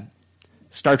was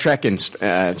Star Trek and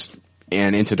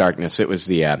Into Darkness. It was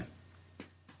the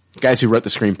guys who wrote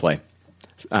the screenplay.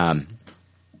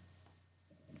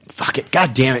 Fuck it,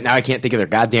 god damn it! Now I can't think of their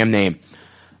goddamn name.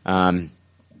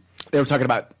 They were talking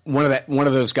about one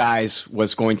of those guys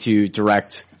was going to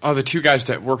direct. Oh, the two guys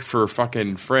that worked for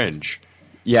fucking Fringe.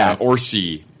 Yeah,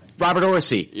 Orsi. Robert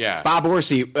Orsi. Yeah. Bob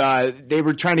Orsi. They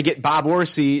were trying to get Bob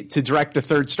Orsi to direct the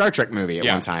third Star Trek movie at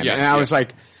one time. And I was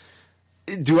like,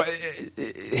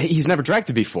 he's never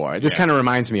directed before. This kind of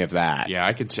reminds me of that. Yeah,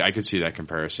 I could see that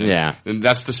comparison. Yeah. And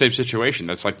that's the same situation.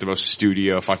 That's like the most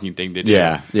studio fucking thing to do.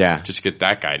 Yeah, yeah. Just get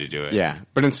that guy to do it. Yeah.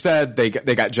 But instead, they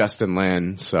got Justin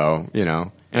Lin, so,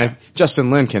 Justin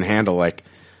Lin can handle,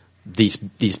 these,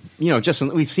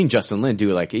 we've seen Justin Lin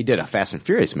do, he did a Fast and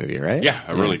Furious movie, right? Yeah,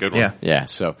 a really good one. Yeah. Yeah,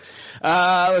 so,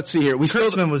 let's see here.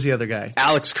 Kurtzman was the other guy.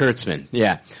 Alex Kurtzman,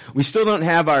 yeah. We still don't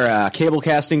have our cable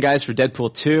casting guys for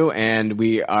Deadpool 2, and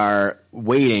we are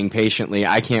waiting patiently.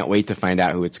 I can't wait to find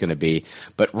out who it's going to be.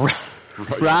 But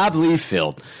Rob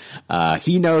Liefeld,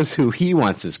 he knows who he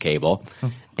wants as Cable,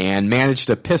 and managed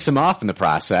to piss him off in the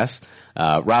process.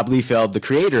 Rob Liefeld, the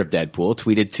creator of Deadpool,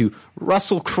 tweeted to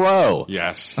Russell Crowe.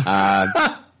 Yes.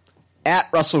 At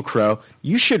Russell Crowe,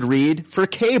 you should read for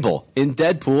Cable in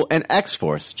Deadpool and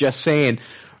X-Force. Just saying.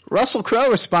 Russell Crowe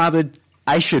responded,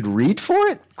 I should read for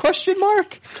it? ?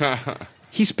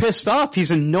 He's pissed off.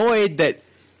 He's annoyed that,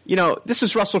 this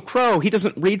is Russell Crowe. He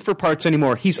doesn't read for parts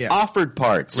anymore. He's offered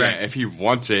parts. Right. If he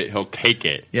wants it, he'll take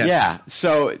it. Yes. Yeah.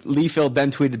 So Liefeld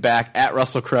then tweeted back at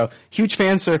Russell Crowe, huge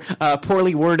fan, sir.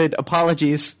 Poorly worded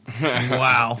apologies.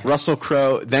 Wow. Russell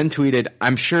Crowe then tweeted,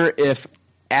 I'm sure if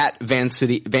at Van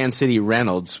City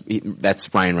Reynolds,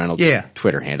 that's Ryan Reynolds'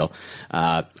 Twitter handle.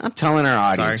 I'm telling our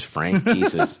audience, Frank,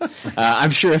 Jesus.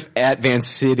 I'm sure if at Van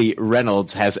City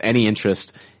Reynolds has any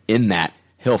interest in that,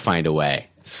 he'll find a way.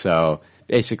 So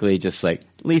basically just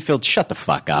Liefeld, shut the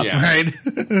fuck up. Yeah.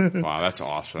 Right? Wow, that's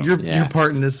awesome. Your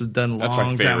part in this is done a That's long my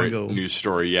time favorite ago. news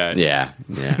story yet. Yeah.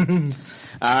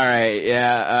 All right,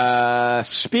 yeah.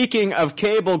 Speaking of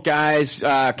Cable, guys,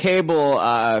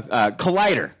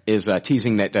 Collider is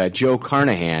teasing that Joe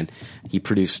Carnahan, he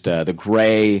produced The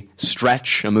Gray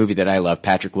Stretch, a movie that I love.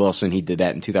 Patrick Wilson, he did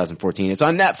that in 2014. It's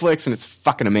on Netflix, and it's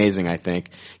fucking amazing, I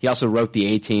think. He also wrote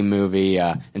the A-Team movie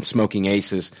and Smoking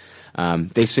Aces.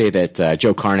 They say that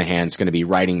Joe Carnahan's going to be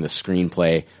writing the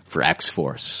screenplay for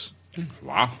X-Force.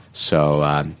 Wow.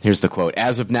 So here's the quote.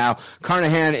 As of now,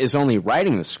 Carnahan is only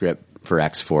writing the script for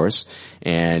X-Force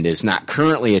and is not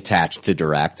currently attached to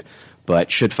direct,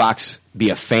 but should Fox be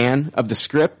a fan of the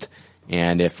script,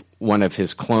 and if one of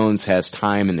his clones has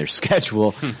time in their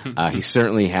schedule, he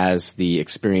certainly has the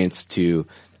experience to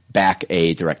back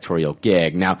a directorial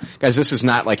gig. Now, guys, this is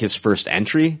not like his first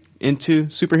entry into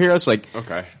superheroes. Like,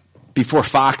 Okay. before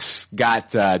Fox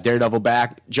got Daredevil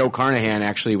back, Joe Carnahan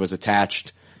actually was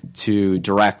attached to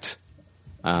direct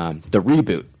the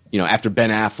reboot. You know, after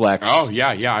Ben Affleck's. Oh, yeah,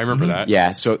 I remember that.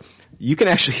 Yeah, so you can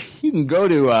go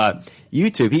to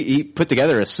YouTube. He put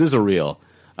together a sizzle reel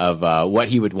of what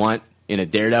he would want in a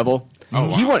Daredevil. Oh,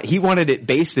 wow. He wanted it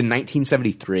based in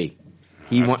 1973.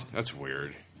 That's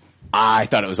weird. I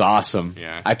thought it was awesome.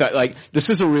 Yeah. I thought like the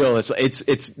sizzle reel.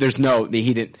 It's there's no they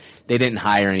didn't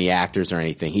hire any actors or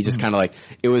anything. He just kind of like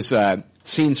it was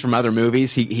scenes from other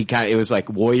movies. He kind of it was like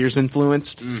Warriors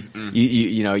influenced.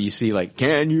 You know you see like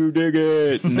Can You Dig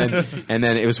It and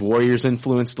then it was Warriors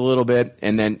influenced a little bit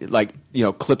and then like you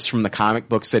know clips from the comic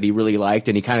books that he really liked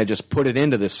and he kind of just put it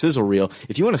into this sizzle reel.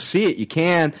 If you want to see it, you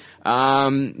can.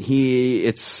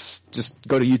 It's just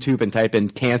go to YouTube and type in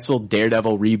 "canceled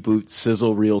Daredevil reboot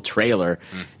sizzle reel trailer"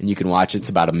 and you can watch it. It's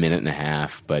about a minute and a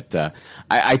half, but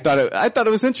I thought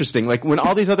it was interesting. Like when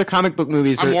all these other comic book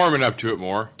movies, I'm warming up to it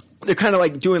more. They're kind of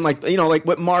like doing like you know like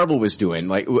what Marvel was doing,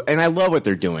 like, and I love what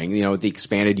they're doing. You know, the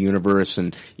expanded universe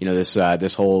and you know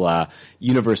this whole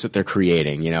universe that they're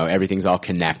creating. You know, everything's all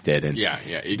connected. And Yeah.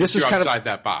 this is kind of outside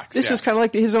that box. This is kind of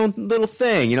like his own little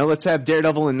thing. You know, let's have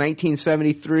Daredevil in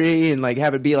 1973 and like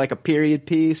have it be like a period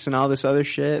piece and all this other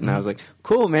shit. And I was like,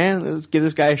 cool, man, let's give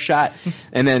this guy a shot.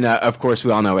 And then of course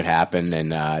we all know what happened.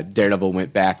 And Daredevil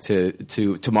went back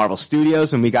to Marvel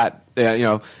Studios, and we got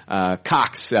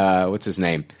Cox. What's his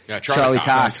name? Yeah, Charlie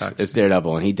Cox. Cox as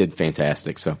Daredevil, and he did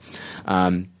fantastic. So,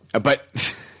 but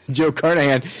Joe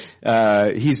Carnahan,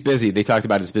 he's busy. They talked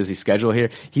about his busy schedule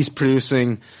here. He's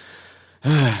producing.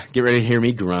 Get ready to hear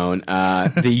me groan.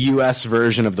 The U.S.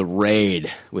 version of The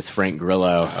Raid with Frank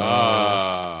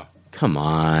Grillo. Come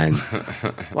on.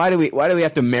 Why do we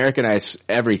have to Americanize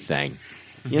everything?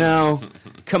 You know,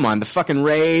 come on. The fucking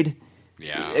Raid.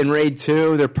 Yeah. And Raid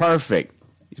 2, they're perfect.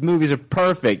 These movies are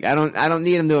perfect. I don't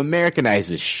need them to Americanize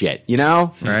this shit, you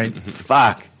know? Right.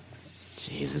 Fuck.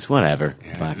 Jesus, whatever.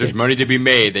 Yeah, there's money to be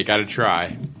made. They got to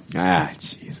try.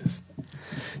 Jesus.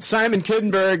 Simon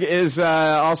Kinberg is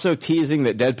also teasing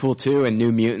that Deadpool 2 and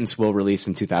New Mutants will release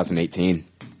in 2018.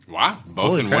 Wow. Both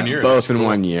Holy in crap. 1 year. Both That's in cool.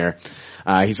 1 year.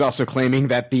 He's also claiming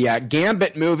that the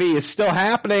Gambit movie is still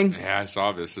happening. Yeah, I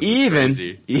saw this. This is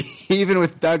crazy. Even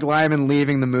with Doug Liman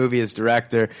leaving the movie as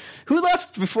director. Who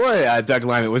left before Doug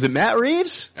Liman? Was it Matt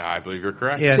Reeves? I believe you're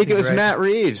correct. Yeah. I think it was right. Matt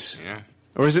Reeves. Yeah.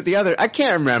 Or was it the other? I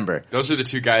can't remember. Those are the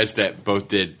two guys that both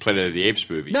did Planet of the Apes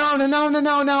movie. No.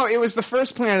 It was the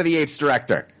first Planet of the Apes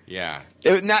director. Yeah.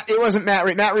 It wasn't Matt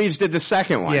Reeves. Matt Reeves did the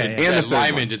second one. Yeah, And Yeah, the third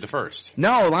Lyman one. did the first.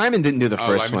 No, Lyman didn't do the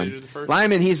first Lyman one. didn't do the first?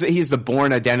 Lyman, he's the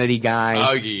Bourne Identity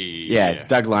guy. Oh, Yeah,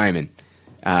 Doug Liman.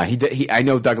 I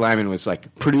know Doug Liman was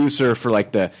like producer for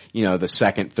like the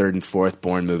second, third, and fourth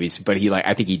Bourne movies, but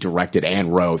I think he directed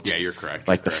and wrote. Yeah, you're correct.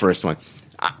 Like the first one.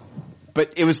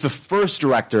 But it was the first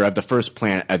director of the first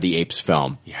Planet of the Apes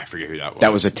film Yeah, I forget who that was.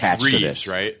 that was attached Reeves, to this.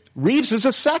 right? Reeves is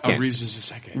a second. Oh, Reeves is the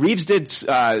second. Reeves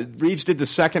did the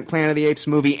second Planet of the Apes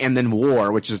movie and then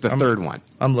War, which is the third one.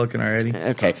 I'm looking already.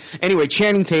 Okay. Anyway,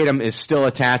 Channing Tatum is still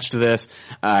attached to this.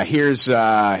 Here's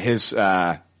his.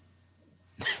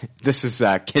 This is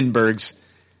Kinberg's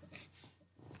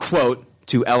quote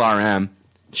to LRM.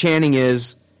 Channing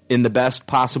is, in the best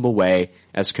possible way,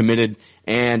 as committed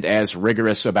and as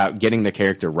rigorous about getting the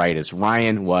character right as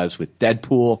Ryan was with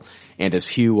Deadpool and as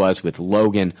Hugh was with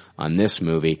Logan on this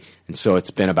movie. And so it's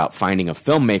been about finding a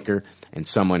filmmaker and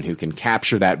someone who can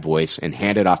capture that voice and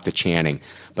hand it off to Channing.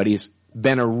 But he's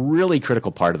been a really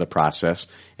critical part of the process,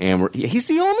 and he's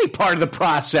the only part of the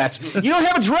process. You don't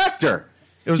have a director.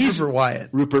 It was Rupert Wyatt.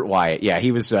 Rupert Wyatt, yeah,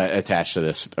 he was attached to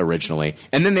this originally.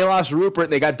 And then they lost Rupert,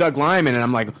 they got Doug Liman, and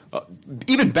I'm like,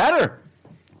 even better.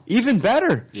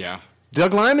 Yeah.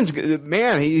 Doug Liman's,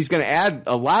 man, he's going to add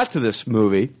a lot to this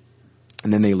movie,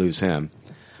 and then they lose him.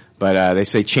 But they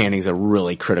say Channing's a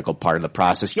really critical part of the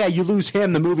process. Yeah, you lose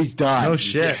him, the movie's done. Oh,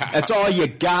 shit. Yeah. That's all you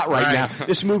got right now.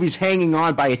 This movie's hanging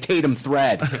on by a Tatum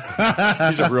thread.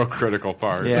 He's a real critical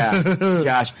part. Yeah.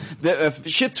 Gosh. The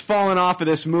shit's falling off of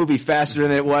this movie faster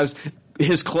than it was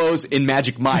his clothes in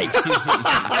Magic Mike.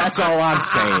 That's all I'm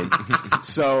saying.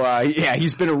 So, yeah,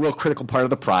 he's been a real critical part of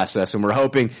the process, and we're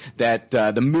hoping that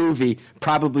the movie,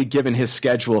 probably given his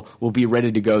schedule, will be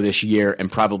ready to go this year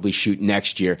and probably shoot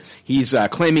next year. He's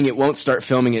claiming it won't start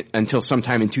filming it until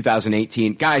sometime in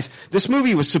 2018. Guys, this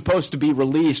movie was supposed to be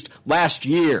released last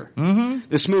year. Mm-hmm.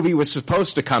 This movie was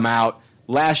supposed to come out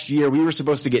last year. We were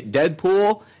supposed to get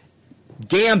Deadpool,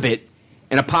 Gambit,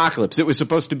 and Apocalypse. It was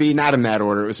supposed to be not in that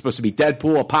order. It was supposed to be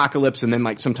Deadpool, Apocalypse, and then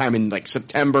like sometime in like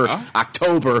September,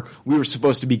 October, we were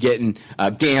supposed to be getting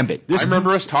Gambit. I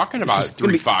remember us talking about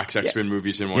 3 Fox X-Men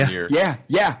movies in 1 year. Yeah.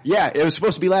 It was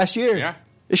supposed to be last year. Yeah.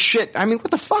 This shit, I mean,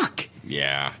 what the fuck?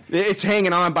 Yeah. It's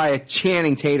hanging on by a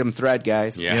Channing Tatum thread,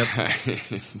 guys. Yeah.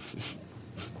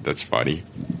 That's funny.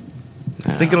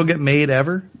 Think it'll get made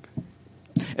ever?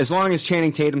 As long as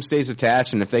Channing Tatum stays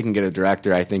attached, and if they can get a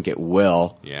director, I think it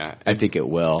will. Yeah. I think it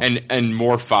will. And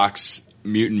more Fox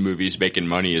mutant movies making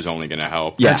money is only going to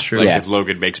help. Yeah, that's true. Like Yeah. if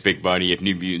Logan makes big money, if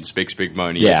New Mutants makes big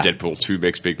money, Yeah. if Deadpool 2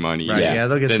 makes big money. Right, yeah,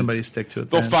 they'll get somebody to stick to it.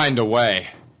 They'll then. find a way.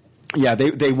 Yeah,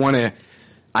 they want to.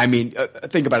 I mean,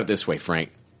 think about it this way, Frank.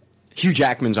 Hugh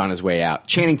Jackman's on his way out.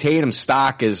 Channing Tatum's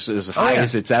stock is as high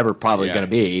as it's ever probably going to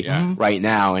be right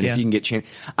now. And if you can get Channing,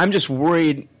 I'm just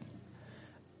worried.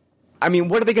 I mean,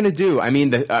 what are they going to do? I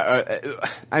mean,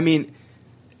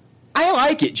 I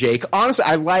like it, Jake. Honestly,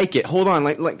 I like it. Hold on,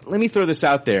 let me throw this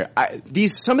out there.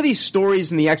 Some of these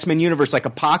stories in the X-Men universe, like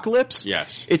Apocalypse,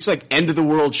 it's like end of the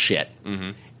world shit.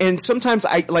 Mm-hmm. And sometimes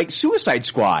like Suicide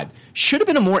Squad should have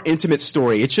been a more intimate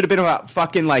story. It should have been about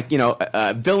fucking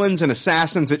villains and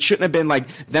assassins. It shouldn't have been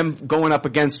like them going up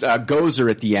against Gozer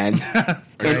at the end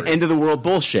and end of the world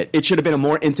bullshit. It should have been a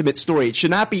more intimate story. It should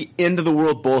not be end of the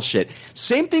world bullshit.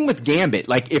 Same thing with Gambit.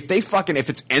 Like if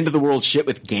it's end of the world shit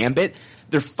with Gambit,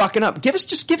 they're fucking up. Give us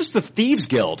the Thieves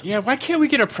Guild. Yeah, why can't we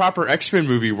get a proper X-Men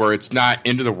movie where it's not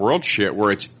end of the world shit,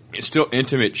 where it's still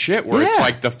intimate shit, where it's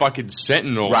like the fucking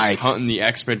Sentinels hunting the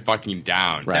X-Men fucking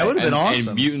down. Right. That would have been awesome.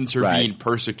 And mutants are being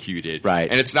persecuted.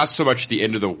 Right. And it's not so much the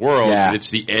end of the world, but it's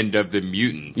the end of the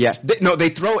mutants. Yeah. They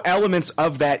throw elements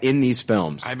of that in these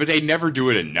films. But they never do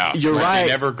it enough. You're right. They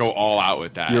never go all out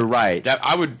with that. You're right.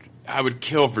 I would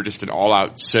kill for just an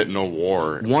all-out Sentinel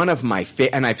war. One of my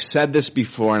and I've said this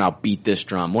before, and I'll beat this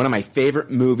drum. One of my favorite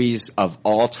movies of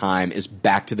all time is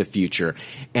Back to the Future,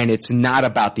 and it's not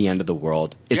about the end of the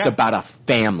world. It's about a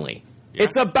family. Yeah.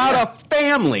 It's about a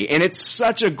family, and it's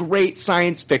such a great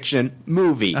science fiction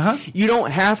movie. You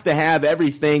don't have to have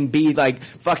everything be like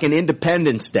fucking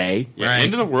Independence Day. Yeah,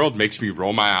 End of the World makes me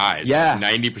roll my eyes. Yeah.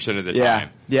 90% of the time.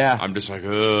 Yeah. I'm just like,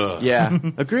 ugh. Yeah.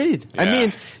 Agreed.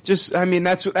 Yeah. I mean,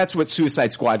 that's what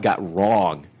Suicide Squad got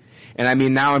wrong. And I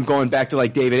mean, now I'm going back to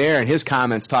like David Ayer and his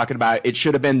comments talking about it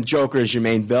should have been Joker as your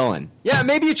main villain. Yeah,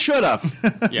 maybe it should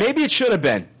have. Maybe it should have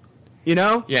been. You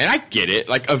know? Yeah, and I get it.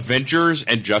 Like Avengers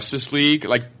and Justice League,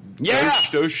 like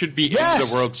those should be end of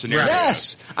the world scenarios.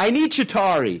 Yes, I need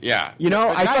Chitauri. Yeah, you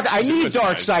know, I need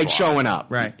Darkseid showing up.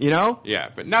 Right. You know? Yeah,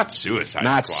 but not Suicide Squad.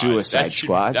 Not Suicide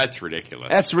Squad. That's ridiculous.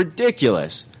 That's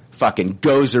ridiculous. Fucking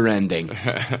Gozer ending.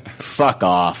 Fuck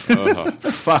off.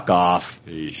 Fuck off.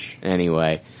 Eesh.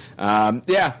 Anyway.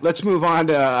 Let's move on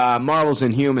to Marvel's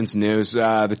Inhumans news.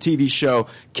 The TV show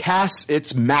casts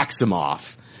its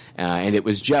Maximoff. And it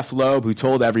was Jeff Loeb who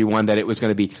told everyone that it was going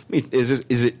to be. Is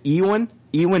it Ewan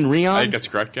Rion? I think that's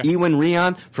correct. Yeah. Ewan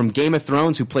Rion from Game of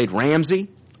Thrones who played Ramsay.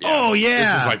 Yeah. Oh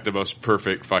yeah, this is like the most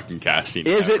perfect fucking casting.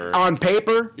 Is ever. it on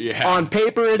paper? Yeah, on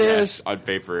paper it is. On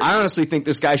paper, I honestly think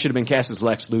this guy should have been cast as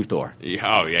Lex Luthor.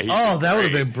 Yeah, that would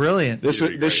have been brilliant. This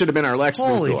should have been our Lex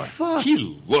Holy Luthor. Fuck.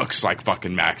 He looks like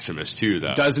fucking Maximus too,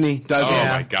 though. Doesn't he? Oh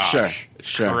my gosh,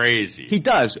 Sure. Crazy. He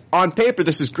does. On paper,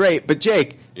 this is great, but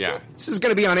Jake, yeah, this is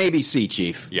going to be on ABC,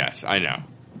 Chief. Yes, I know.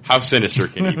 How sinister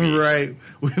can he be? Right.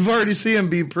 We've already seen him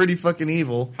be pretty fucking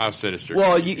evil. How sinister.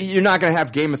 Well, you're not going to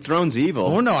have Game of Thrones evil.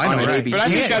 Oh, no, I know, right. ABC. But I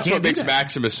think that's what makes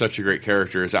Maximus such a great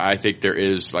character is I think there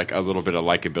is like a little bit of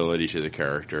likability to the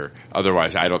character.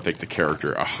 Otherwise, I don't think the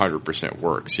character 100%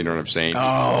 works. You know what I'm saying?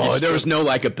 Oh, there was no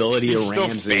likability to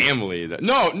Ramsey. Still family.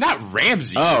 No, not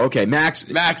Ramsey. Oh, okay.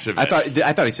 Maximus. I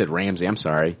thought he said Ramsey. I'm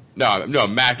sorry. No,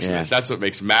 Maximus. Yeah. That's what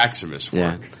makes Maximus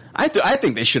work. Yeah. I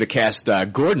think they should have cast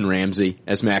Gordon Ramsay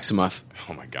as Maximoff.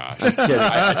 Oh my gosh.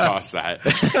 I tossed that.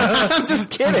 I'm just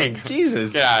kidding.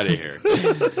 Jesus. Get out of here.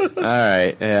 All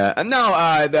right.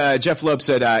 No, Jeff Loeb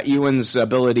said Ewan's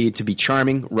ability to be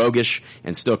charming, roguish,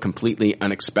 and still completely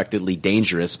unexpectedly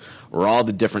dangerous were all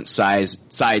the different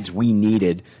sides we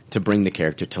needed to bring the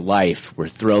character to life. We're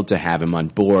thrilled to have him on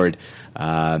board.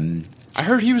 I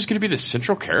heard he was going to be the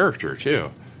central character,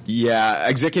 too. Yeah,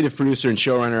 executive producer and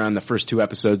showrunner on the first 2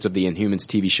 episodes of the Inhumans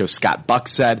TV show, Scott Buck,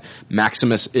 said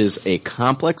Maximus is a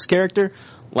complex character,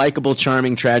 likable,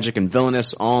 charming, tragic, and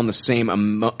villainous, all in the same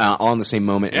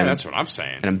moment. Yeah, that's what I'm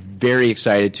saying. And I'm very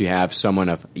excited to have someone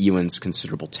of Ewan's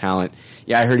considerable talent.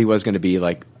 Yeah, I heard he was going to be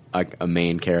like a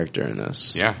main character in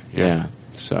this. Yeah.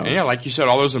 So And yeah, like you said,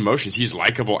 all those emotions. He's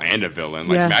likable and a villain.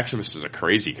 Like Yeah. Maximus is a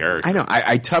crazy character. I know.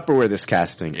 I Tupperware this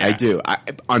casting. Yeah. I do.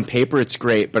 On paper, it's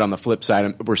great, but on the flip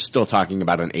side, we're still talking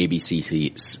about an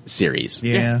ABC series.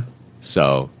 Yeah.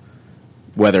 So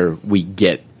whether we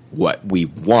get what we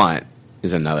want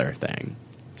is another thing.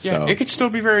 Yeah, So it could still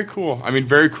be very cool. I mean,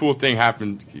 very cool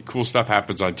cool stuff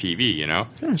happens on TV, you know?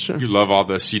 Yeah, sure. You love all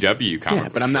the CW comic yeah,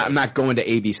 but I'm not going to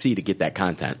ABC to get that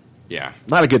content. Yeah.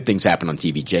 A lot of good things happen on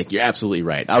TV, Jake. You're absolutely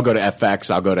right. I'll go to FX,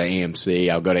 I'll go to AMC,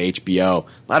 I'll go to HBO.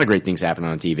 A lot of great things happen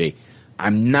on TV.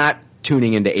 I'm not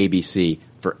tuning into ABC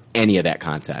for any of that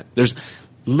content. There's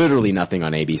literally nothing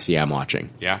on ABC I'm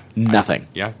watching. Yeah. Nothing.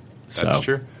 Yeah, that's So-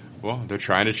 true. Well, they're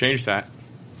trying to change that.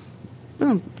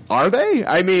 Are they?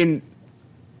 I mean,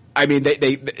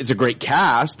 they it's a great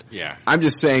cast. Yeah. I'm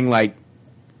just saying, like,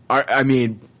 I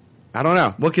don't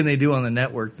know. What can they do on the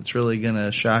network that's really going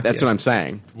to shock That's you? what I'm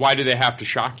saying. Why do they have to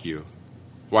shock you?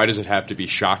 Why does it have to be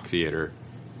shock theater?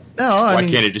 No, Why I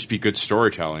mean, can't it just be good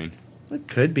storytelling? it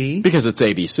could be. Because it's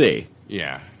ABC.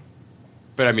 Yeah.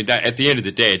 But I mean, that, at the end of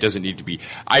the day, it doesn't need to be.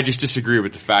 I just disagree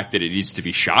with the fact that it needs to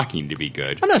be shocking to be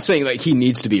good. I'm not saying like he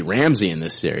needs to be Ramsey in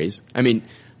this series. I mean,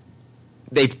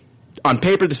 on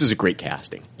paper, this is a great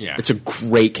casting. Yeah. It's a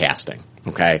great casting.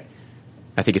 Okay.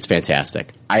 I think it's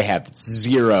fantastic. I have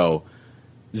zero,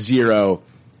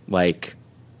 like,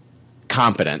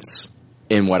 competence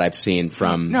in what I've seen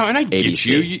from No, and I get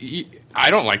ABC. you. I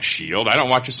don't like S.H.I.E.L.D. I don't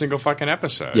watch a single fucking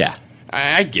episode. Yeah.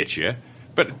 I get you.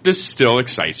 But this still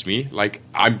excites me. Like,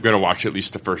 I'm going to watch at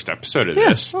least the first episode of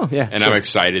this. Oh, yeah, And sure. I'm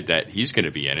excited that he's going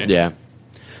to be in it. Yeah.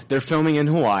 They're filming in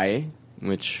Hawaii,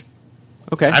 which,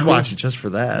 okay. I'd cool. watch it just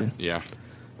for that. Yeah.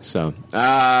 So,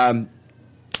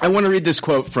 I want to read this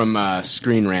quote from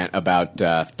Screen Rant about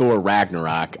Thor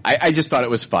Ragnarok. I just thought it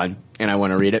was fun, and I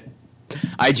want to read it.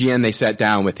 IGN, they sat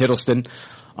down with Hiddleston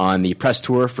on the press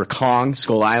tour for Kong,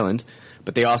 Skull Island,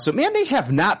 but they also, they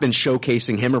have not been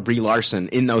showcasing him or Brie Larson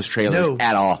in those trailers No.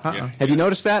 at all. Yeah. Have you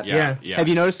noticed that? Yeah. Have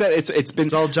you noticed that? It's been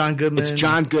It's all John Goodman. It's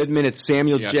John Goodman. It's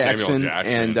Samuel Yeah, Samuel Jackson,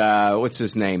 Jackson. and what's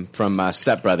his name from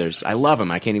Step Brothers? I love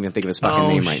him. I can't even think of his fucking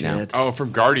name right now. shit. Oh,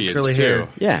 from Guardians, Curly too. hair.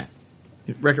 Yeah,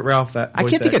 Wreck-It Ralph. I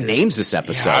can't think of names this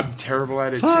episode. Yeah, I'm terrible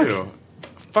at it, Fuck. too.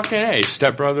 Fucking A.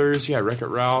 Step Brothers. Yeah, Wreck-It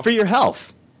Ralph. For your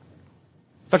health.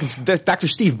 Fucking Dr.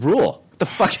 Steve Brule. What the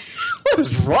fuck? What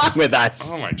is wrong with us?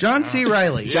 Oh, my John God. C.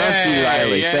 Riley. John C. Yay,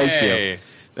 Riley. yay.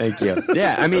 Thank you.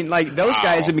 Yeah, I mean, like, those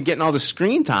guys have been getting all the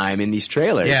screen time in these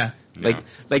trailers. Yeah.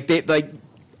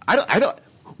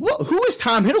 Who is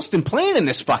Tom Hiddleston playing in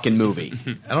this fucking movie?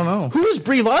 I don't know. Who is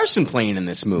Brie Larson playing in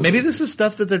this movie? Maybe this is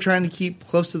stuff that they're trying to keep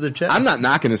close to their chest. I'm not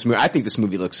knocking this movie. I think this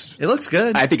movie looks, It looks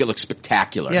good. I think it looks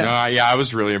spectacular. Yeah. No, I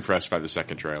was really impressed by the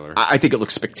second trailer. I think it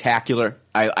looks spectacular.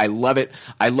 I love it.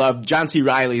 I love John C.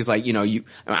 Reilly's like,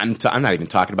 I'm not even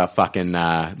talking about fucking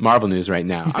Marvel news right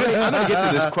now. I'm gonna get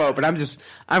to this quote, but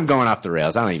I'm going off the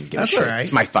rails. I don't even give That's a shit. all right.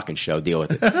 It's my fucking show. Deal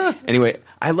with it. Anyway,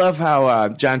 I love how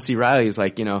John C. Reilly is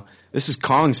like, this is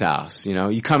Kong's house.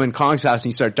 You come in Kong's house and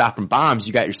you start dropping bombs,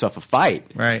 you got yourself a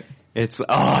fight. right.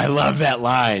 I love that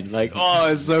line. Like,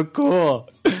 it's so cool.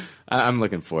 I'm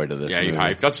looking forward to this. Yeah, you movie.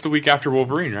 hyped. That's the week after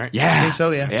Wolverine, right? Yeah, I think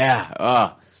so, yeah. Yeah.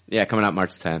 Oh, yeah. Coming out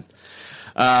March 10th.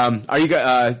 Are you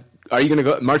going to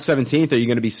go March 17th? Are you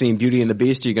going to be seeing Beauty and the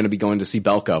Beast? Or are you going to be going to see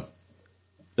Belko?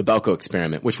 The Belko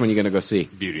Experiment. Which one are you going to go see?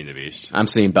 Beauty and the Beast. I'm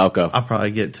seeing Belko. I'll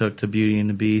probably get took to Beauty and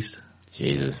the Beast.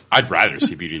 Jesus. I'd rather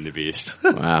see Beauty and the Beast.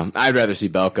 Wow. I'd rather see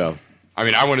Belko. I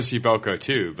mean, I want to see Belko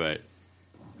too, but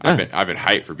I've been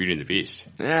hyped for Beauty and the Beast.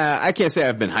 Yeah, I can't say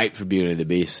I've been hyped for Beauty and the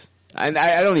Beast. I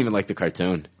don't even like the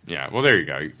cartoon. Yeah, well, there you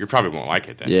go. You probably won't like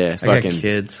it then. Yeah, I got fucking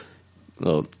kids.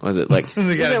 little. What is it like?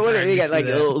 They got They got like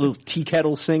practice for that. little tea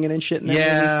kettles singing and shit. In that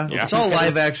Yeah, movie? Yeah. it's all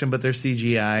live action, but they're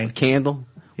CGI. Candle.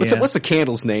 Yeah. What's the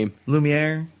candle's name?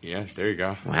 Lumiere. Yeah, there you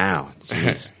go. Wow.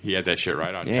 Jeez. He had that shit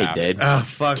right on Yeah, tap. he did. Oh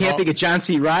fuck! Can't think of John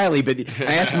C. Reilly, but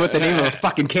I asked him what the name of a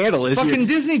fucking candle is. Fucking You're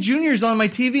Disney Junior's on my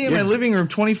TV in my living room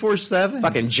 24/7.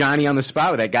 fucking Johnny on the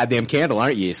spot with that goddamn candle,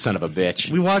 aren't you, you son of a bitch?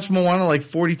 We watched Moana like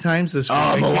 40 times this week.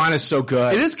 Oh, Moana's so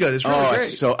good. It is good. It's really great.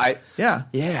 So Yeah.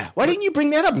 yeah. Why didn't you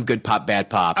bring that up in Good Pop,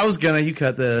 Bad Pop? I was gonna. You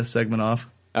cut the segment off.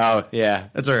 Oh, yeah.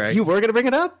 That's all right. You were gonna bring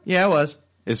it up? Yeah, I was.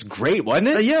 It's great, wasn't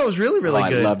it? Yeah, it was really, really Oh,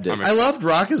 good. I loved it. I loved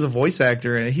Rock as a voice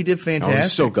actor, and he did Oh, fantastic.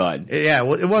 he's so good. Yeah,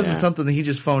 well, it wasn't Yeah. something that he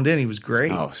just phoned in. He was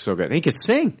great. Oh, so good. And he could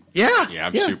sing. Yeah. Yeah,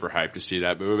 I'm super hyped to see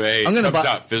that movie. I'm gonna It comes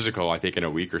buy- out physical, I think, in a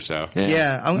week or so.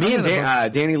 Yeah, I'm Me and gonna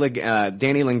Danny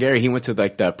Lingari, he went to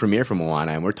like the premiere for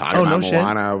Moana, and we're talking Oh, about no shit.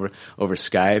 Moana over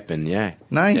Skype, and yeah,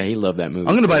 Nice. Yeah, he loved that movie.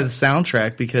 I'm going to too. buy the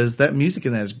soundtrack because that music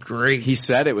in that is great. He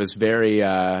said it was very,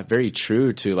 very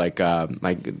true to like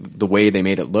the way they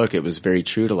made it look. It was very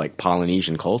true to like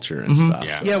Polynesian culture and stuff.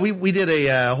 Yeah. So. Yeah, we did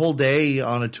a whole day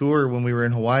on a tour when we were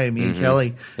in Hawaii, me and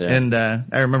Kelly, Yeah. and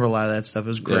I remember a lot of that stuff. It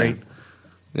was great.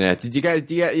 Yeah. Did you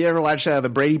guys? You ever watch the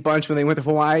Brady Bunch when they went to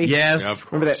Hawaii? Yes. Yeah, of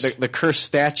course. Remember that the cursed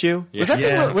statue?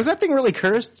 Yeah. Was that thing really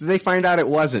cursed? Did they find out it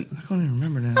wasn't? I don't even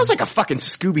remember now. That was like a fucking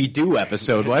Scooby Doo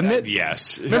episode, wasn't it?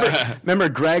 Yes. Remember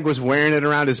Greg was wearing it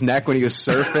around his neck when he was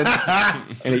surfing,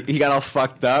 and he got all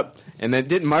fucked up. And then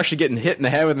didn't Marsha get hit in the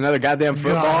head with another goddamn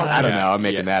football? God. I don't know. I'm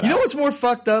making that You up. know what's more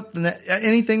fucked up than that,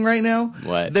 anything right now?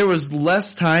 What? There was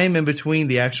less time in between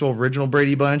the actual original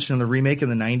Brady Bunch and the remake in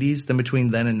the 90s than between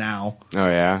then and now. Oh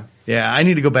yeah. Yeah, I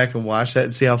need to go back and watch that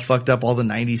and see how fucked up all the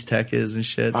 90s tech is and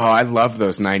shit. Oh, I love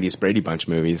those '90s Brady Bunch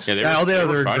movies. Yeah, they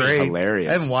were funny. great. Hilarious.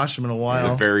 I haven't watched them in a The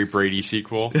while. very Brady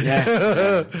sequel.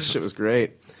 Yeah, shit was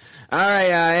great. All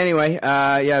right. Anyway,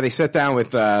 they sat down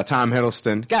with Tom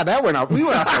Hiddleston. God, we went off the rails.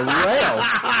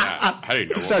 Yeah, I didn't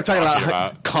know what Started we're talking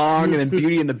about Kong and then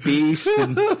Beauty and the Beast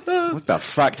and what the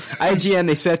fuck. IGN,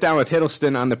 they sat down with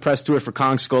Hiddleston on the press tour for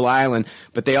Kong Skull Island,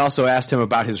 but they also asked him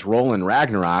about his role in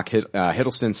Ragnarok.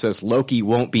 Hiddleston says Loki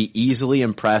won't be easily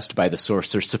impressed by the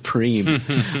Sorcerer Supreme,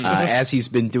 as he's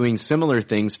been doing similar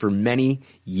things for many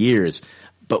years.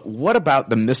 But what about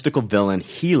the mystical villain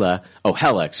Hela,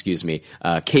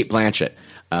 Kate Blanchett?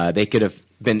 They could have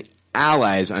been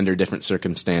allies under different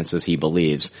circumstances, he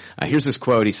believes. Here's his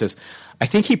quote. He says, I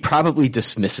think he probably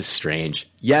dismisses Strange.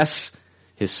 Yes,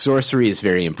 his sorcery is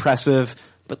very impressive,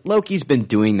 but Loki's been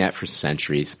doing that for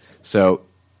centuries. So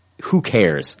who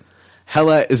cares?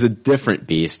 Hela is a different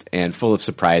beast and full of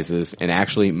surprises and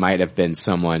actually might have been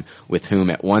someone with whom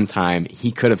at one time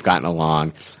he could have gotten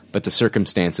along, but the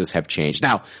circumstances have changed.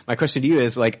 Now, my question to you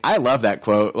is, like, I love that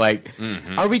quote. Like,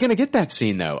 are we going to get that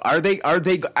scene though? Are they,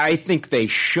 I think they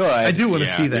should. I do want to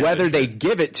see that. Whether they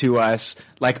give it to us,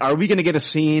 like, are we going to get a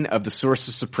scene of the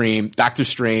Sorcerer Supreme, Doctor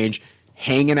Strange,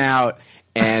 hanging out,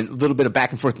 and a little bit of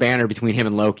back and forth banter between him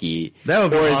and Loki? That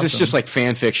would be Or is this awesome. just like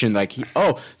fan fiction? Like,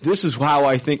 this is how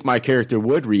I think my character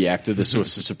would react to the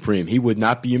Sorcerer Supreme. He would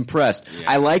not be impressed.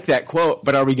 I like that quote,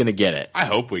 but are we going to get it? I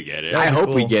hope we get it. I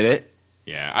hope we cool. get it.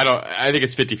 Yeah, I think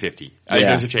it's 50-50. I think Yeah.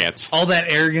 there's a chance. All that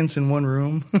arrogance in one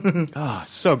room. Oh,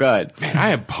 so good. Man, I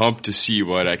am pumped to see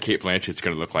what Kate Blanchett's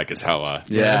going to look like as Hela.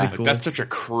 Yeah. That'd be Like, cool. that's such a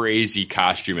crazy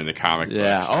costume in the comic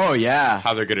Yeah. books. Oh, yeah.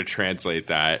 How they're going to translate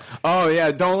that. Oh,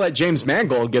 yeah. Don't let James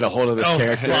Mangold get a hold of this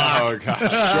character. Oh,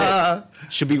 gosh.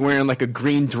 Should be wearing like a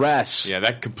green dress. Yeah,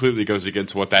 that completely goes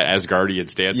against what that Asgardian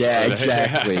stands Yeah, for.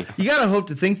 exactly. You gotta hope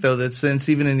to think though that since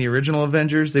even in the original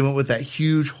Avengers they went with that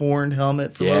huge horned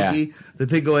helmet for Yeah. Loki, that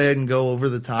they go ahead and go over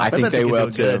the top. I think bet they could will do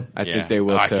it too. good. I Yeah. think they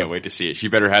will I too. can't wait to see it. She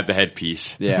better have the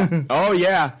headpiece. Yeah. Oh,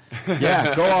 yeah.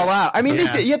 Yeah. Go all out. I mean,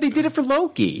 Yeah. they did it for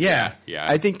Loki. Yeah. Yeah.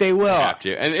 I think they will. They have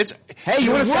to. And it's, Hey,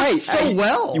 you want to worked sell so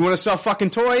well. You want to sell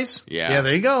fucking toys? yeah. Yeah,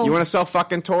 there you go. You want to sell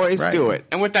fucking toys? Right. Do it.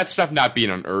 And with that stuff not being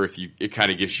on Earth, it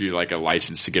kind of gives you like a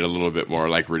license to get a little bit more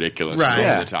like ridiculous Right. over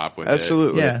Yeah. the top with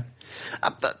Absolutely. Yeah.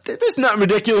 There's nothing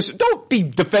ridiculous. Don't be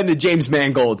defending James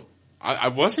Mangold. it. I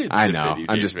wasn't. I know. defending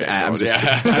I'm James just, Mangold.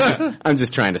 Yeah. I'm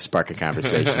just trying to spark a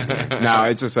conversation. Here. No,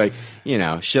 it's just like,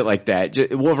 shit like that.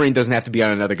 Wolverine doesn't have to be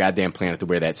on another goddamn planet to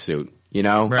wear that suit. You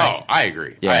know? Right. Oh, I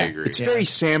agree. Yeah. I agree. It's very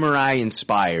samurai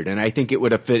inspired, and I think it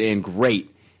would have fit in great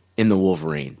in the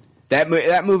Wolverine. That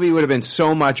movie would have been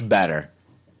so much better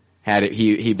had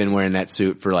he'd been wearing that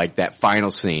suit for like that final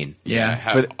scene. Yeah,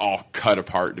 have But- all cut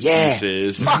apart to Yeah.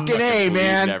 pieces. Fucking Fucking A, bleeding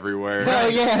man. everywhere.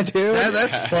 Hell yeah, dude.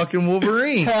 That's fucking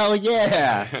Wolverine. Hell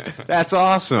yeah. That's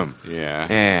awesome. Yeah.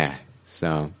 Yeah.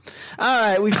 So, all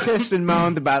right, we've pissed and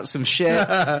moaned about some shit,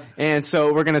 and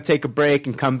so we're gonna take a break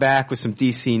and come back with some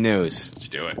DC news. Let's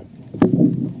do it.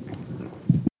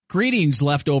 Greetings,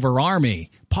 Leftover Army.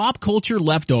 Pop Culture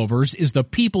Leftovers is the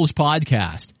People's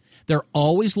Podcast. They're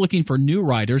always looking for new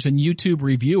writers and YouTube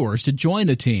reviewers to join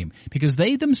the team because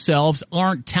they themselves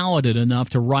aren't talented enough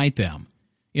to write them.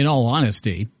 In all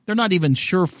honesty, they're not even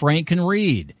sure Frank can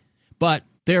read. But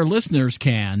their listeners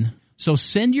can. So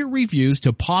send your reviews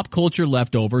to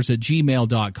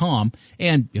popcultureleftovers@gmail.com,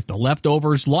 and if the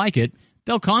leftovers like it,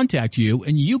 they'll contact you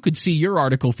and you could see your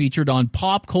article featured on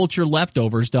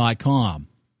popcultureleftovers.com.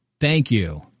 Thank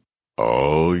you.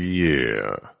 Oh,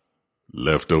 yeah.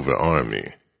 Leftover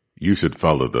Army. You should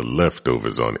follow the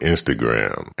Leftovers on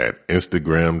Instagram at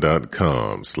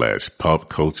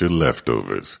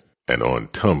instagram.com/popcultureleftovers and on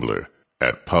Tumblr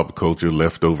at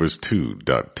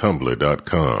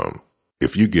popcultureleftovers2.tumblr.com.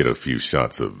 If you get a few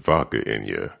shots of vodka in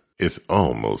you, it's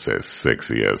almost as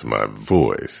sexy as my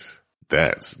voice.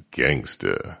 That's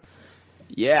gangster.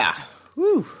 Yeah.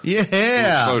 Woo.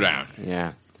 Yeah. Slow down.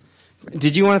 Yeah.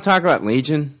 Did you want to talk about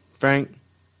Legion, Frank?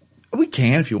 We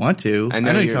can if you want to. I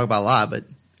know you you're- talk about a lot, but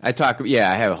I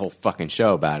have a whole fucking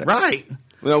show about it. right.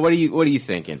 Well, what are you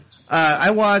thinking?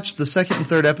 I watched the second and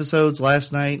third episodes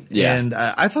last night, and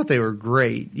I thought they were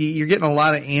great. You're getting a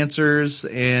lot of answers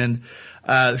and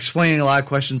explaining a lot of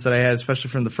questions that I had, especially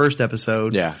from the first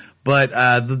episode. Yeah. But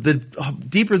the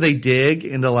deeper they dig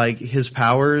into like his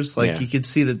powers, like you could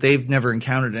see that they've never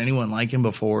encountered anyone like him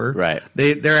before. Right.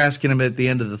 They're asking him at the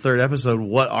end of the third episode,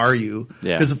 "What are you?"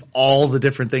 Yeah. Because of all the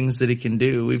different things that he can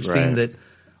do. We've seen that.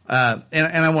 And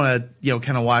I want to,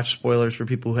 kind of watch spoilers for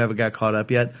people who haven't got caught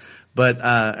up yet. But,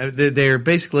 they're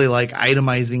basically like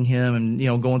itemizing him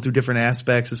and, going through different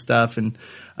aspects of stuff. And,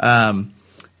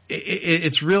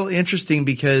 it's real interesting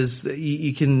because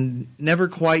you can never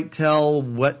quite tell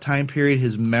what time period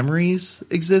his memories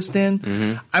exist in.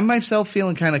 Mm-hmm. I myself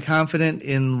feeling kind of confident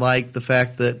in like the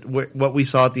fact that what we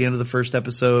saw at the end of the first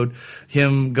episode,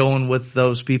 him going with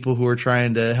those people who are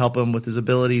trying to help him with his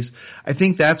abilities. I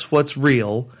think that's what's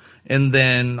real. And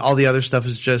then all the other stuff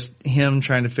is just him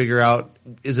trying to figure out,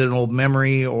 is it an old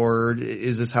memory or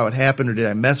is this how it happened or did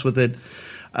I mess with it?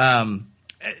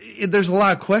 There's a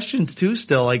lot of questions too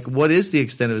still, like what is the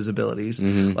extent of his abilities?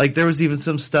 Mm-hmm. Like there was even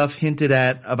some stuff hinted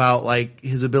at about like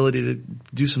his ability to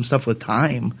do some stuff with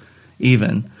time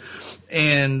even.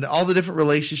 And all the different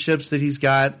relationships that he's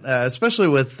got, especially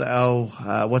with,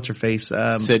 what's her face?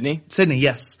 Sydney? Sydney,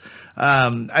 yes.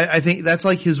 I think that's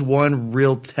like his one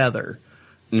real tether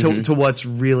to what's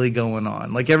really going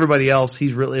on. Like everybody else,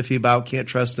 he's really iffy about, can't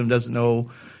trust him, doesn't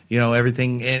know,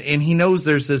 everything. And he knows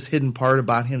there's this hidden part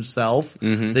about himself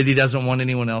that he doesn't want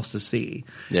anyone else to see.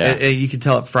 Yeah. And you can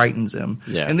tell it frightens him.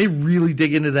 Yeah. And they really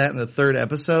dig into that in the third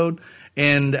episode.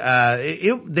 And,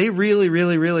 they really,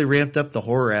 really, really ramped up the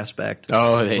horror aspect.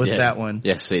 Oh, they with did. that one.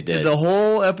 Yes, they did. The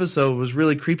whole episode was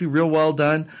really creepy, real well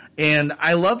done. And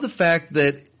I love the fact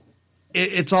that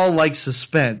it's all like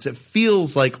suspense. It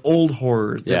feels like old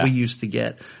horror that we used to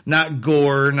get. Not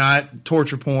gore, not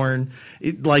torture porn,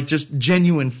 like just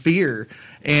genuine fear.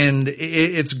 And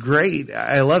it's great.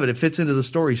 I love it. It fits into the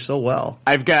story so well.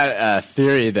 I've got a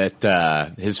theory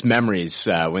that his memories,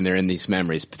 when they're in these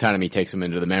memories, Ptonomy takes him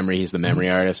into the memory. He's the memory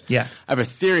artist. Yeah. I have a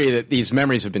theory that these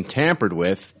memories have been tampered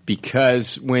with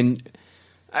because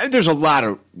there's a lot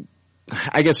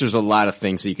of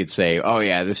things that you could say, oh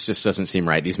yeah, this just doesn't seem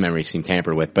right. These memories seem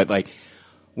tampered with. But like,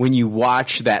 when you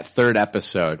watch that third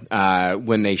episode,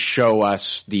 when they show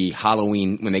us the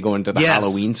Halloween, when they go into the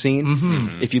Halloween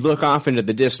scene, if you look off into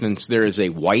the distance, there is a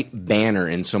white banner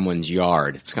in someone's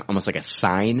yard. It's almost like a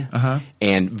sign.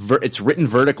 And it's written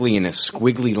vertically in a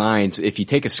squiggly lines. If you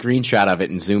take a screenshot of it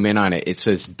and zoom in on it, it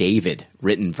says David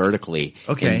written vertically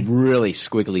in really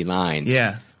squiggly lines.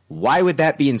 Yeah. Why would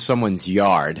that be in someone's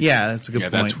yard? Yeah, that's a good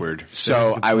point. That's weird.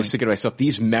 So I was thinking to myself,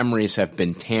 these memories have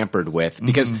been tampered with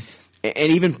because,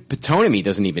 and even Ptonomy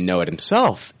doesn't even know it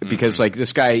himself because like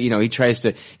this guy,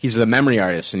 he's the memory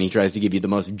artist and he tries to give you the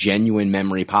most genuine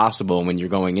memory possible when you're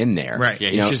going in there. Right.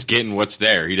 Yeah, he's just getting what's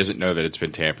there. He doesn't know that it's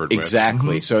been tampered with.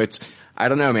 Exactly. So I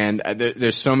don't know, man.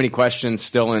 There's so many questions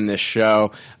still in this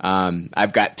show.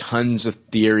 I've got tons of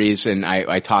theories, and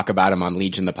I talk about them on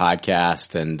Legion the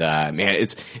podcast. And man,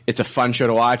 it's a fun show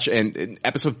to watch. And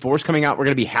episode 4 is coming out. We're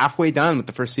going to be halfway done with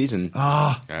the first season.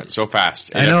 Oh, yeah, so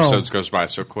fast. I know. Episodes goes by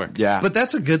so quick. Yeah, but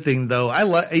that's a good thing, though.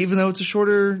 Even though it's a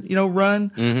shorter,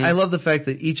 run, I love the fact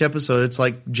that each episode it's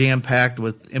like jam packed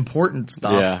with important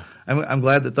stuff. Yeah. I'm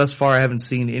glad that thus far I haven't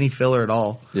seen any filler at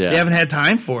all. Yeah. They haven't had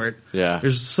time for it. Yeah.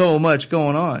 There's so much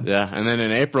going on. Yeah. And then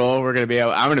in April, I'm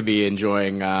going to be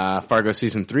enjoying, Fargo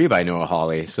season 3 by Noah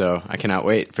Hawley. So I cannot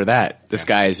wait for that. This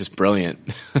guy is just brilliant.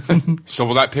 So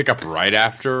will that pick up right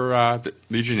after, the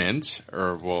Legion ends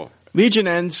or will? Legion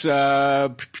ends,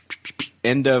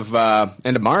 end of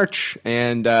March,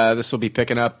 and this will be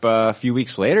picking up a few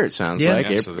weeks later. It sounds like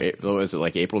is it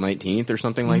like April 19th or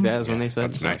something like that? Is when they said.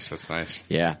 That's nice. That's nice.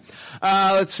 Yeah.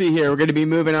 Let's see here. We're going to be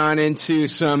moving on into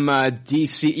some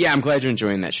DC. Yeah, I'm glad you're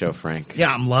enjoying that show, Frank.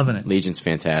 Yeah, I'm loving it. Legion's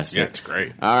fantastic. Yeah, it's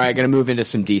great. All right, going to move into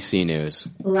some DC news.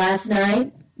 Last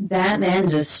night, Batman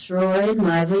destroyed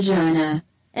my vagina.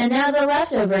 And now the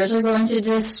leftovers are going to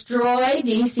destroy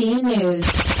DC News.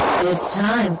 It's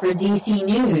time for DC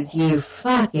News, you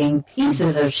fucking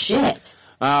pieces of shit.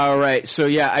 All right. So,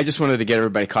 yeah, I just wanted to get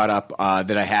everybody caught up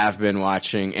that I have been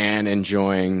watching and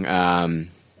enjoying. I'm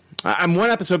one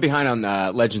episode behind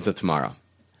on Legends of Tomorrow.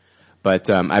 But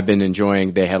I've been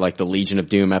enjoying, they had like the Legion of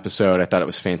Doom episode. I thought it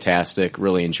was fantastic.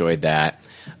 Really enjoyed that.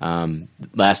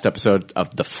 Last episode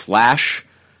of The Flash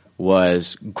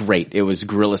was great. It was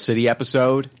Gorilla City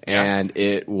episode, and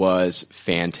it was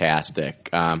fantastic.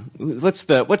 What's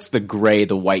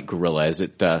the white gorilla? Is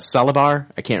it Salabar?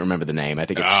 I can't remember the name. I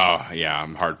think it's... Oh, yeah,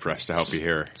 I'm hard-pressed to help you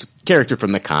here. It's a character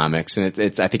from the comics, and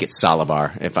I think it's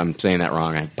Salabar. If I'm saying that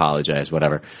wrong, I apologize,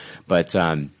 whatever. But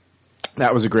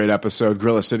that was a great episode.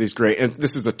 Gorilla City's great. And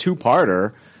this is a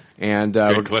two-parter. And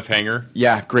good cliffhanger.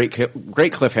 Yeah, great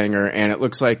cliffhanger. And it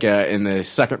looks like in the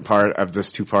second part of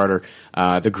this two-parter,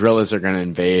 the gorillas are going to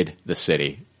invade the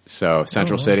city. So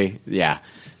Central City, yeah.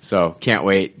 So can't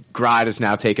wait. Grodd has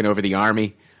now taken over the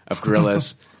army of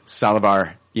gorillas.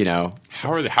 Salabar, you know.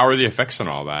 How are the effects on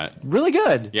all that? Really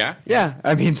good. Yeah? Yeah.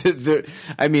 I mean,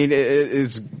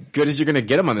 as good as you're going to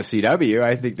get them on the CW.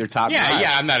 I think they're top notch.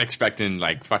 Yeah, I'm not expecting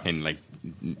fucking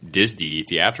Disney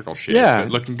theatrical shit. Yeah.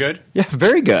 But looking good? Yeah,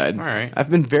 very good. All right. I've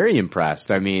been very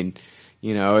impressed. I mean,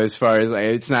 you know, as far as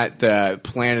it's not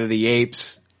Planet of the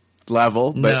Apes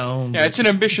level, but yeah, it's an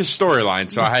ambitious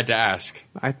storyline, so I had to ask.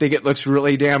 I think it looks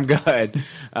really damn good.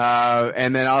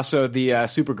 And then also the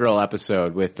Supergirl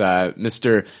episode with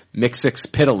Mr.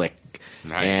 Mxyzptlk.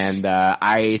 Nice. And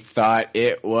I thought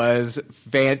it was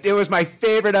it was my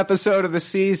favorite episode of the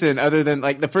season, other than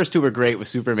the first two were great with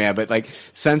Superman, but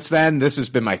since then this has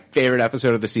been my favorite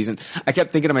episode of the season. I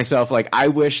kept thinking to myself, I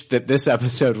wish that this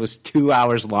episode was 2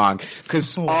 hours long,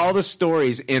 because all the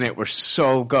stories in it were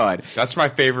so good. That's my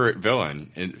favorite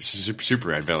villain,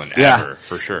 Superman villain ever,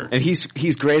 for sure. And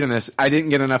he's great in this. I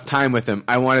didn't get enough time with him.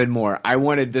 I wanted more. I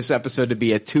wanted this episode to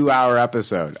be a 2-hour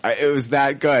episode. It was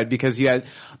that good, because you had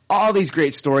all these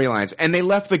great storylines, and they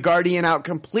left the Guardian out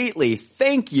completely.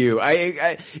 Thank you.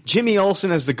 Jimmy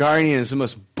Olsen as the Guardian is the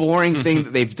most boring thing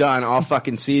that they've done all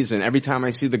fucking season. Every time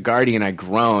I see the Guardian, I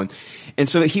groan. And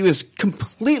so he was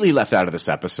completely left out of this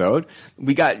episode.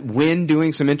 We got Wynn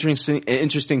doing some interesting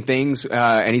things,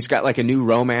 and he's got a new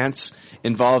romance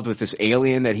involved with this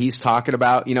alien that he's talking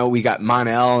about. You know, we got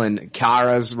Mon-El and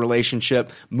Kara's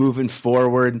relationship moving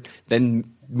forward,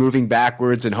 then moving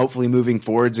backwards, and hopefully moving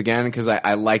forwards again, because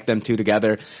I like them two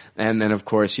together. And then, of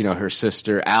course, you know, her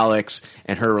sister Alex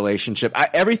and her relationship.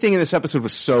 Everything in this episode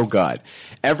was so good.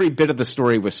 Every bit of the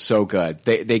story was so good.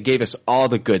 They gave us all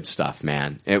the good stuff,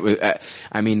 man. It was,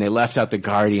 they left out the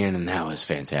Guardian, and that was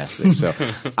fantastic. So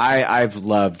I've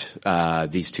loved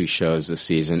these two shows this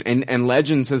season. And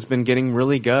Legends has been getting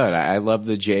really good. I love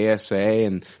the JSA,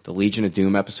 and the Legion of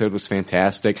Doom episode was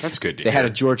fantastic. That's good to They hear. had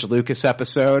a George Lucas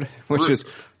episode, which was...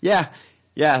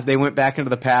 Yeah, they went back into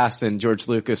the past, and George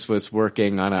Lucas was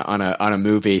working on a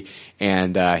movie,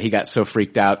 and he got so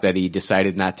freaked out that he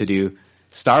decided not to do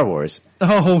Star Wars.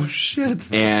 Oh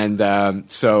shit! And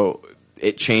so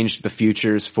it changed the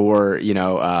futures for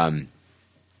Brandon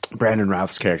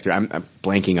Routh's character. I'm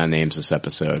blanking on names this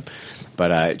episode,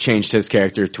 but it changed his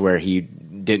character to where he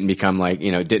didn't become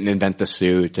didn't invent the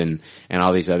suit and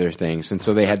all these other things. And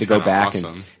so they had to go back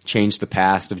and change the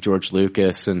past of George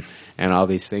Lucas and all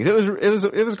these things.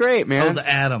 It was great, man. Oh, the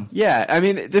Atom. Yeah. I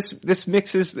mean, this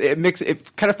mixes,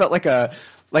 it kind of felt like a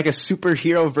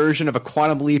superhero version of a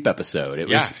Quantum Leap episode.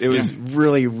 It was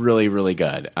really, really, really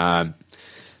good.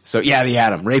 So yeah, the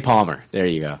Atom, Ray Palmer. There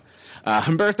you go.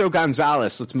 Humberto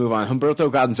Gonzalez. Let's move on.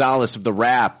 Humberto Gonzalez of The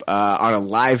Wrap, on a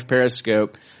live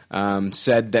Periscope,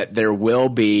 said that there will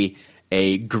be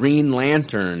a Green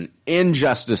Lantern in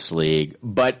Justice League,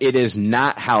 but it is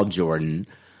not Hal Jordan,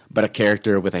 but a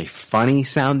character with a funny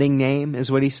sounding name, is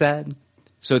what he said.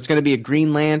 So it's going to be a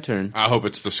Green Lantern. I hope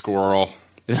it's the Squirrel.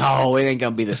 No, it ain't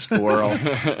going to be the Squirrel.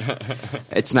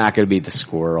 It's not going to be the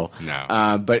Squirrel.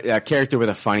 No. But a character with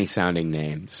a funny sounding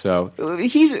name. So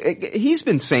he's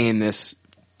been saying this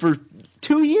for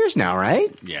 2 years now, right?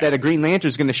 Yeah. That a Green Lantern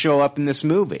is going to show up in this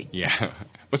movie. Yeah.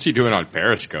 What's he doing on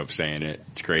Periscope saying it?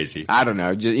 It's crazy. I don't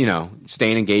know. Just,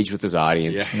 staying engaged with his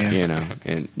audience,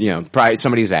 and probably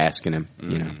somebody's asking him,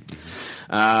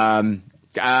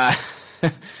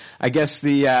 I guess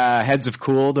the heads have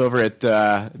cooled over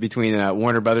at between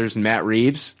Warner Brothers and Matt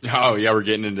Reeves. Oh, yeah, we're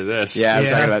getting into this. Yeah, I'm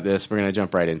talking about this. We're going to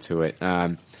jump right into it.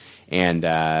 And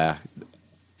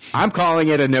I'm calling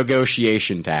it a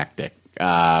negotiation tactic.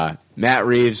 Matt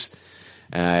Reeves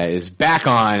is back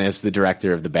on as the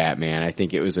director of the Batman. I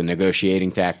think it was a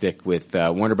negotiating tactic with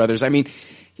Warner Brothers. I mean,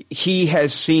 he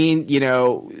has seen,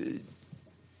 the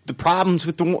problems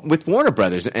with Warner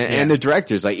Brothers and the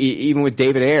directors, even with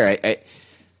David Ayer.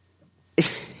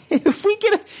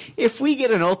 If we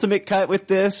get an ultimate cut with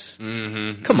this,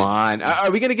 come on,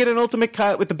 are we going to get an ultimate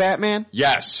cut with the Batman?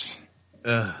 Yes,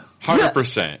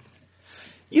 100%.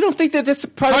 You don't think that that's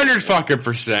probably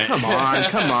 100%? Come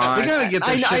on. We gotta get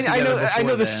this shit together I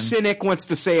know the then. cynic wants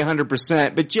to say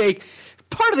 100%, but Jake,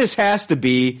 part of this has to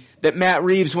be that Matt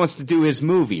Reeves wants to do his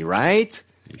movie, right?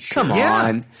 Sure.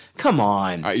 Come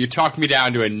on. You talked me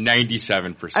down to a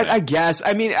 97%. I guess.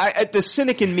 I mean, the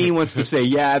cynic in me wants to say,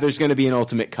 yeah, there's going to be an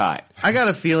ultimate cut. I got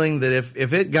a feeling that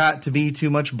if it got to be too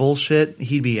much bullshit,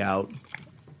 he'd be out.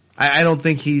 I don't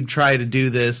think he'd try to do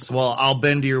this. Well, I'll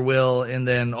bend to your will, and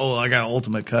then I got an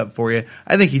ultimate cut for you.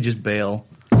 I think he'd just bail.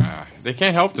 They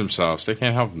can't help themselves.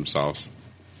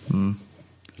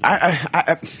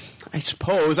 I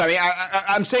suppose. I mean,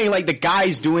 I'm saying like the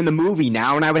guy's doing the movie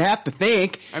now, and I would have to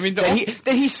think. I mean, that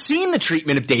he's seen the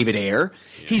treatment of David Ayer.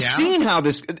 He's seen how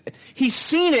he's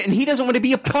seen it, and he doesn't want to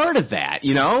be a part of that.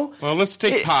 You know. Well, let's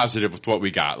take positive with what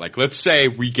we got. Like, let's say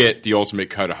we get the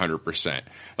ultimate cut 100%.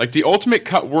 Like, the ultimate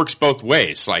cut works both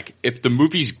ways. Like, if the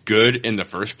movie's good in the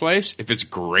first place, if it's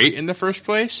great in the first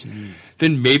place,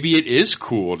 then maybe it is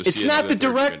cool to see. It's not the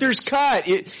director's cut.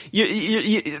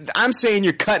 I'm saying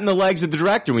you're cutting the legs of the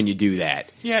director when you do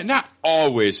that. Yeah, not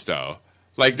always though.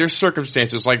 Like, there's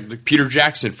circumstances like Peter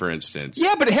Jackson, for instance.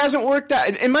 Yeah, but it hasn't worked out.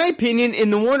 In my opinion, in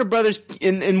the Warner Brothers,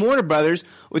 in Warner Brothers,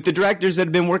 with the directors that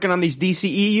have been working on these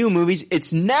DCEU movies,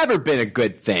 it's never been a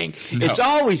good thing. No. It's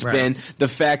always been the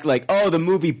fact like, oh, the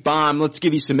movie bombed, let's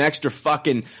give you some extra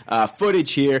fucking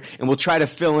footage here, and we'll try to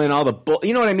fill in all the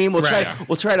you know what I mean? We'll try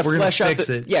to flesh out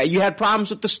the, yeah, you had problems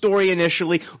with the story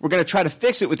initially. We're going to try to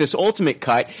fix it with this ultimate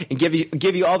cut and give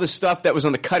you all the stuff that was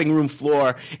on the cutting room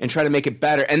floor and try to make it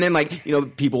better. And then like, you know,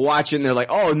 people watch it and they're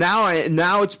like, oh, now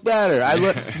it's better.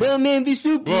 Well, man, these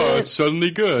Superman. Well, it's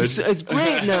suddenly good. It's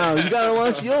great now. You gotta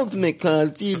watch the ultimate cut.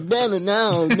 It's even better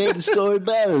now. It made the story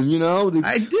better, you know?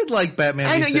 I did like Batman.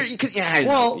 I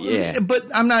know but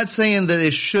I'm not saying that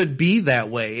it should be that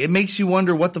way. It makes you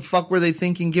wonder what the fuck were they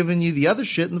thinking giving you the other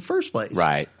shit in the first place.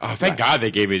 Right. Oh, thank God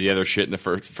they gave me the other shit in the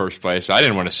first place. I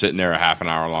didn't want to sit in there a half an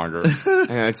hour longer.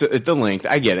 Yeah, it's the length.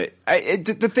 I get it.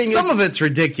 The thing Some of it's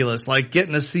ridiculous, like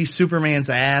getting to see Superman's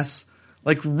ass.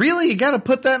 Like, really? You gotta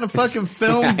put that in a fucking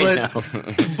film? But I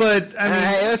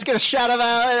mean... let's get a shot of,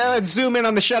 let's zoom in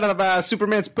on the shot of,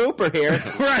 Superman's pooper here.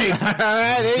 Right.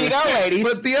 Alright, there you go,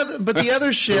 ladies. But the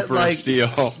other shit, like,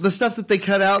 the stuff that they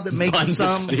cut out that makes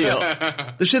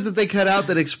the shit that they cut out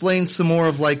that explains some more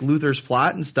of, like, Luthor's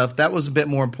plot and stuff, that was a bit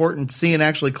more important. Seeing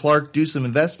actually Clark do some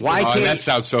investigating. That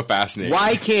sounds so fascinating.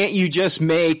 Why can't you just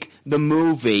make the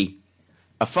movie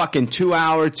a fucking 2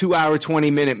 hour,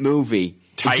 20-minute movie?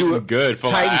 Tight and good, full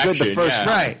of action. The first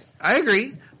right. I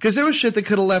agree. Because there was shit that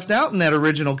could have left out in that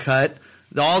original cut.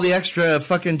 All the extra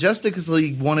fucking Justice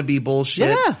League wannabe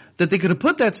bullshit. Yeah. That they could have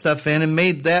put that stuff in and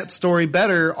made that story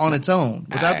better on its own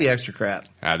without the extra crap.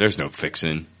 There's no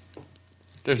fixing.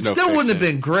 It still wouldn't have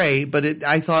been great, but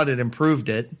I thought it improved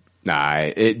it. Nah,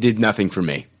 it did nothing for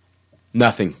me.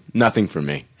 Nothing for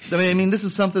me. I mean, this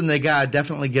is something they gotta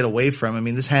definitely get away from. I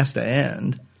mean, this has to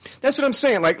end. That's what I'm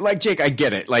saying. Like Jake, I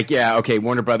get it. Like, yeah, okay,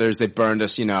 Warner Brothers, they burned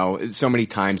us, you know, so many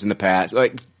times in the past.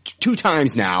 Like, 2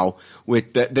 times now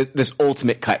with this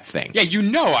ultimate cut thing. Yeah, you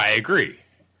know I agree.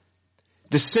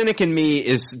 The cynic in me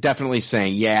is definitely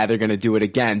saying, yeah, they're gonna do it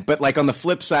again. But like on the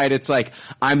flip side, it's like,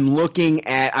 I want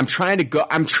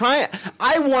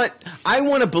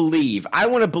to believe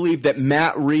that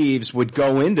Matt Reeves would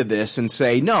go into this and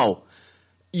say, no,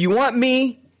 you want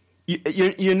me?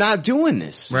 You're not doing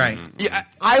this. Right.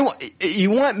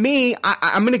 You want me,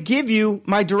 I'm going to give you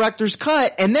my director's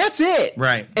cut, and that's it.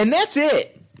 Right. And that's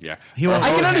it. Yeah.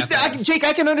 I can understand, Jake,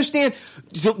 I can understand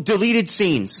deleted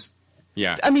scenes.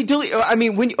 Yeah. I mean,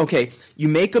 you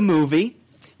make a movie,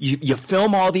 you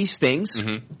film all these things,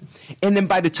 and then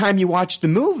by the time you watch the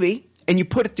movie and you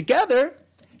put it together,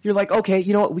 you're like, okay,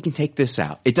 you know what? We can take this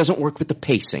out. It doesn't work with the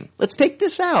pacing. Let's take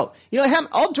this out. You know,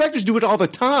 all directors do it all the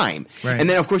time. Right. And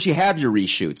then, of course, you have your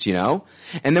reshoots, you know?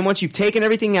 And then once you've taken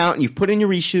everything out and you've put in your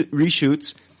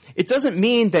reshoots, it doesn't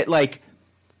mean that, like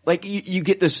you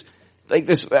get this, like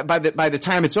this, by the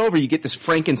time it's over, you get this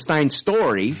Frankenstein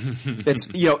story that's,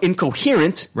 you know,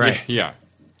 incoherent. Right. Yeah.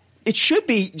 It should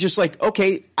be just like,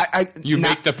 okay, you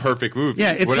make the perfect movie.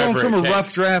 Yeah, it's going from a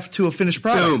rough draft to a finished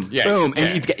product. Boom.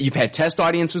 And you've had test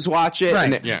audiences watch it,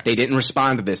 right. and they didn't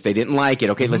respond to this. They didn't like it.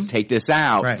 Okay, let's take this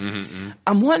out. Right.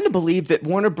 I'm wanting to believe that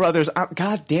Warner Brothers,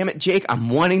 God damn it, Jake,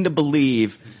 I'm wanting to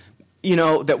believe, you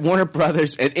know, that Warner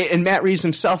Brothers, and Matt Reeves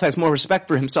himself has more respect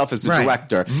for himself as a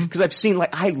director. Because I've seen,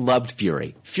 like, I loved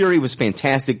Fury. Fury was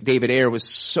fantastic. David Ayer was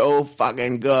so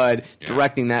fucking good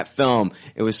directing that film.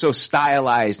 It was so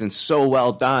stylized and so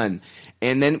well done.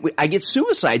 And then I get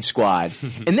Suicide Squad.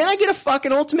 And then I get a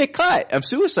fucking ultimate cut of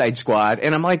Suicide Squad.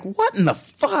 And I'm like, what in the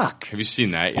fuck? Have you seen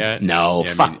that yet? No,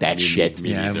 fuck that shit.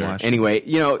 Me neither. Anyway,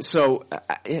 you know, so,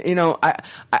 you know,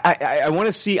 I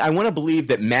want to believe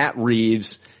that Matt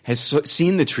Reeves has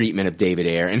seen the treatment of David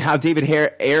Ayer and how David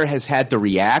Ayer has had to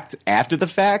react after the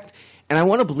fact. And I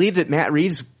want to believe that Matt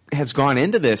Reeves has gone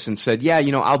into this and said, yeah,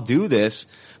 I'll do this,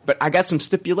 but I got some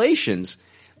stipulations.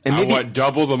 And maybe, I want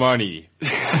double the money. I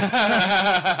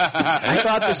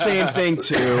thought the same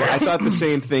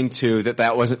thing too.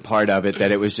 That wasn't part of it.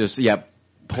 That it was just,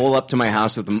 pull up to my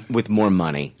house with more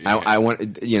money. Yeah. I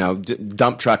want,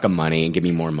 dump truck of money and give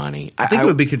me more money. I think it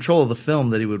would be control of the film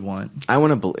that he would want. I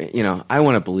want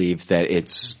to believe that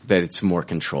it's more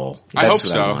control. I hope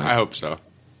so. I hope so.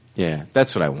 Yeah,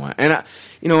 that's what I want. And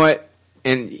you know what?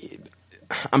 And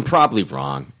I'm probably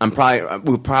wrong.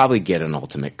 We'll probably get an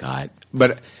ultimate cut.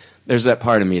 But there's that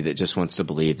part of me that just wants to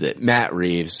believe that Matt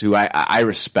Reeves, who I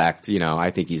respect,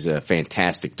 I think he's a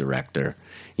fantastic director.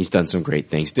 He's done some great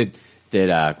things. Did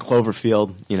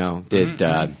Cloverfield,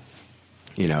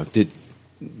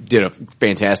 did a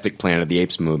fantastic Planet of the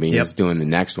Apes movie. Yep. He's doing the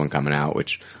next one coming out,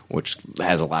 which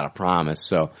has a lot of promise.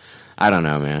 So I don't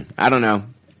know, man. I don't know.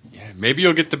 Yeah, maybe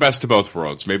you'll get the best of both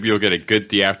worlds. Maybe you'll get a good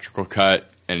theatrical cut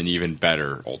and an even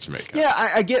better ultimate cut.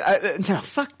 Yeah,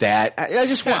 fuck that.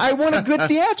 I want a good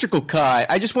theatrical cut.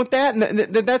 I just want that, and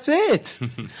that's it.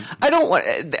 I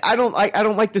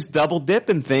don't like this double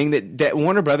dipping thing that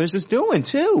Warner Brothers is doing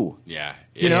too. Yeah,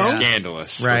 it's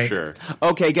scandalous for sure.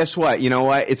 Okay, guess what? You know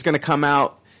what? It's going to come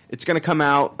out.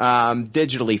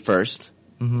 Digitally first.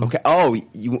 Mm-hmm. Okay. Oh,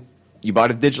 you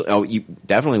bought it digitally. Oh, you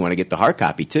definitely want to get the hard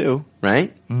copy too,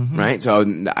 right? Mm-hmm. Right. So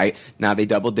now they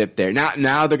double dip there.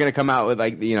 Now they're going to come out with I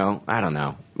don't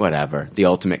know, whatever, the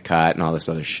ultimate cut and all this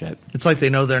other shit. It's like they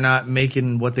know they're not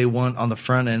making what they want on the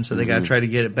front end, so they got to try to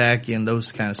get it back in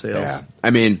those kind of sales. Yeah.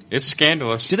 I mean, it's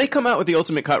scandalous. Do they come out with the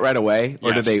ultimate cut right away,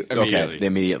 or do they? Immediately. Okay, they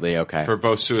immediately. Okay. For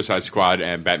both Suicide Squad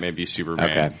and Batman v Superman,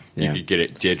 okay. You could get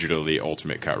it digitally,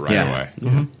 ultimate cut right away.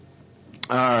 Mm-hmm.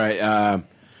 All right.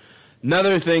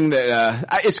 Another thing that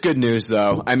it's good news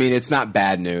though. I mean, it's not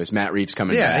bad news. Matt Reeves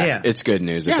coming back. Yeah. It's good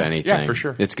news if anything. Yeah, for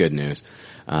sure. It's good news.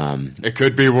 It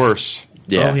could be worse.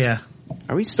 Yeah. Oh yeah.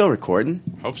 Are we still recording?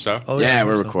 Hope so. Oh, yeah,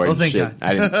 we're recording. Oh, thank Shit. God.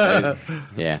 I didn't.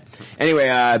 Yeah. Anyway,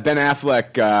 Ben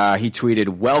Affleck he tweeted,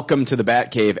 "Welcome to the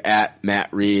Batcave at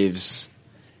Matt Reeves,"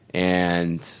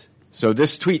 and so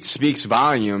this tweet speaks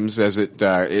volumes as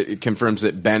it confirms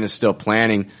that Ben is still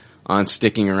planning on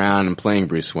sticking around and playing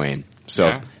Bruce Wayne.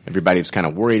 So everybody was kind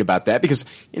of worried about that because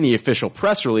in the official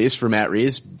press release for Matt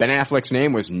Reeves, Ben Affleck's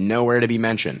name was nowhere to be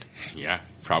mentioned. Yeah,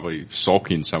 probably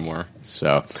sulking somewhere.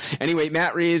 So anyway,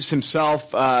 Matt Reeves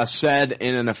himself said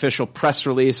in an official press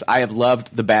release, "I have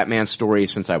loved the Batman story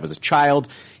since I was a child.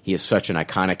 He is such an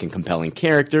iconic and compelling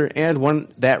character and one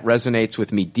that resonates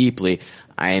with me deeply.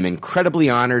 I am incredibly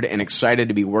honored and excited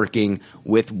to be working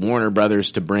with Warner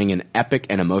Brothers to bring an epic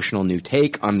and emotional new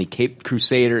take on the Caped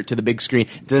Crusader to the big screen."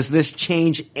 Does this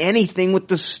change anything with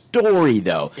the story,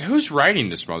 though? Who's writing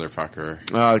this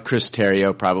motherfucker? Chris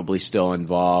Terrio probably still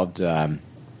involved. I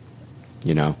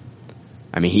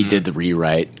mean, he did the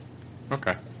rewrite.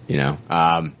 Okay.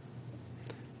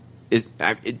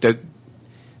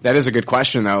 That is a good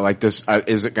question, though. Like this,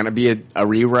 is it going to be a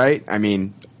rewrite? I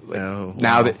mean,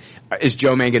 now that is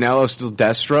Joe Manganiello still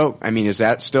Deathstroke? I mean, is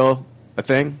that still a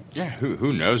thing? Yeah,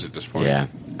 who knows at this point? Yeah,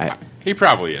 he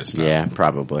probably is. Though. Yeah,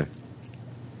 probably.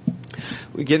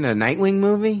 We getting a Nightwing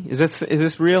movie? Is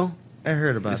this real? I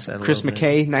heard about that. Chris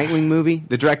McKay Nightwing movie?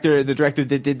 The director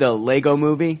that did the Lego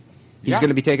movie. He's going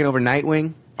to be taking over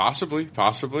Nightwing. Possibly.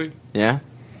 Yeah.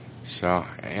 So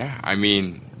I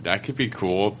mean that could be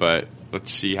cool, but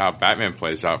let's see how Batman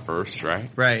plays out first, right?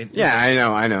 Right. Yeah,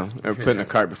 I know. We're putting the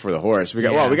cart before the horse. We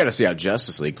got to see how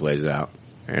Justice League plays out.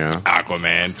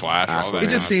 Aquaman, Flash, all that. It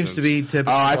just seems to be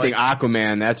typical. Oh, I think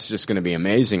Aquaman, that's just going to be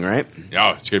amazing, right?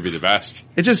 Oh, it's going to be the best.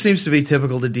 It just seems to be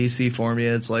typical to DC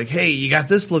formula. It's like, hey, you got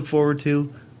this to look forward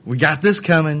to. We got this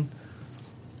coming.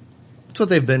 That's what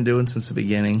they've been doing since the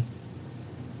beginning.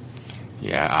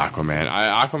 Yeah,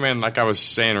 Aquaman, like I was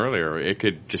saying earlier, it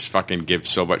could just fucking give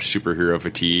so much superhero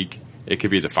fatigue. It could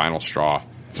be the final straw.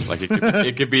 Like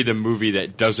it could be the movie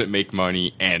that doesn't make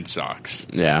money and sucks.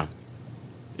 Yeah.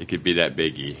 It could be that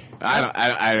biggie.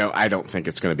 I don't think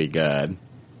it's going to be good.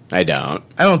 I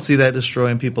don't see that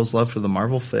destroying people's love for the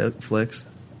Marvel flicks.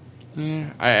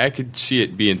 Yeah, I could see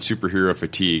it being superhero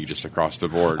fatigue just across the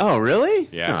board. Oh, really?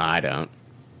 Yeah. No, I don't.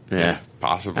 Yeah,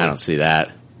 possibly. I don't see that.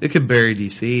 It could bury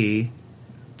DC.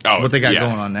 Oh, what they got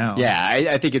going on now. Yeah,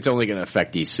 I think it's only going to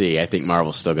affect DC. I think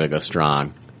Marvel's still going to go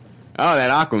strong. Oh,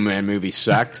 that Aquaman movie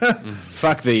sucked.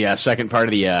 Fuck the second part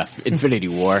of the Infinity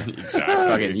War. Exactly.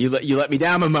 Fucking, you let me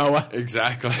down, Momoa.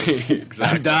 Exactly.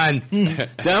 I'm done.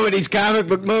 Done with these comic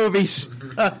book movies.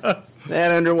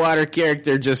 That underwater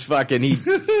character just fucking he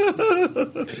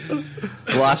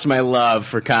lost my love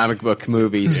for comic book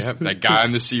movies. Yep, that guy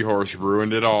on the seahorse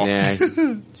ruined it all. Yeah,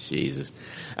 Jesus.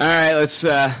 All right, let's.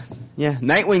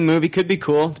 Nightwing movie could be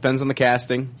cool. Depends on the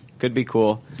casting. Could be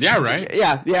cool. Yeah, right.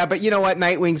 Yeah, but you know what?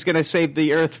 Nightwing's gonna save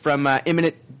the Earth from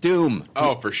imminent doom.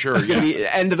 Oh, for sure. It's gonna be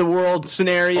end of the world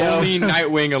scenario. Only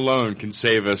Nightwing alone can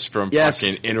save us from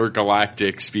fucking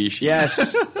intergalactic species.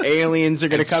 Yes, aliens are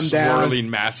gonna come down. Swirling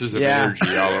masses of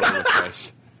energy all over the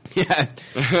place. Yeah.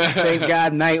 Thank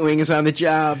God Nightwing is on the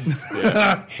job.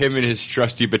 Yeah. Him and his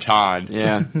trusty baton.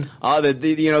 Yeah. Oh,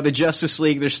 the Justice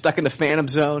League, they're stuck in the Phantom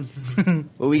Zone.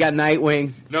 Well, we got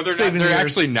Nightwing. No, they're not. They're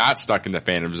actually not stuck in the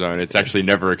Phantom Zone. It's actually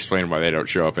never explained why they don't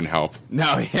show up and help.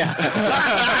 No, yeah.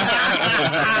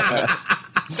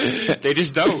 They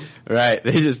just don't. Right.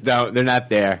 They just don't. They're not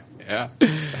there. Yeah.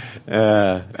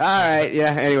 All right.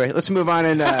 Yeah. Anyway, let's move on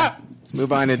and let's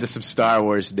move on into some Star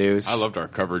Wars news. I loved our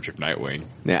coverage of Nightwing.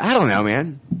 Yeah. I don't know,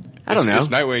 man. I don't know. It's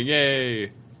Nightwing.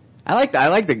 Yay. I like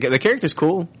the character's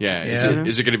cool. Yeah.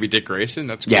 Is it going to be Dick Grayson?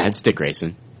 That's cool. Yeah, it's Dick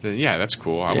Grayson. Yeah, that's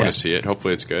cool. I want to see it.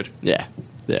 Hopefully it's good. Yeah.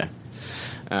 Yeah.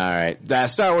 All right.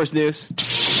 Star Wars news.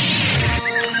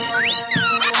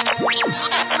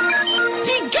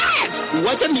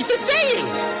 What am I saying?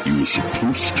 You were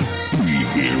supposed to be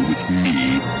here with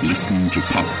me, listening to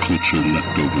Pop Culture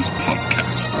Leftovers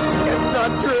podcast. It's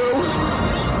not true.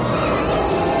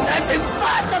 That's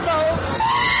impossible.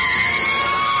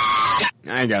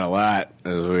 I got a lot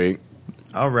this week.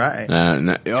 All right.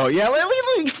 Oh yeah,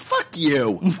 fuck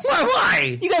you.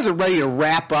 Why? You guys are ready to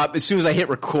wrap up as soon as I hit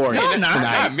record. No,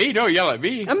 not me. Don't yell at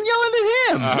me. I'm yelling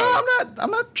at him. No,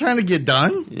 I'm not trying to get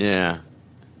done. Yeah.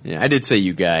 Yeah, I did say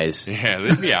you guys. Yeah,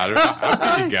 leave me out of it.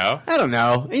 How did you go? I don't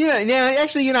know. Yeah,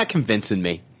 actually, you're not convincing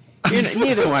me.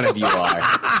 Neither one of you are.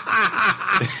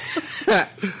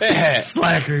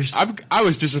 Slackers. I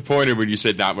was disappointed when you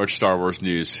said not much Star Wars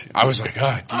news. I was like,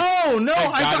 oh no!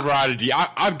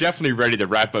 I'm definitely ready to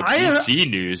wrap up DC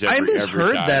news. I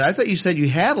misheard time. that. I thought you said you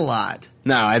had a lot.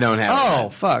 No, I don't have. Oh,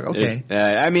 fuck. Okay.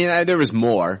 There was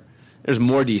more. There's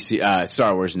more DC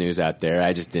Star Wars news out there.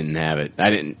 I just didn't have it. I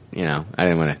didn't want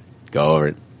to go over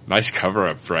it. Nice cover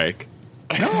up, Frank.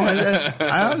 No,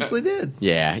 I honestly did.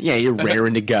 Yeah, you're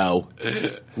raring to go.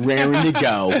 Raring to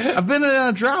go. I've been in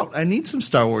a drought. I need some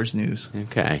Star Wars news.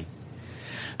 Okay.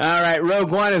 All right,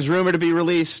 Rogue One is rumored to be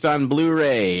released on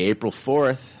Blu-ray April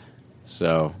 4th.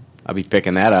 So I'll be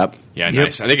picking that up. Yeah,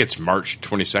 nice. I think it's March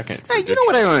 22nd. Hey, you know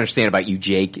what I don't understand about you,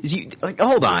 Jake? Is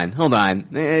hold on.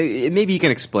 Maybe you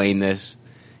can explain this.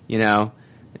 You know,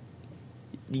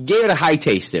 you gave it a high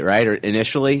taste, right? Or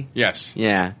initially? Yes.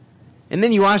 Yeah. And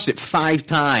then you watched it 5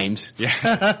 times. Yeah.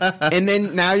 And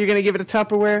then now you're going to give it a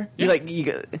Tupperware?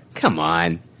 Yeah. Come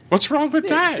on. What's wrong with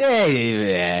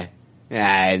that?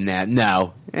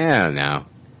 No. I don't know.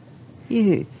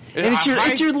 And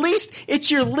it's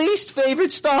your least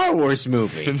favorite Star Wars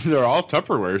movie. They're all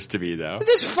Tupperwares to me, though.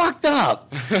 This is fucked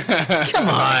up. Come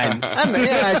on.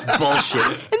 That's bullshit.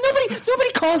 And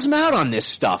nobody calls him out on this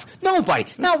stuff. Nobody.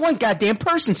 Not one goddamn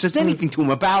person says anything to him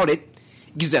about it.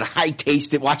 Gives it a high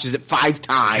taste, it watches it 5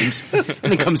 times, and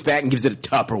then comes back and gives it a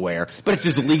Tupperware. But it's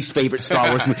his least favorite Star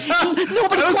Wars movie.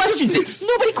 Nobody questions it.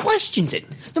 Nobody questions it.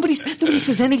 Nobody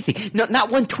says anything. No,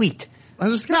 not one tweet.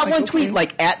 Not one tweet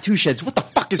like at Two Sheds. What the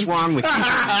fuck is wrong with you?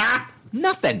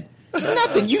 Nothing.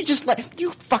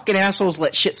 You fucking assholes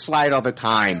let shit slide all the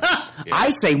time. Yeah.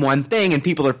 I say one thing and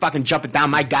people are fucking jumping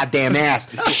down my goddamn ass,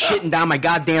 shitting down my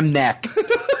goddamn neck.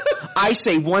 I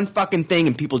say one fucking thing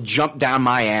and people jump down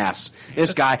my ass.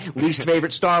 This guy, least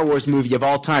favorite Star Wars movie of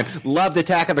all time. Loved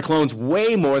Attack of the Clones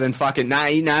way more than fucking, now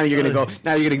you're gonna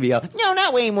be no,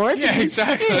 not way more. Yeah,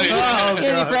 exactly.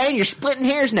 Brian, you're splitting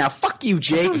hairs now. Fuck you,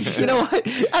 Jake. You know what?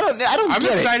 I'm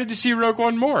excited to see Rogue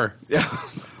One more.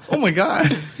 Oh my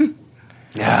God.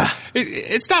 Yeah.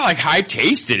 It's not like high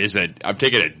tasted is that I'm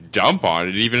taking a dump on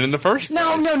it even in the first place.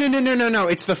 No.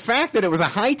 It's the fact that it was a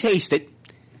high tasted.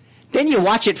 Then you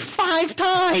watch it 5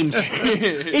 times.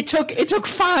 It took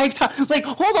 5 times. Like,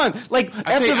 hold on. Like,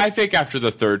 I think after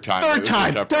the third time.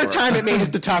 Third time it made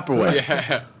it the Tupperware.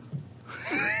 Yeah.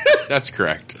 That's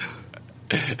correct.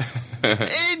 I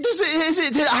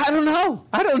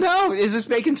don't know. Is this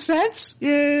making sense?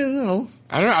 Yeah, a little.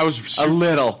 I don't know. I was a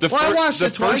little. I watched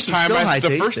it twice.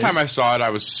 The first time I saw it, I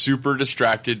was super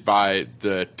distracted by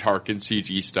the Tarkin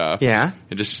CG stuff. Yeah,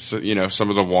 and just some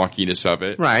of the wonkiness of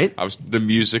it. Right. The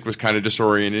music was kind of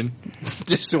disorienting.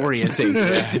 Disorienting.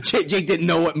 Yeah. Jake didn't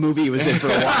know what movie he was in for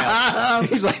a while.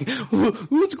 He's like,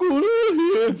 "What's going on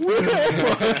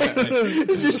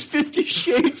Is this 50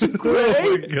 Shades of Grey?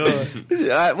 Oh my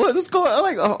god! What's going on?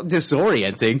 Like,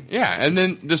 disorienting. Yeah, and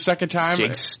then the second time,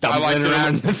 Jake stumbling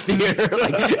around the theater.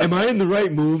 Like, am I in the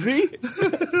right movie?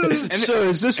 Sir,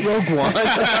 is this Rogue One?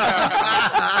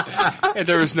 And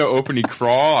there was no opening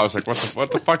crawl. I was like,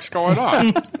 what the fuck's going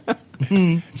on?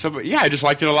 So, but yeah, I just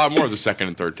liked it a lot more the second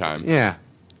and third time. Yeah.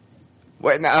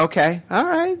 Wait, no, okay. All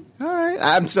right.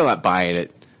 I'm still not buying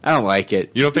it. I don't like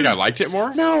it. You don't think I liked it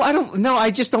more? No, I don't. No,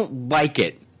 I just don't like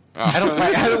it. Oh. I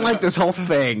don't like this whole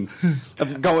thing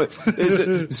of going. It's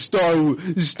a Star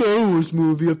Wars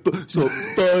movie. I saw it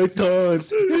 5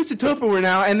 times. It's a Tupperware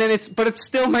now, and then it's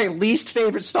still my least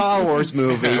favorite Star Wars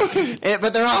movie.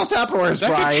 But they're all Tupperwares,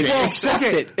 Brian.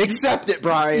 Accept it,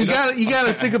 Brian. You got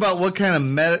to think about what kind of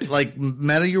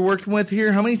meta you're working with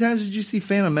here. How many times did you see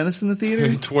Phantom Menace in the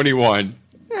theater? 21.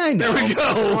 I know. There we go.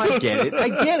 Oh, I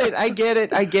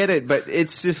get it. But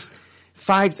it's just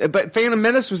 5. But Phantom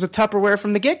Menace was a Tupperware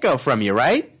from the get-go from you,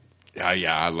 right?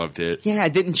 Yeah, I loved it. Yeah,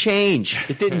 it didn't change.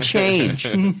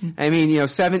 I mean,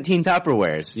 17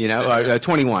 Tupperwares,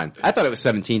 21. I thought it was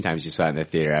 17 times you saw it in the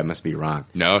theater. I must be wrong.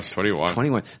 No, it's 21.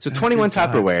 21. So 21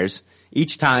 Tupperwares,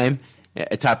 each time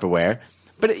a Tupperware.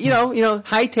 But,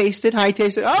 high-tasted.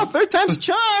 Oh, third time's a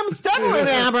charm. It's Tupperware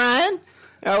now, Brian.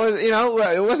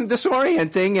 It wasn't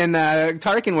disorienting, and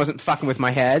Tarkin wasn't fucking with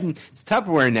my head. And it's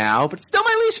Tupperware now, but it's still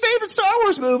my least favorite Star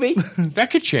Wars movie.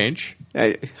 That could change.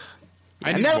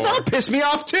 That'll piss me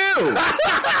off too.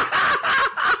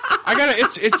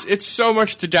 It's so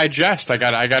much to digest. I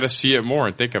gotta see it more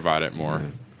and think about it more.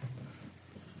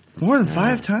 More than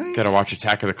 5 times? Gotta watch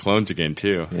Attack of the Clones again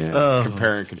too. Yeah.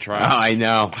 Compare and contrast. Oh, I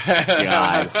know.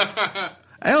 God.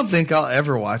 I don't think I'll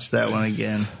ever watch that one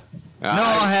again.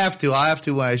 I'll have to. I'll have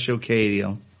to when I show Katie.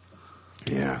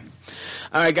 Yeah.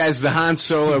 All right, guys. The Han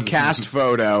Solo cast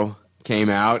photo came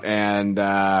out, and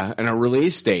a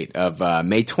release date of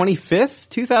May 25th,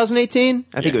 2018.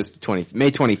 I think it was May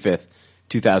 25th,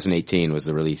 2018 was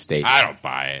the release date. I don't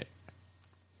buy it.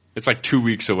 It's like 2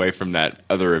 weeks away from that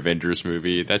other Avengers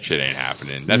movie. That shit ain't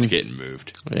happening. That's getting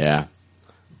moved. Yeah.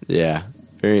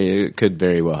 It could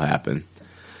very well happen,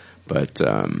 but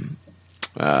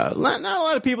not a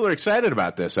lot of people are excited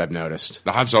about this. I've noticed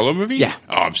the Han Solo movie. Yeah.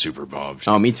 Oh, I'm super bummed.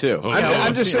 Oh, me too.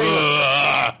 I'm just saying.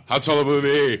 Han Solo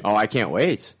movie. Oh, I can't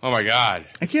wait. Oh my god.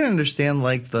 I can't understand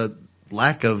the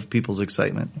lack of people's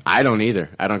excitement. I don't either.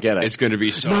 I don't get it. It's going to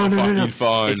be so fucking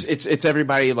fun. It's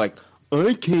everybody like,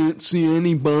 I can't see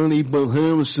anybody but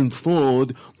Harrison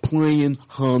Ford playing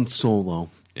Han Solo.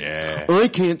 Yeah. I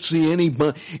can't see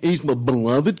anybody. He's my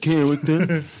beloved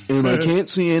character, and I can't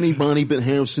see anybody but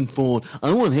Harrison Ford.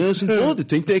 I want Harrison Ford to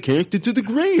take that character to the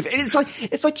grave. And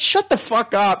it's like, shut the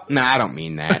fuck up. No, I don't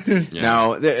mean that. Yeah.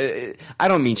 No, I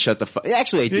don't mean shut the fuck.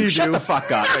 Actually, I do. Shut the fuck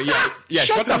up. Yeah,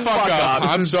 shut the fuck up.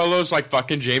 Han Solo's like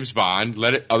fucking James Bond.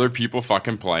 Let other people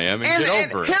fucking play him and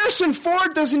get over it. Harrison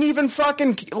Ford doesn't even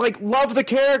fucking love the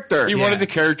character. He wanted the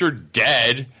character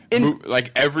dead.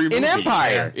 Every movie. In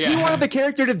Empire. Yeah. He wanted the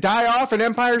character to die off in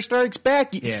Empire Strikes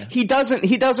Back. Yeah. He doesn't,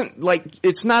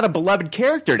 it's not a beloved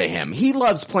character to him. He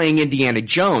loves playing Indiana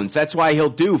Jones. That's why he'll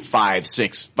do 5,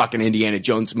 6 fucking Indiana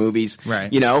Jones movies.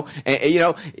 Right.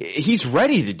 He's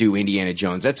ready to do Indiana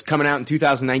Jones. That's coming out in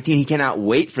 2019. He cannot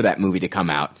wait for that movie to come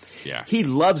out. Yeah. He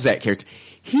loves that character.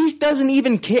 He doesn't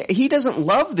even care. He doesn't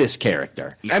love this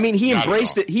character. No, I mean, he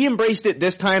embraced it. He embraced it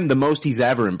this time the most he's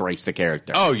ever embraced the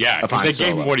character. Oh yeah, because they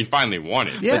gave him what he finally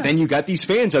wanted. Yeah. But then you got these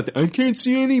fans out there. I can't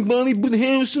see anybody but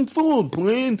Harrison Ford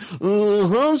playing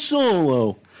Han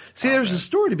Solo. See, there's a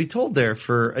story to be told there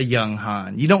for a young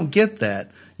Han. You don't get that.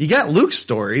 You got Luke's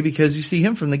story because you see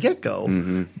him from the get-go.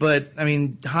 Mm-hmm. But I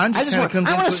mean, Han just kind of comes.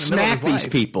 I want to smack these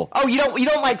people. Oh, you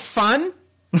don't like fun?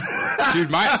 Dude,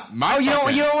 you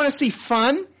don't want to see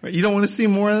fun? You don't want to see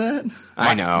more of that?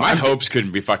 I know. My hopes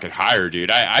couldn't be fucking higher,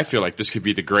 dude. I feel like this could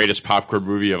be the greatest popcorn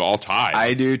movie of all time.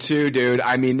 I do too, dude.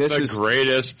 I mean, this is the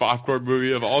greatest popcorn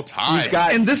movie of all time.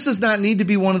 And this does not need to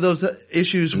be one of those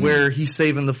issues where he's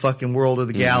saving the fucking world or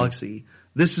the galaxy.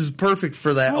 This is perfect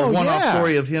for that one-off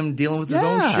story of him dealing with his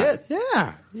own shit.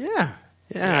 Yeah,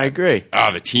 I agree.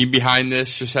 Oh, the team behind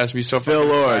this just has me so Phil fucking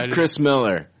Lord, excited. Chris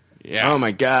Miller. Yeah. Oh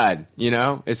my God.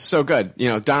 It's so good.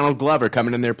 Donald Glover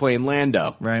coming in there playing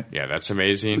Lando. Right. Yeah, that's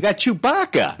amazing. We got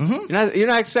Chewbacca. Mm-hmm. You're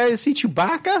not excited to see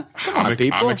Chewbacca? Come on,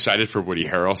 people. I'm excited for Woody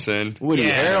Harrelson.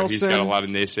 Harrelson. He's got a lot of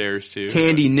naysayers too.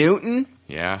 Tandy Newton.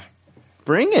 Yeah.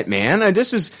 Bring it, man.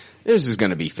 This is This is going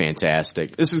to be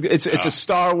fantastic. It's a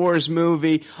Star Wars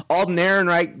movie. Alden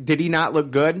Ehrenreich, did he not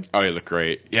look good? Oh, he looked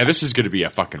great. Yeah, this is going to be a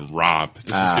fucking romp. This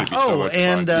is going to be so much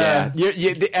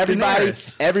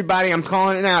fun. Everybody, I'm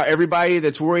calling it now. Everybody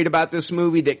that's worried about this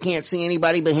movie that can't see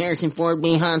anybody but Harrison Ford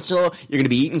being Han Solo, you're going to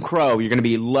be eating crow. You're going to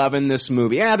be loving this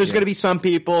movie. Yeah, there's going to be some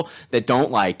people that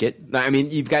don't like it. I mean,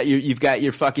 you've got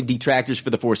your fucking detractors for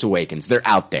The Force Awakens. They're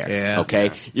out there. Yeah.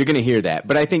 Okay, you're going to hear that.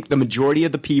 But I think the majority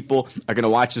of the people are going to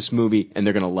watch this movie and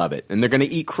they're going to love it, and they're going to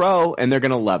eat crow and they're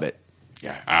going to love it.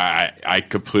 Yeah, I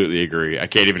completely agree. I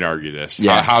can't even argue this.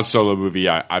 Yeah. Han Solo movie,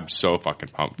 I'm so fucking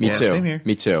pumped for. Me too. Same here.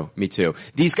 Me too.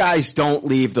 These guys don't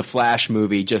leave the Flash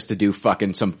movie just to do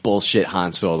fucking some bullshit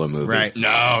Han Solo movie. Right.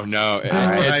 No.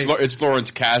 It's Lawrence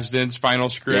Kasdan's final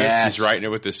script. Yes. He's writing it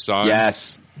with his son.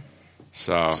 Yes.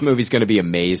 So this movie's going to be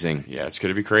amazing. Yeah, it's going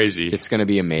to be crazy. It's going to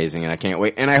be amazing, and I can't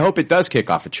wait. And I hope it does kick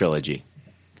off a trilogy.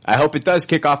 I hope it does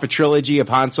kick off a trilogy of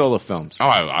Han Solo films. Oh,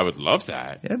 I would love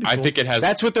that. Yeah, I think it has.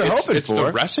 That's what they're hoping it's for. It's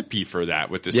the recipe for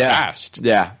that with this cast.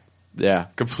 Yeah.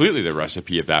 Completely the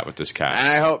recipe of that with this cast. And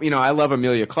I hope, I love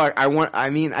Emilia Clarke. I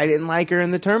didn't like her in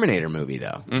the Terminator movie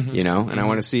though, and I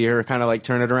want to see her kind of like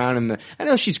turn it around I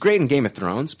know she's great in Game of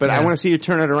Thrones, but I want to see her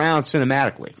turn it around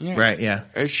cinematically. Yeah. Right, yeah.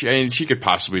 And she could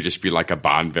possibly just be like a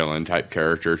Bond villain type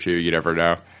character too. You never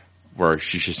know. Where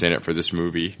she's just in it for this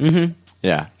movie. Mm-hmm.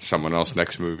 Yeah. Someone else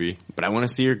next movie. But I want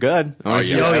to see her good. I want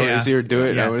to see her do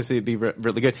it. Yeah. I want to see it be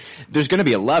really good. There's going to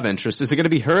be a love interest. Is it going to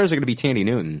be her or is it going to be Tandy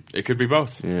Newton? It could be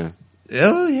both. Yeah.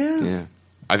 Oh, yeah. Yeah.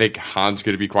 I think Han's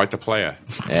going to be quite the player.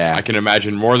 Yeah. I can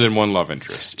imagine more than one love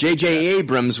interest. J.J.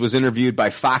 Abrams was interviewed by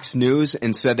Fox News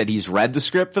and said that he's read the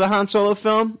script for the Han Solo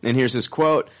film. And here's his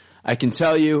quote. I can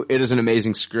tell you it is an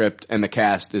amazing script and the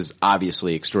cast is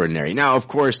obviously extraordinary. Now, of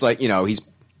course, he's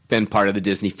been part of the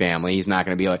Disney family. He's not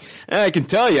going to be like, I can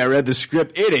tell you I read the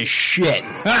script. It is shit.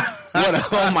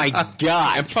 Oh my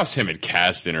God. And plus him and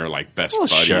Kasdan are like best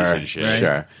buddies and shit.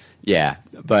 Sure. Yeah.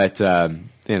 But,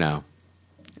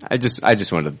 I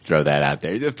just wanted to throw that out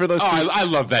there. For those people, I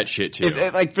love that shit too.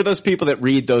 For those people that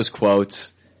read those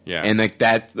quotes. Yeah. And like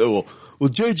that, well,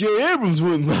 J.J. Abrams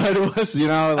wouldn't lie to us,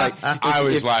 I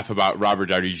always laugh about Robert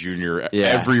Downey Jr.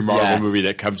 Every Marvel movie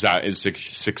that comes out in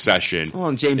succession. Well,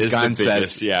 and James Gunn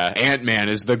says Ant-Man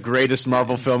is the greatest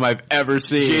Marvel film I've ever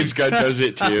seen. James Gunn does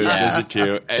it too.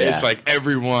 It's like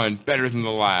everyone better than the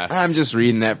last. I'm just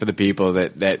reading that for the people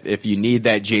that if you need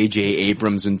that J.J.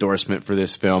 Abrams endorsement for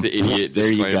this film, the idiot there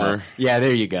disclaimer. You go. Yeah,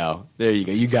 there you go.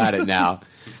 You got it now.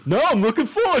 No, I'm looking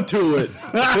forward to it.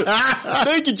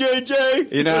 Thank you,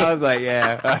 JJ. I was like,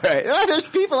 yeah, all right. There's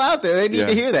people out there. They need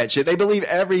to hear that shit. They believe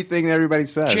everything that everybody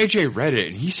says. JJ read it,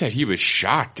 and he said he was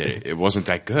shocked that it wasn't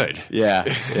that good.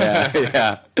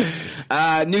 Yeah.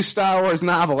 New Star Wars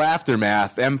novel,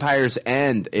 Aftermath, Empire's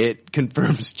End. It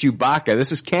confirms Chewbacca.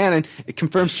 This is canon. It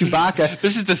confirms Chewbacca.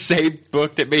 This is the same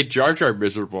book that made Jar Jar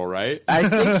miserable, right? I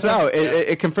think so.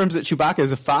 It confirms that Chewbacca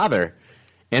is a father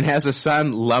and has a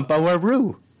son, Lumpa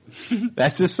Waru.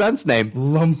 That's his son's name.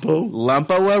 Lumpa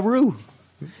Waru.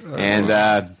 And,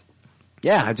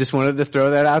 I just wanted to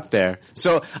throw that out there.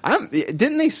 So,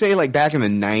 didn't they say back in the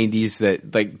 90s that,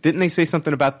 didn't they say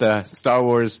something about the Star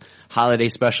Wars holiday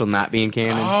special not being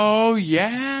canon? Oh,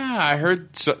 yeah. I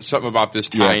heard something about this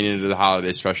tying into the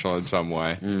holiday special in some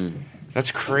way.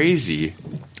 That's crazy.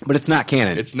 But it's not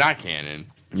canon. It's not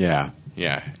canon. Yeah.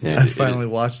 Yeah. I finally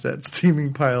watched that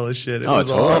steaming pile of shit. It was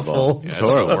it's horrible. awful. Yeah, it's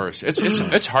horrible. Worse.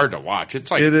 It's hard to watch. It's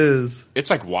like it is. It's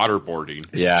like waterboarding.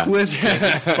 Yeah. Twisted.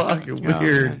 It's fucking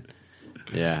weird.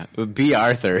 Yeah. It would be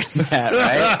Arthur in that,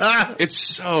 right? It's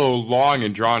so long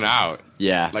and drawn out.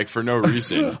 Yeah. For no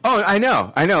reason. Oh, I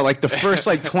know. The first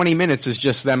 20 minutes is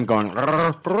just them going.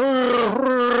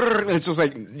 It's just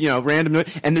random,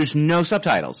 and there's no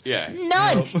subtitles. Yeah.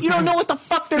 None. You don't know what the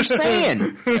fuck they're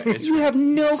saying. You have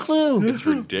no clue. It's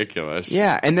ridiculous.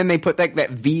 Yeah, and then they put that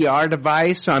VR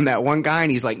device on that one guy,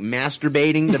 and he's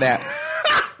masturbating to that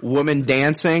woman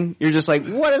dancing. You're just like,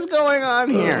 what is going on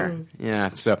here? Yeah.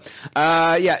 So,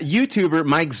 YouTuber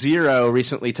Mike Zero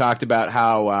recently talked about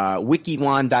how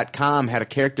Wikiwan.com had a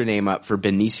character name up for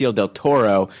Benicio del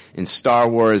Toro in Star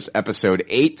Wars Episode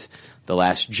 8, The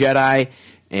Last Jedi.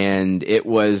 And it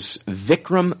was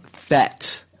Vikram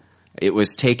Fett. It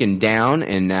was taken down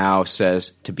and now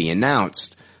says to be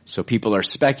announced. So people are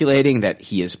speculating that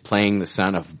he is playing the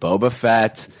son of Boba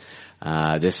Fett.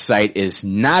 This site is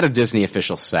not a Disney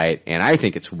official site, and I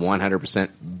think it's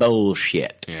 100%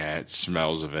 bullshit. Yeah, it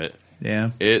smells of it. Yeah.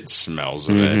 It smells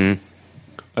of it.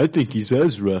 I think he's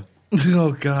Ezra.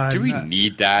 Oh God! Do we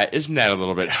need that? Isn't that a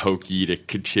little bit hokey to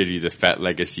continue the Fett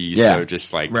legacy? Yeah. So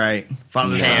just like Right.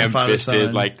 Father, son,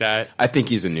 ham-fisted like that. I think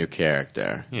he's a new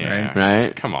character. Yeah.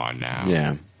 Right? Come on now.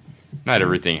 Yeah. Not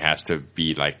everything has to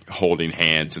be like holding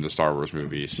hands in the Star Wars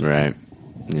movies. Right.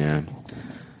 Yeah.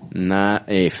 Not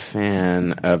a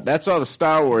fan of. That's all the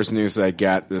Star Wars news I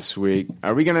got this week.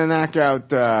 Are we going to knock out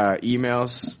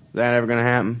emails? Is that ever going to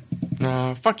happen?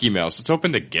 Fuck emails. Let's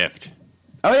open the gift.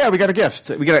 Oh yeah, we got a gift.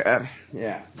 We got a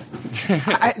yeah.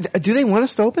 Do they want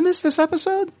us to open this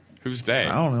episode? Who's they?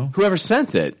 I don't know. Whoever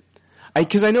sent it.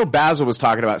 Because I know Basil was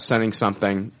talking about sending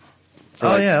something.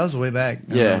 Oh yeah, that was way back.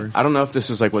 I remember. I don't know if this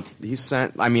is like what he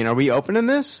sent. I mean, are we opening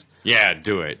this? Yeah,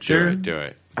 do it. Sure. Do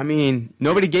it. I mean,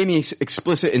 nobody gave me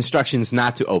explicit instructions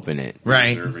not to open it.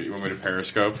 Right. You want me to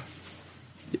Periscope?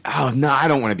 Oh no, I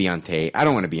don't want to be on tape. I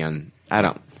don't want to be on. I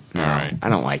don't. No, All right. I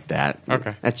don't like that.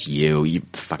 Okay. That's you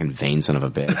fucking vain son of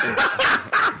a bitch.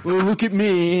 Well, look at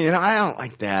me. You know, I don't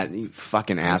like that. You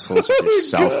fucking assholes with your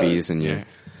selfies and your. Yeah.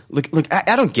 Look.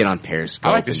 I don't get on Periscope.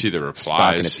 I like to and see the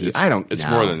stalking replies. people. I don't. It's no.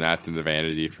 more than that than the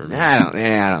vanity for me.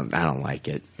 I don't like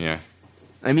it. Yeah.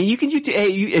 I mean,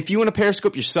 if you want to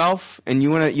Periscope yourself and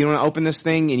you want to open this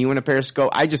thing and you want to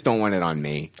Periscope, I just don't want it on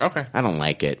me. Okay. I don't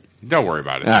like it. Don't worry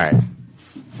about it. All right.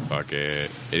 Fuck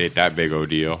it. It ain't that big o'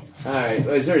 deal. All right.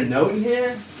 Is there a note in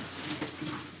here?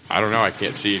 I don't know. I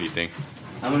can't see anything.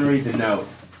 I'm going to read the note.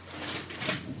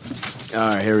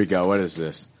 All right. Here we go. What is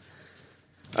this?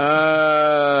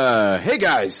 Hey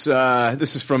guys,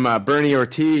 this is from Bernie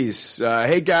Ortiz.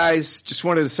 Hey guys, just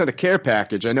wanted to send a care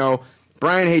package. I know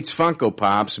Brian hates Funko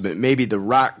Pops, but maybe the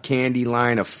rock candy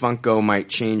line of Funko might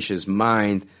change his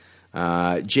mind.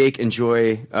 Jake,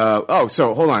 enjoy.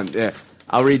 So hold on.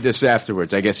 I'll read this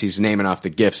afterwards. I guess he's naming off the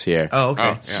gifts here. Oh, okay.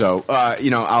 Oh, yeah. So,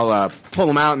 I'll pull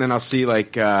them out and then I'll see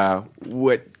like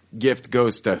what gift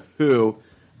goes to who.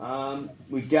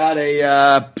 We got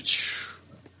a.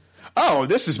 Oh,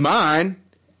 this is mine.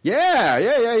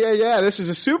 Yeah. This is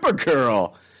a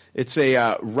Supergirl. It's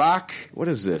a rock. What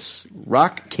is this?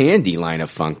 Rock candy line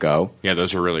of Funko. Yeah,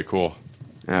 those are really cool.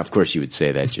 Of course you would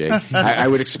say that, Jake. I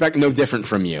would expect no different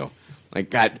from you. Like,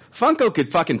 God, Funko could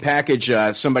fucking package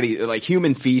somebody like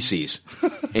human feces,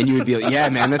 and you would be like, "Yeah,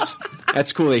 man,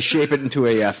 that's cool." They shape it into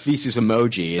a feces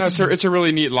emoji. It's a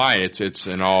really neat line. It's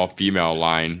an all female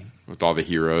line with all the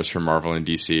heroes from Marvel and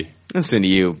DC. Listen to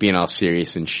you being all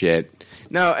serious and shit.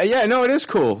 No, it is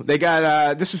cool. They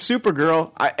got this is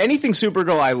Supergirl. Anything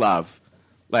Supergirl, I love.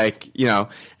 Like, I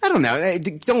don't know.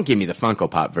 Don't give me the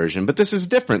Funko Pop version, but this is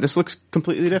different. This looks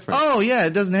completely different. Oh yeah,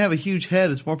 it doesn't have a huge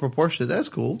head. It's more proportionate. That's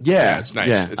cool. Yeah, it's nice.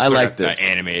 Yeah, It's I sort like of this.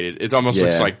 Animated. It almost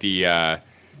looks like the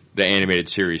animated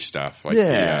series stuff. Like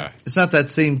It's not that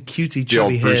same cutesy the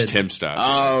old chubby Bruce head. Timm stuff.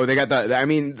 Oh, they got the. I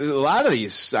mean, a lot of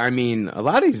these are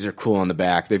cool on the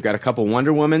back. They've got a couple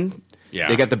Wonder Woman. Yeah.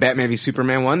 They got the Batman v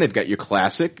Superman one. They've got your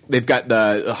classic. They've got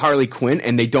the Harley Quinn,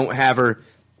 and they don't have her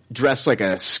dressed like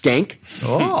a skank.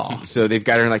 Oh. So they've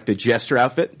got her in like the Jester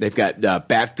outfit. They've got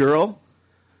Batgirl.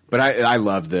 But I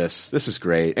love this. This is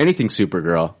great. Anything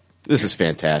Supergirl. This is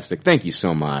fantastic. Thank you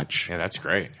so much. Yeah, that's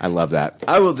great. I love that.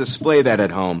 I will display that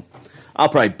at home. I'll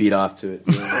probably beat off to it.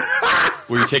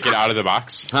 Will you take it out of the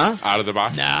box? Huh? Out of the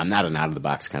box? Nah, I'm not an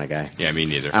out-of-the-box kind of guy. Yeah, me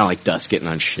neither. I don't like dust getting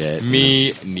on shit.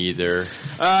 Me neither.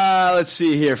 Let's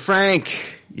see here.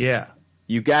 Frank, Yeah.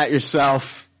 you got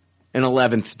yourself an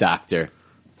 11th Doctor.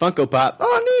 Funko Pop.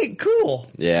 Oh, neat. Cool.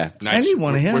 Yeah. Nice. I need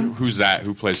one of him. Who's that?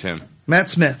 Who plays him? Matt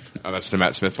Smith. Oh, that's the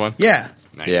Matt Smith one? Yeah.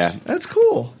 Nice. Yeah. That's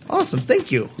cool. Awesome.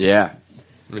 Thank you. Yeah.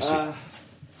 Let me see.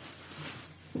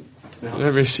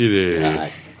 Let me see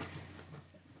the...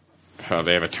 Oh,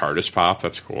 they have a TARDIS pop.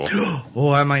 That's cool.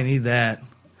 Oh, I might need that.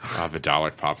 Oh, the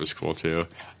Dalek pop is cool, too.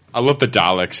 I love the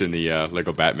Daleks in the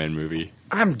Lego Batman movie.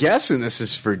 I'm guessing this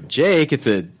is for Jake. It's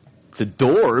a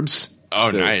Dorbs. Oh,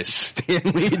 It's a nice.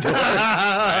 Stanley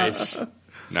Dorbs.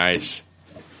 Nice.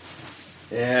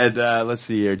 And let's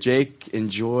see here. Jake,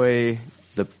 enjoy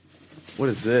the... What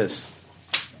is this?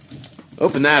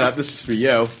 Open that up. This is for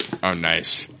you. Oh,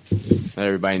 nice. Let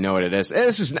everybody know what it is.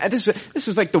 This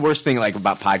is like the worst thing like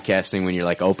about podcasting when you're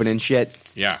like opening shit.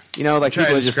 Yeah. Like Trying people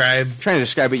to are just describe. trying to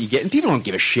describe what you get, and people don't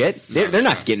give a shit. They're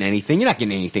not getting anything. You're not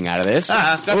getting anything out of this.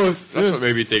 That's what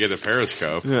made me think of the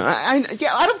Periscope. I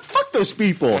don't fuck those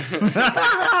people.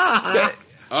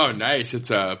 Oh, nice.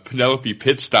 It's a Penelope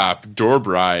Pit Stop door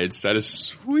brides. That is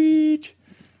sweet.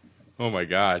 Oh, my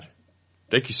God.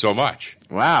 Thank you so much.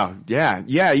 Wow. Yeah.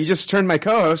 You just turned my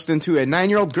co-host into a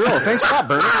 9-year-old girl. Thanks a lot,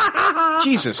 Bernie.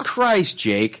 Jesus Christ,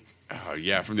 Jake. Oh,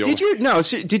 yeah. From the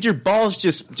Did your balls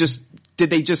just did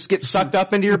they just get sucked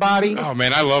up into your body? Oh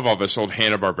man, I love all this old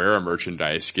Hanna-Barbera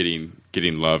merchandise getting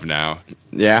love now.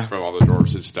 Yeah, from all the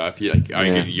dwarves and stuff. I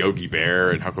get Yogi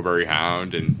Bear and Huckleberry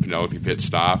Hound and Penelope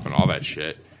Pitstop and all that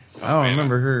shit. I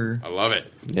remember her. I love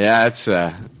it. Yeah, that's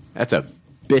a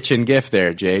bitchin' gift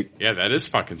there, Jake. Yeah, that is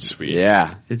fucking sweet.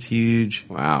 Yeah, it's huge.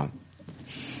 Wow.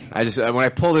 I just when I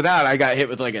pulled it out, I got hit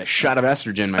with like a shot of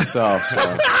estrogen myself.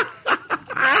 So.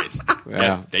 Nice.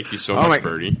 Yeah, thank you so much,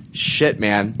 Bertie. Shit,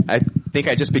 man. I think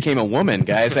I just became a woman,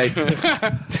 guys.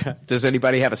 Does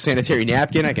anybody have a sanitary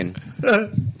napkin? I can.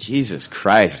 Jesus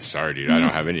Christ. Sorry, dude. I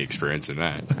don't have any experience in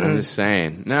that. I'm just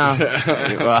saying. No.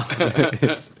 Well,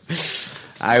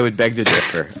 I would beg to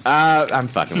differ. I'm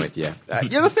fucking with you.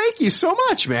 Thank you so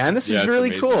much, man. This is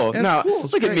really cool. Yeah, cool.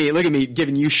 Look at me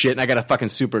giving you shit, and I got a fucking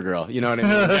Supergirl. You know what I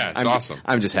mean? Yeah, it's awesome.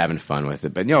 I'm just having fun with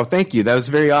it. But thank you. That was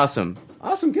very awesome.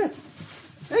 Awesome gift.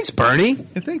 Thanks, Bernie.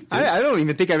 Yeah, thanks. I don't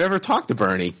even think I've ever talked to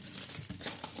Bernie.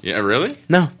 Yeah, really?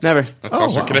 No, never. That's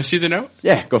awesome. Wow. Can I see the note?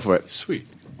 Yeah, go for it. Sweet.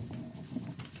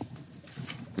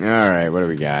 All right, what do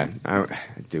we got? I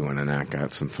do want to knock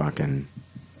out some fucking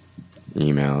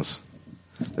emails.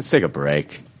 Let's take a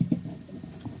break.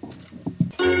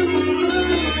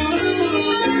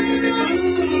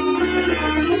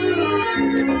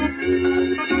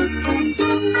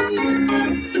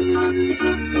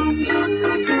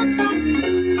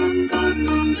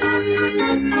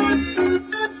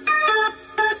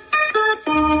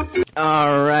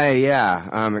 All right, yeah.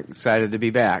 I'm excited to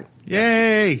be back.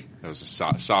 Yay! That was a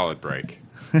solid break.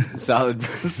 Solid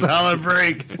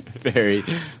break. Very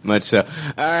much so. All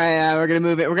right, we're gonna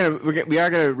move it. We are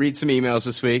gonna read some emails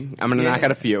this week. I'm gonna knock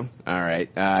out a few. All right,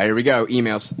 here we go.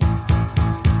 Emails.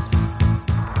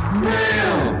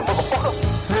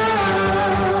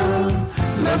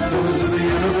 Leftovers of the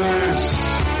universe.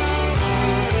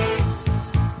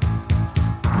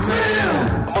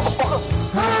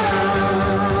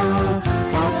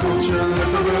 Pop culture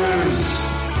leftovers.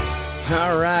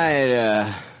 All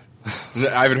right.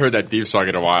 I haven't heard that theme song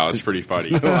in a while. It's pretty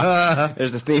funny.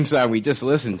 There's a theme song we just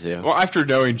listened to. Well, after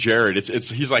knowing Jared,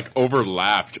 he's like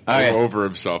overlapped over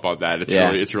himself on that.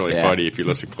 It's really funny if you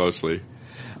listen closely.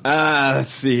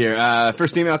 Let's see here.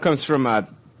 First email comes from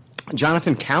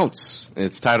Jonathan Counts.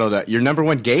 It's titled "Your Number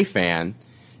One Gay Fan,"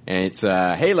 and it's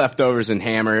 "Hey leftovers and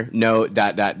Hammer. No ...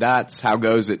 How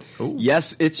goes it?" Ooh.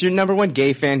 Yes, it's your number one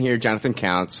gay fan here, Jonathan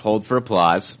Counts. Hold for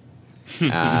applause.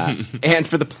 And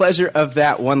for the pleasure of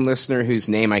that one listener whose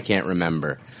name I can't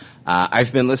remember.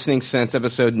 I've been listening since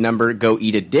episode number Go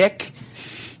Eat a Dick,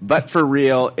 but for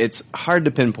real, it's hard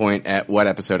to pinpoint at what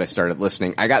episode I started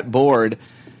listening. I got bored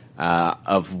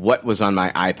of what was on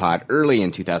my iPod early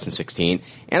in 2016,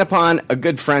 and upon a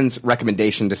good friend's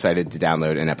recommendation, decided to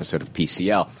download an episode of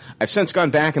PCL. I've since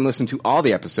gone back and listened to all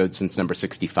the episodes since number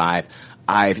 65.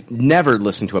 I've never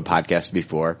listened to a podcast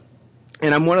before.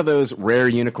 And I'm one of those rare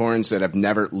unicorns that have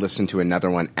never listened to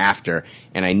another one after.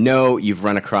 And I know you've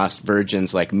run across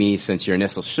virgins like me since your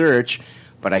initial search,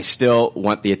 but I still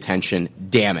want the attention.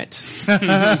 Damn it.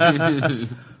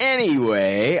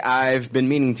 Anyway, I've been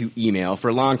meaning to email for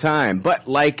a long time, but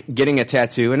like getting a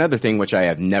tattoo, another thing which I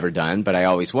have never done, but I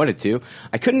always wanted to,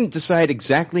 I couldn't decide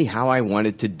exactly how I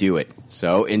wanted to do it.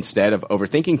 So instead of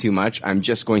overthinking too much, I'm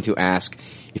just going to ask,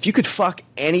 if you could fuck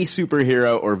any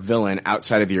superhero or villain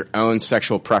outside of your own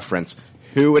sexual preference,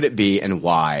 who would it be and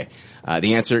why?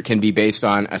 The answer can be based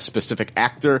on a specific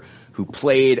actor who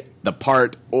played the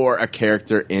part or a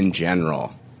character in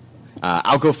general.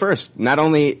 I'll go first. Not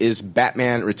only is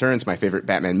Batman Returns my favorite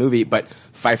Batman movie, but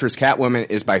Pfeiffer's Catwoman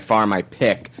is by far my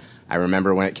pick. I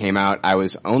remember when it came out, I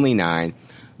was only 9,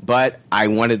 but I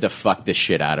wanted to fuck the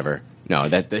shit out of her. No,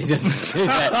 that doesn't say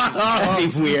that.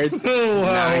 That'd be weird. Oh,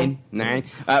 wow. 9.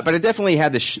 But I definitely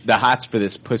had the hots for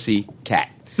this pussy cat.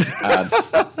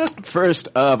 First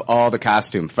of all, the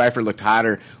costume. Pfeiffer looked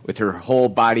hotter with her whole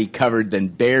body covered than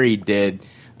Barry did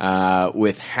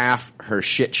with half her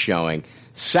shit showing.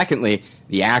 Secondly,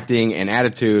 the acting and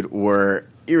attitude were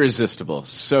irresistible.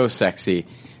 So sexy,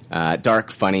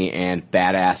 dark, funny, and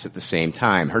badass at the same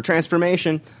time. Her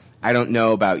transformation, I don't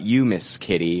know about you, Miss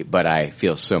Kitty, but I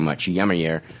feel so much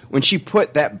yummier. When she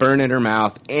put that burn in her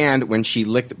mouth and when she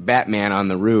licked Batman on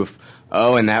the roof,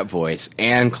 oh, and that voice,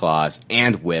 and claws,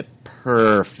 and whip,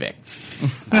 perfect.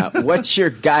 What's your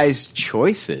guys'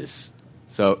 choices?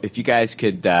 So if you guys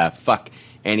could fuck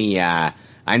any...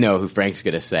 I know who Frank's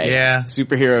going to say. Yeah.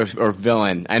 Superhero or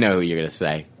villain. I know who you're going to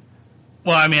say.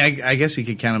 Well, I mean, I guess you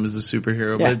could count him as a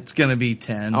superhero, but it's going to be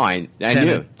 10. Oh, I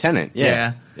knew. Tenet,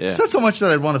 yeah. It's not so much that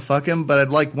I'd want to fuck him, but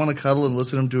I'd want to cuddle and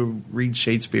listen to him read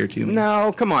Shakespeare to me.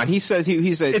 No, come on. He said,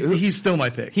 he's still my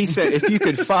pick. He said if you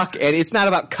could fuck, and it's not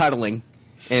about cuddling.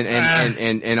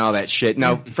 and all that shit.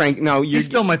 No, Frank, no, He's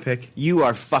still my pick. You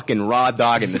are fucking raw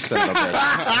dogging this son of a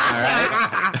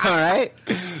bitch. All right?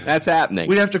 That's happening.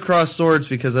 We'd have to cross swords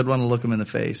because I'd want to look him in the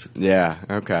face. Yeah,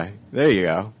 okay. There you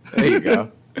go.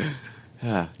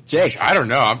 Jake, I don't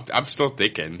know. I'm still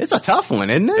thinking. It's a tough one,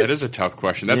 isn't it? It is a tough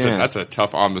question. That's a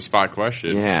tough on the spot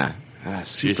question. Yeah.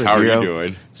 Jeez, how are you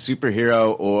doing?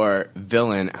 Superhero or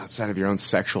villain outside of your own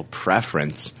sexual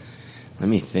preference? Let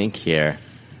me think here.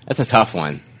 That's a tough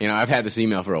one. You know, I've had this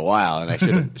email for a while, and I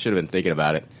should have been thinking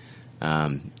about it.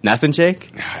 Nothing, Jake?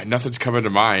 Nothing's coming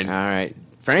to mind. All right.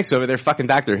 Frank's over there fucking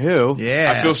Doctor Who.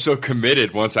 Yeah. I feel so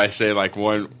committed once I say like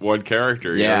one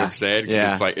character. You know what I'm saying?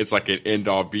 'Cause it's like an end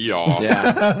all be all.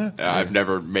 Yeah. I've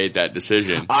never made that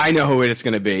decision. I know who it's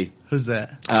going to be. Who's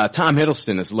that? Tom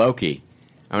Hiddleston is Loki.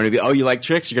 I'm going to be, oh, you like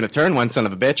tricks? You're going to turn one, son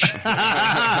of a bitch. All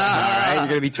right, you're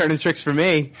going to be turning tricks for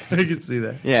me. I can see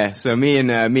that. Yeah, so me and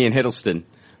Hiddleston,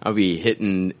 I'll be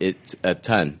hitting it a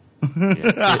ton. That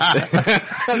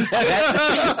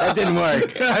didn't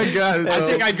work. I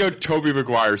think I'd go Tobey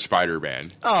Maguire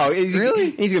Spider-Man. Oh,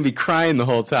 really? He's going to be crying the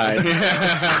whole time.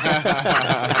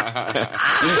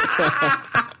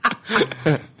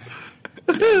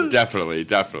 Definitely.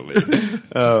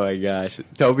 Oh my gosh,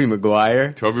 Tobey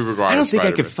Maguire. I don't think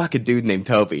I could fuck a dude named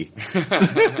Toby.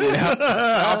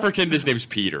 I'll pretend his name's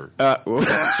Peter. That's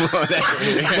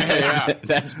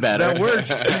better.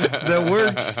 That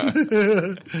works.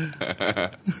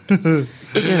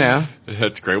 You know,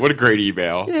 that's great. What a great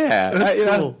email.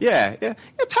 Yeah, Cool. Yeah.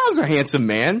 Tom's a handsome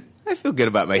man. I feel good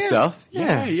about myself.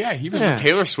 Yeah. He was with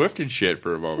Taylor Swift and shit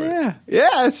for a moment.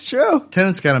 Yeah, it's true.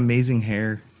 Tennant's got amazing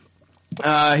hair.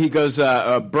 He goes,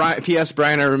 P.S.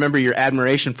 Brian, I remember your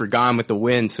admiration for Gone with the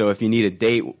Wind, so if you need a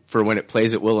date for when it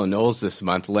plays at Willow Knolls this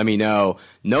month, let me know.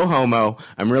 No homo.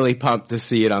 I'm really pumped to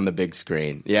see it on the big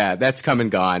screen. Yeah, that's come and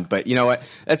gone, but you know what?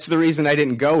 That's the reason I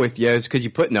didn't go with you, is because you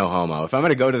put no homo. If I'm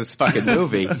gonna go to this fucking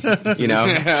movie, you know,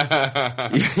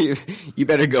 you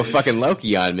better go fucking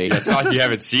Loki on me. It's not like you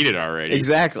haven't seen it already.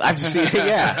 Exactly. I've seen it,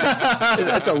 yeah.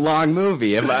 That's a long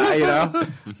movie. If I, you know,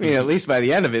 I mean, at least by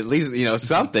the end of it, at least, you know,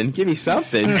 something. Give me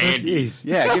something. Jeez.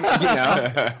 Yeah, you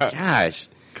know, gosh.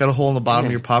 Got a hole in the bottom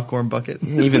of your popcorn bucket.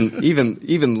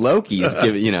 Even Loki's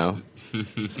giving, you know,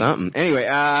 something. Anyway,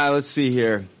 let's see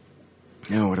here.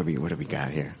 Oh, what do we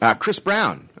got here? Chris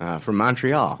Brown, from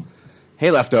Montreal. Hey,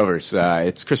 leftovers.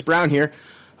 It's Chris Brown here.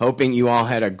 Hoping you all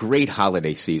had a great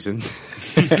holiday season.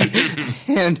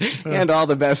 and all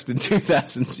the best in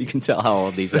 2000s. You can tell how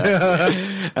old these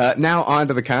are. Now on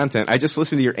to the content. I just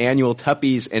listened to your annual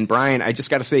Tuppies, and Brian, I just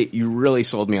gotta say, you really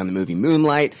sold me on the movie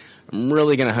Moonlight. I'm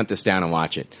really gonna hunt this down and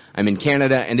watch it. I'm in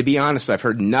Canada, and to be honest, I've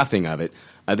heard nothing of it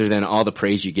other than all the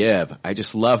praise you give. I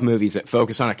just love movies that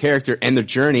focus on a character and their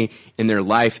journey in their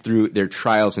life through their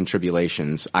trials and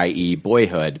tribulations, i.e.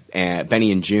 Boyhood,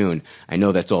 Benny and June. I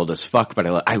know that's old as fuck, but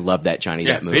I love that Johnny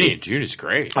Depp movie. Benny and June is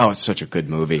great. Oh, it's such a good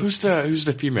movie. Who's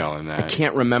the female in that? I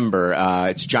can't remember.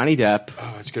 It's Johnny Depp.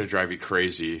 Oh, it's gonna drive you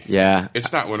crazy. Yeah.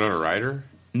 It's not Winona Ryder?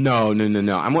 No.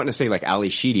 I'm wanting to say like Ali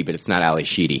Sheedy, but it's not Ali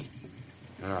Sheedy.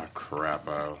 Oh, crap.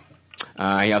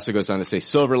 He also goes on to say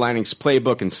Silver Linings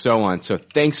Playbook and so on. So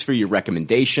thanks for your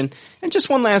recommendation. And just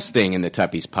one last thing in the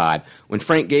Tuppies pod. When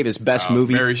Frank gave his best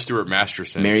movie... Mary Stuart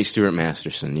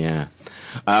Masterson, yeah.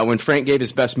 When Frank gave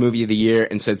his best movie of the year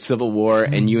and said Civil War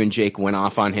and you and Jake went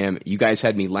off on him, you guys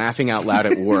had me laughing out loud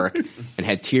at work and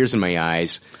had tears in my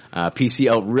eyes.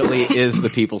 PCL really is the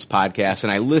people's podcast,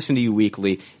 and I listen to you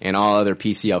weekly and all other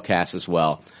PCL casts as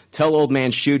well. Tell old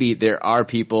man Shooty there are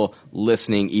people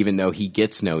listening even though he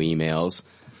gets no emails.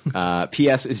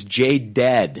 P.S. Is Jay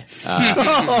dead?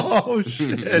 Oh,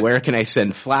 shit. Where can I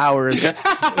send flowers?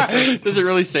 Does it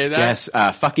really say that? Yes.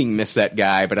 Fucking miss that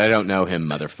guy, but I don't know him,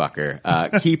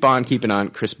 motherfucker. Keep on keeping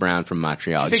on. Chris Brown from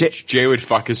Montreal. I think Jay would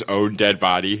fuck his own dead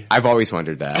body. I've always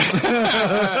wondered that.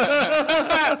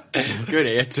 Good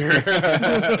answer.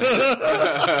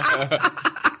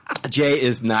 Jay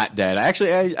is not dead. I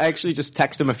actually just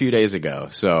texted him a few days ago.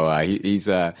 So, he's,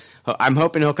 I'm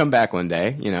hoping he'll come back one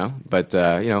day, you know, but,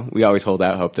 you know, we always hold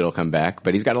out hope that he'll come back,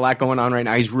 but he's got a lot going on right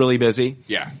now. He's really busy.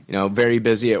 Yeah. You know, very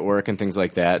busy at work and things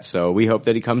like that. So we hope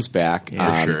that he comes back.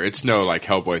 Yeah, sure. It's no like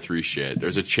Hellboy 3 shit.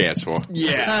 There's a chance we'll.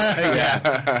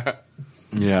 Yeah.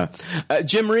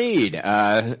 Jim Reed,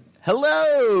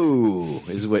 hello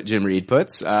is what Jim Reed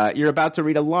puts. You're about to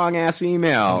read a long ass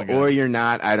email, or you're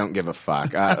not. I don't give a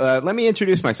fuck. Let me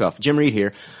introduce myself. Jim Reed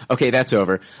here. Okay, that's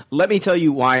over. Let me tell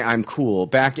you why I'm cool.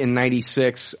 Back in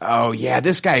 '96. Oh yeah,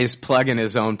 this guy is plugging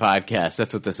his own podcast.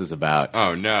 That's what this is about.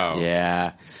 Oh no.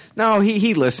 Yeah. No,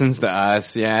 he listens to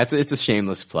us. Yeah, it's a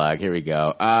shameless plug. Here we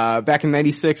go. Back in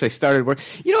 '96, I started work.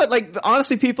 You know what? Like,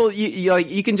 honestly, people,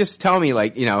 you can just tell me,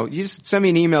 like, you know, you just send me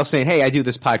an email saying, "Hey, I do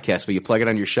this podcast. Will you plug it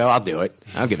on your show?" I'll do it.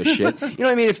 I don't give a shit. You know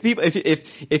what I mean?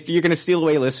 If you're gonna steal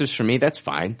away listeners from me, that's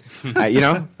fine. You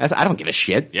know, I don't give a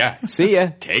shit. Yeah. See ya.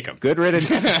 Take them. Good riddance.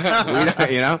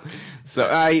 You know. So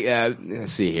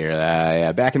let's see here.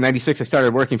 Back in '96, I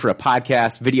started working for a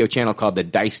podcast video channel called The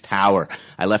Dice Tower.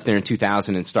 I left there in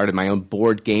 2000 and started my own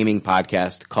board gaming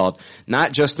podcast called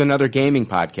Not Just Another Gaming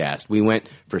Podcast. We went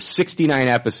for 69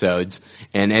 episodes,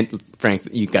 and Frank,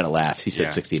 you got to laugh. He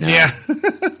said 69. Yeah.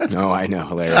 Oh, I know,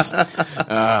 hilarious.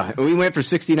 We went for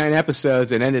 69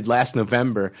 episodes and ended last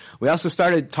November. We also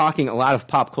started talking a lot of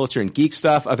pop culture and geek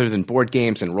stuff other than board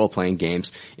games and role-playing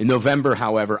games. In November,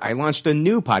 however, I launched a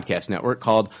new podcast network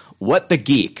called What the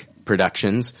Geek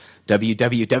Productions,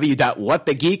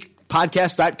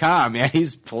 www.whatthegeekpodcast.com. Yeah,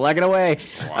 he's plugging away.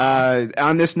 Wow.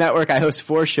 On this network, I host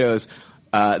 4 shows.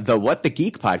 The What the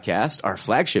Geek podcast, our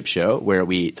flagship show, where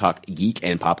we talk geek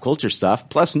and pop culture stuff,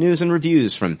 plus news and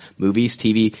reviews from movies,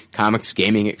 TV, comics,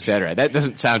 gaming, etc. That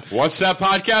doesn't sound... What's that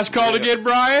podcast called again,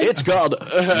 Brian? It's called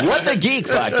What the Geek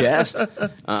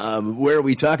podcast, where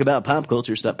we talk about pop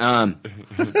culture stuff.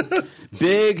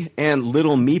 Big and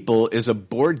Little Meeple is a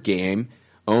board game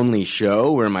only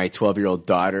show where my 12-year-old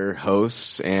daughter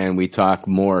hosts, and we talk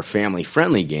more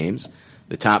family-friendly games.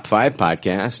 The Top 5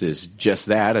 podcast is just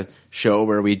that, a show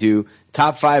where we do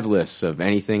top 5 lists of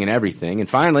anything and everything. And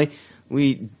finally,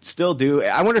 we still do,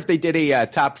 I wonder if they did a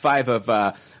top 5 of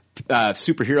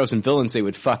superheroes and villains they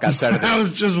would fuck outside of their I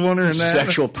was just wondering that.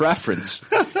 sexual preference.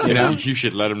 You know? You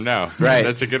should let them know. Right.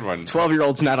 That's a good one.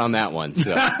 12-year-old's not on that one.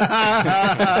 So.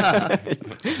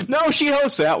 No, she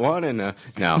hosts that one. And no,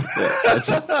 that's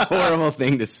a horrible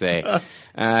thing to say.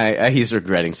 He's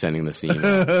regretting sending this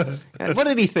email. What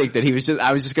did he think? That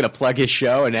I was just going to plug his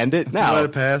show and end it? No. Let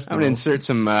it pass. I'm going to insert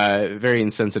some very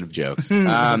insensitive jokes.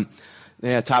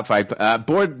 Yeah, top 5.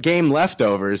 Board Game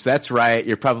Leftovers. That's right.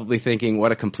 You're probably thinking,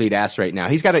 what a complete ass right now.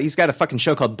 He's got a fucking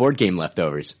show called Board Game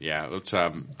Leftovers. Yeah, let's.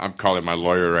 I'm calling my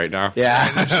lawyer right now.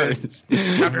 Yeah.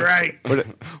 Copyright. I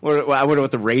wonder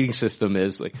what the rating system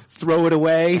is. Like, throw it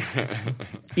away,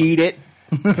 eat it,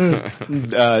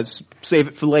 save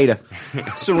it for later,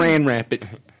 saran wrap it.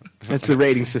 That's the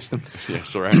rating system. Yeah,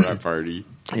 saran wrap party.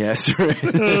 Yeah,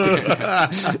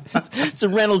 it's a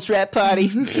rental trap party.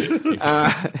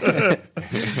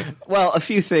 Well, a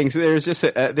few things. There's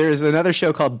there's another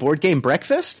show called Board Game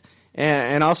Breakfast,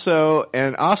 and also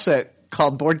an offset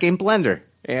called Board Game Blender,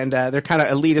 and they're kind of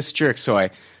elitist jerks. So I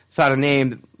thought a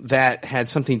name that had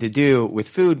something to do with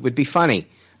food would be funny.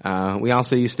 We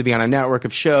also used to be on a network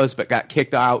of shows, but got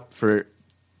kicked out for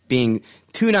being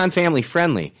too non-family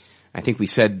friendly. I think we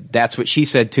said That's What She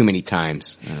Said too many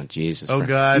times. Oh, Jesus. Oh,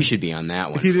 God. You should be on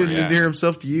that one. He didn't endear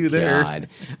himself to you there. God.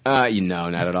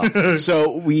 Not at all.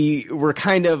 So we were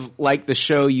kind of like the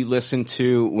show you listened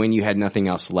to when you had nothing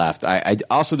else left. I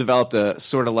also developed a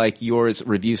sort of like yours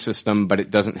review system, but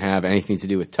it doesn't have anything to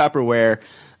do with Tupperware.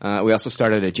 We also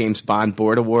started a James Bond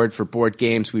board award for board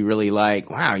games we really like.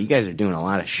 Wow, you guys are doing a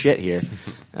lot of shit here.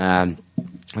 On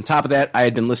top of that, I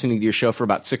had been listening to your show for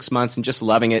about 6 months and just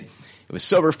loving it. It was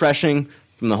so refreshing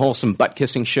from the wholesome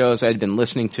butt-kissing shows I had been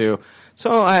listening to.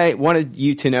 So I wanted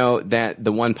you to know that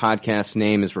the one podcast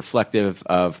name is reflective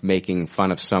of making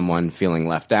fun of someone feeling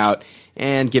left out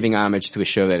and giving homage to a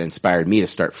show that inspired me to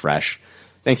start fresh.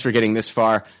 Thanks for getting this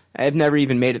far. I've never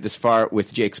even made it this far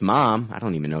with Jake's mom. I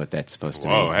don't even know what that's supposed to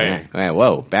mean. Whoa, hey. Yeah,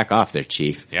 whoa, back off there,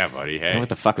 Chief. Yeah, buddy, hey. What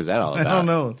the fuck was that all about? I don't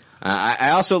know. I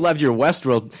also loved your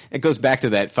Westworld. It goes back to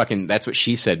that fucking That's What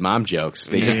She Said mom jokes.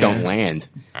 They just don't land.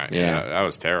 Yeah, that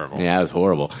was terrible. Yeah, that was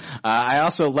horrible. I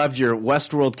also loved your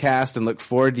Westworld cast and look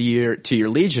forward to your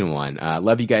Legion one.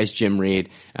 Love you guys, Jim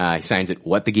Reed. He signs it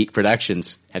What the Geek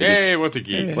Productions. Hey, What the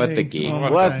Geek. What the Geek.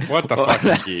 What the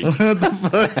fucking Geek. What the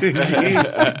fucking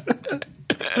geek.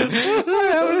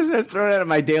 What is that thrown out of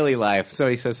my daily life?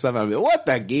 Somebody says something. What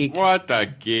the geek? What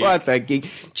the geek? What the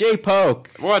geek? Jay Poke.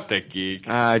 What the geek?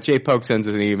 Jay Poke sends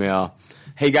us an email.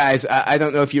 Hey guys, I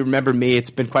don't know if you remember me.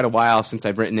 It's been quite a while since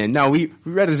I've written in. No, we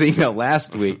read his email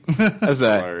last week. That was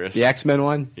the X-Men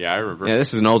one. Yeah, I remember. Yeah,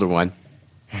 this is an older one.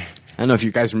 I don't know if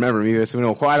you guys remember me. It's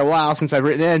been quite a while since I've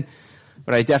written in.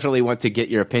 But I definitely want to get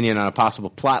your opinion on a possible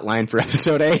plot line for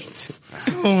episode 8.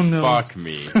 Oh no. Fuck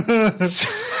me.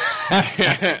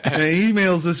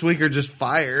 Emails this week are just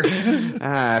fire.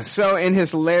 So in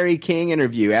his Larry King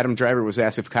interview, Adam Driver was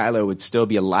asked if Kylo would still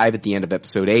be alive at the end of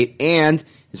episode 8, and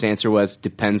his answer was,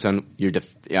 depends on your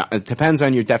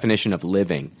definition of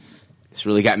living. This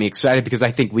really got me excited because I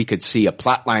think we could see a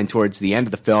plot line towards the end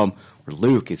of the film where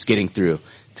Luke is getting through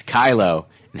to Kylo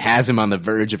and has him on the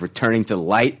verge of returning to the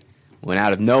light when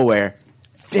out of nowhere,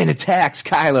 Finn attacks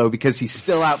Kylo because he's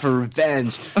still out for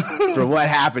revenge for what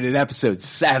happened in episode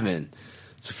 7.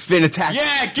 So Finn attacks.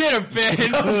 Yeah, get him,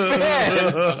 Finn. Go Finn.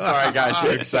 I'm sorry, I got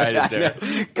too excited there.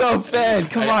 Go Finn.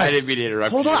 Come on. I didn't mean to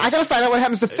interrupt Hold you. on, I gotta find out what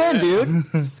happens to Finn,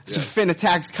 dude. So Finn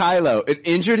attacks Kylo. It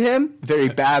injured him very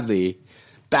badly.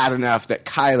 Bad enough that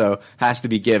Kylo has to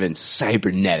be given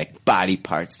cybernetic body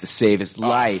parts to save his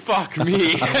life. Fuck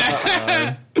me.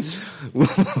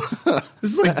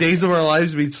 This is like Days of Our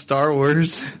Lives meets Star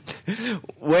Wars.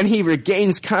 When he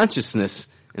regains consciousness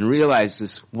and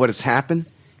realizes what has happened,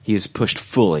 he is pushed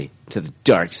fully to the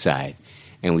dark side.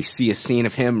 And we see a scene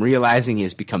of him realizing he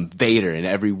has become Vader in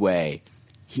every way.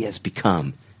 He has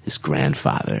become his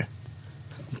grandfather.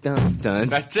 Dun, dun,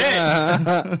 That's it.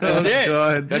 That's it.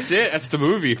 God. That's it. That's the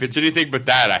movie. If it's anything but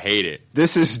that, I hate it.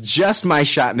 This is just my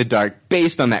shot in the dark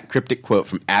based on that cryptic quote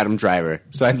from Adam Driver.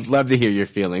 So I'd love to hear your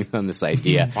feelings on this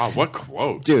idea. Wow, what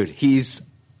quote? Dude, he's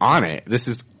on it. This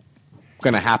is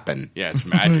going to happen. Yeah, it's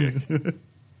magic.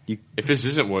 If this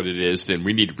isn't what it is, then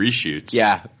we need reshoots.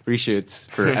 Yeah, reshoots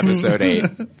for episode 8.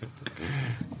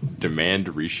 Demand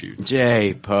reshoots.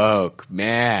 J-Poke,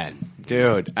 man.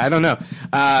 Dude, I don't know.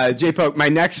 J-Poke, my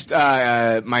next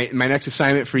my next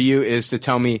assignment for you is to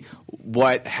tell me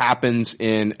what happens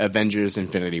in Avengers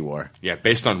Infinity War. Yeah,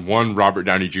 based on one Robert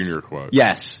Downey Jr. quote.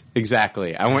 Yes,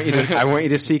 exactly. I want you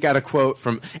to seek out a quote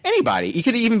from anybody. You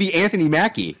could even be Anthony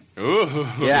Mackie. Ooh.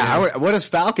 Yeah, what does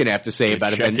Falcon have to say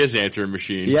about check Avengers? his answer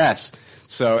machine. Yes.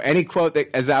 So any quote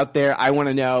that is out there, I want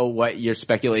to know what your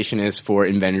speculation is for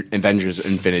Avengers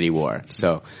Infinity War.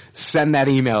 So send that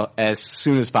email as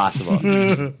soon as possible.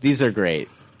 These are great.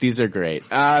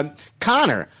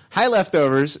 Connor, hi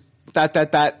leftovers, ...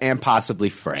 and possibly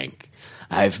Frank.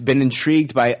 I've been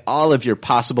intrigued by all of your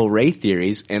possible Rey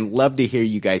theories and love to hear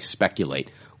you guys speculate.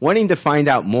 Wanting to find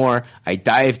out more, I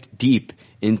dived deep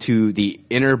into the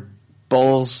inner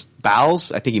bowels,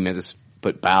 I think he meant to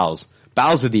put bowels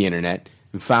of the internet,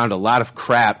 and found a lot of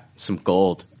crap, some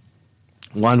gold.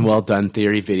 One well-done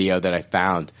theory video that I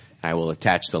found, I will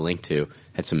attach the link to,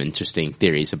 had some interesting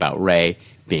theories about Rey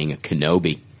being a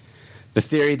Kenobi. The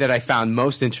theory that I found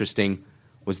most interesting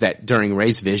was that during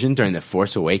Rey's vision, during The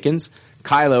Force Awakens,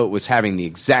 Kylo was having the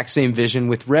exact same vision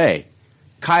with Rey.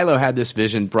 Kylo had this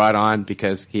vision brought on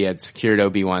because he had secured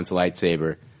Obi-Wan's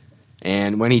lightsaber.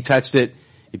 And when he touched it,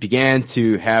 it began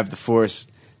to have the Force...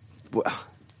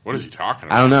 What is he talking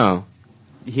about? I don't know.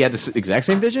 He had the exact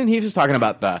same vision? He was just talking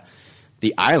about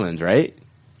the island, right?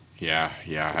 Yeah,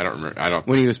 I don't remember.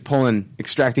 When he was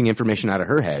extracting information out of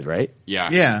her head, right?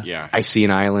 Yeah. I see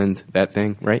an island, that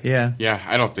thing, right? Yeah. Yeah,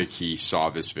 I don't think he saw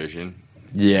this vision.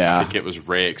 Yeah. I think it was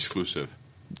Rey exclusive.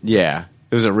 Yeah.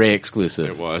 It was a Rey exclusive.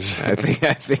 It was. I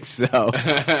think so.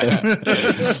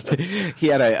 He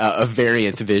had a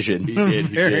variant vision. He did.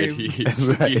 He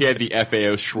had the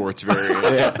FAO Schwartz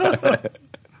variant.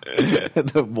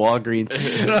 The Walgreens.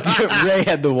 Rey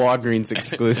had the Walgreens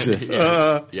exclusive.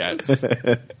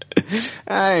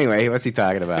 Anyway, what's he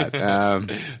talking about?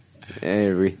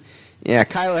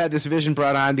 Kylo had this vision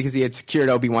brought on because he had secured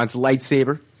Obi-Wan's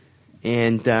lightsaber.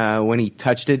 And when he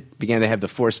touched it, began to have the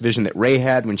Force vision that Rey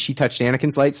had when she touched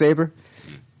Anakin's lightsaber.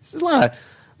 There's a lot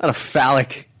of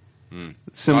phallic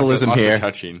symbolism lots here. Of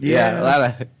touching. Yeah, a lot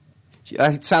of.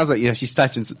 It sounds like she's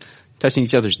touching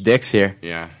each other's dicks here.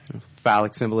 Yeah.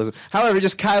 Phallic symbolism. However,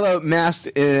 just like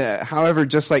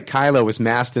Kylo was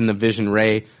masked in the vision,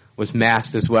 Rey was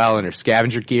masked as well in her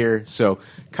scavenger gear. So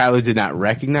Kylo did not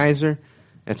recognize her.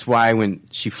 That's why when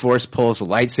she force pulls a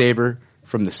lightsaber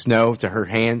from the snow to her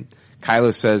hand,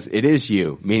 Kylo says, "It is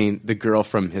you," meaning the girl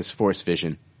from his Force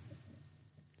vision.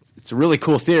 It's a really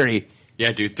cool theory.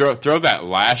 Yeah, dude, throw that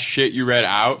last shit you read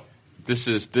out. This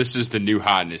is the new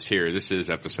hotness here. This is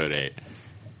episode 8.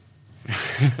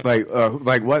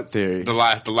 Like what theory? The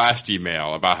last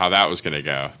email about how that was going to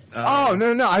go.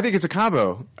 No, I think it's a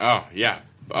combo. Oh, yeah.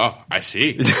 Oh, I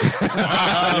see. Wow.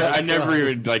 I never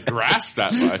even grasped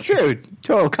that much. Dude,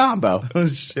 total combo. Oh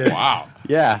shit. Wow.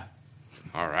 Yeah.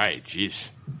 All right, jeez.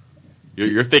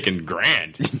 You're thinking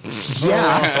grand.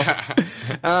 Yeah.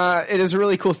 It is a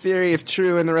really cool theory if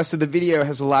true, and the rest of the video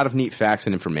has a lot of neat facts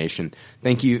and information.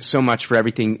 Thank you so much for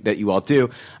everything that you all do.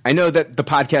 I know that the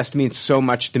podcast means so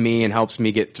much to me and helps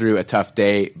me get through a tough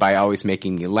day by always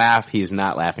making me laugh. He is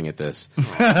not laughing at this.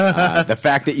 The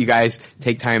fact that you guys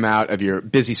take time out of your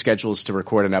busy schedules to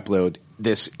record and upload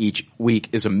this each week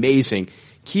is amazing.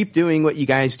 Keep doing what you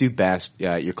guys do best.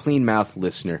 Your clean mouth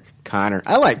listener, Connor.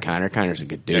 I like Connor. Connor's a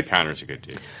good dude. Yeah, Connor's a good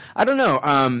dude. I don't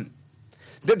know.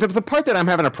 The part that I'm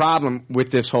having a problem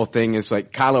with this whole thing is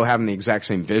Kylo having the exact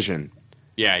same vision.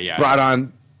 Yeah. Brought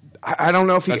on I don't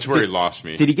know if That's where he lost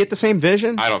me. Did he get the same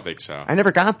vision? I don't think so. I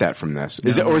never got that from this.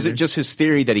 Or is it just his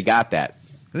theory that he got that?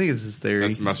 I think it's his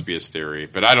theory. That must be his theory,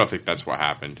 but I don't think that's what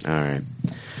happened. All right.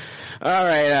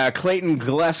 Clayton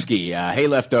Gillespie. Hey,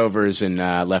 Leftovers and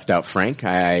Left Out Frank.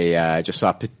 I just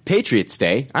saw Patriots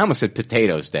Day. I almost said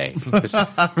Potatoes Day.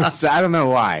 I don't know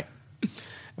why.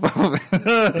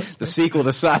 The sequel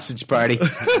to Sausage Party.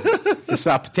 Just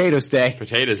saw Potatoes Day.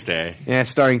 Potatoes Day. Yeah,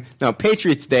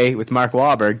 Patriots Day with Mark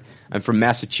Wahlberg. I'm from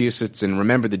Massachusetts and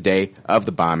remember the day of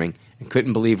the bombing and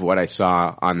couldn't believe what I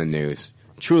saw on the news.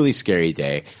 Truly scary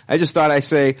day. I just thought I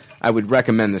would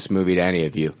recommend this movie to any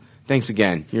of you. Thanks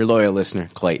again. Your loyal listener,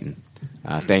 Clayton.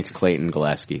 Thanks, Clayton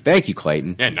Gillespie. Thank you,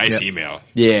 Clayton. Yeah, nice email.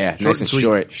 Yeah, nice and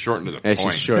short. Short and to the nice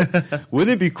point. And short.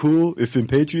 Wouldn't it be cool if in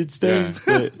Patriots Day?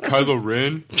 Yeah. Kylo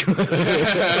Ren?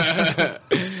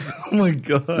 Oh my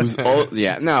god.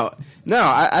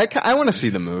 I want to see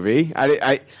the movie.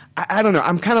 I don't know.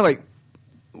 I'm kind of like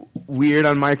weird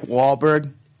on Mike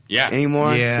Wahlberg. Yeah.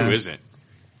 Anymore. Yeah. Who isn't?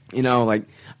 You know, like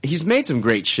he's made some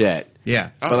great shit.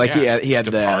 Yeah. But like he had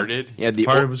Departed.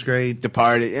 Departed was great.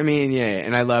 Departed. I mean, yeah,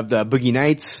 and I loved Boogie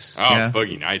Nights. Oh, yeah.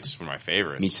 Boogie Nights is one of my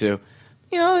favorites. Me too.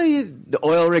 You know, the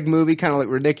oil rig movie, kind of like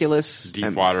ridiculous.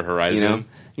 Deepwater Horizon. You know,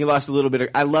 he lost a little bit of.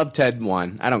 I love Ted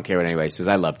 1. I don't care what anybody says.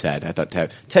 I love Ted. I thought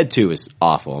Ted 2 is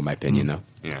awful in my opinion, though.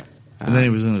 Yeah. And then he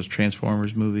was in those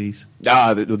Transformers movies.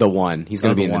 The one. He's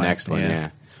going to be in the next one. Yeah.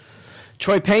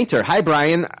 Troy Painter. Hi,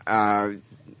 Brian.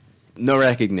 No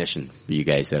recognition for you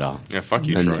guys at all. Yeah, fuck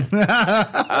you, Troy.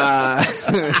 My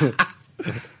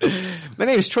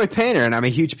name is Troy Painter, and I'm a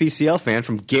huge PCL fan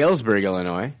from Galesburg,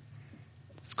 Illinois.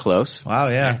 It's close. Wow,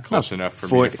 yeah. Close enough for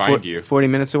me to find you. 40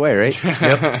 minutes away, right?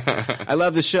 Yep. I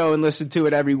love the show and listen to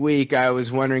it every week. I was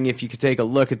wondering if you could take a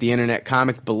look at the internet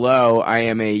comic below. I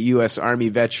am a U.S. Army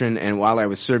veteran, and while I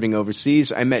was serving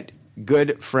overseas, I met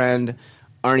good friend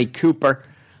Arnie Cooper.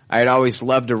 I had always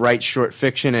loved to write short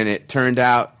fiction, and it turned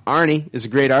out Arnie is a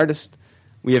great artist.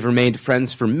 We have remained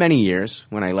friends for many years.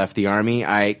 When I left the Army,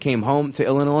 I came home to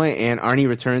Illinois, and Arnie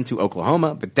returned to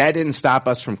Oklahoma, but that didn't stop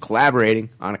us from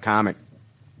collaborating on a comic.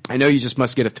 I know you just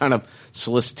must get a ton of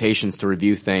solicitations to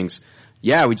review things.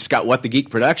 Yeah, we just got What the Geek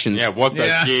Productions. Yeah, What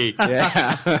the Geek.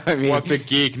 Yeah. I mean, What the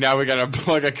Geek. Now we got to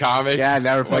plug a comic. Yeah,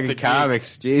 now we're plugging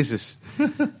comics. Jesus.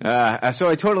 So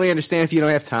I totally understand if you don't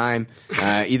have time.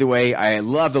 Either way, I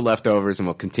love the Leftovers and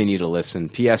will continue to listen.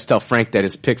 P.S. Tell Frank that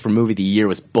his pick for movie of the year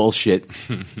was bullshit.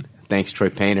 Thanks, Troy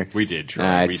Painter. We did,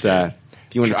 Troy. We did. If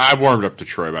you want I warmed up to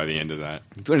Troy by the end of that.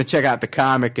 If you want to check out the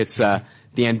comic, it's The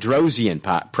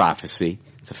Androsian Prophecy.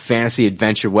 It's a fantasy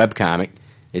adventure webcomic.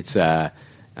 It's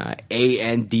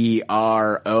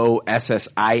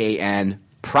ANDROSSIAN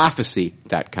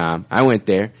prophecy.com. I went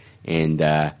there and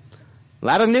a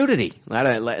lot of nudity, a lot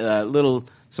of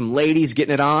some ladies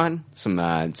getting it on, some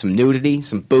nudity,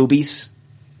 some boobies.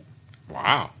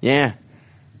 Wow. Yeah,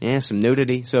 some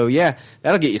nudity. So yeah,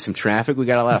 that'll get you some traffic. We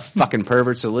got a lot of fucking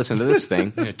perverts to listen to this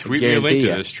thing. Yeah, tweet me a link to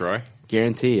this, Troy.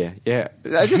 Guarantee you. Yeah,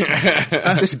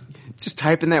 just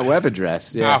type in that web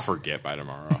address. Yeah. I'll forget by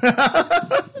tomorrow.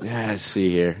 Yeah, let's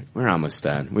see here. We're almost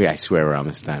done. I swear we're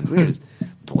almost done. We're just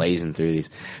blazing through these.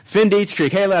 Finn Dietz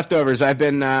Creek. Hey, Leftovers. I've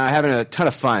been having a ton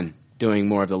of fun doing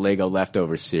more of the Lego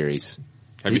Leftovers series.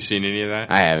 Have you seen any of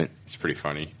that? I haven't. It's pretty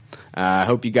funny. I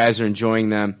hope you guys are enjoying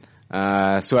them.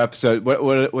 What's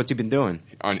he been doing?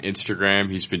 On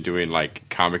Instagram, he's been doing like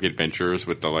comic adventures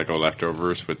with the Lego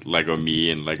Leftovers, with Lego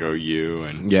Me and Lego You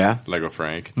and Lego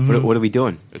Frank. Mm-hmm. What are we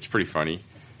doing? It's pretty funny.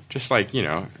 Just like,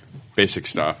 basic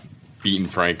stuff. Beating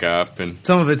Frank up and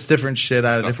some of it's different shit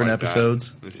out of different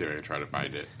episodes. Let's see if I can try to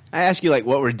find it. I ask you like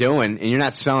what we're doing, and you're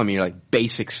not selling me. You're like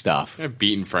basic stuff. Yeah,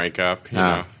 beating Frank up. You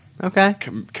know. Okay.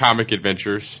 Comic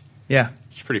adventures. Yeah,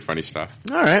 it's pretty funny stuff.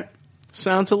 All right,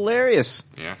 sounds hilarious.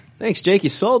 Yeah. Thanks, Jake.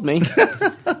 You sold me.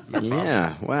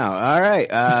 Yeah. Wow. All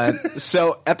right.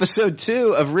 So episode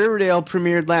 2 of Riverdale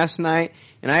premiered last night,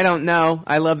 and I don't know.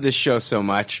 I love this show so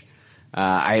much.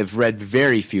 I have read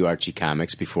very few Archie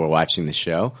comics before watching the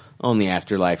show, only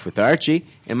Afterlife with Archie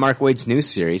and Mark Waid's new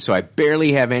series, so I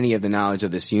barely have any of the knowledge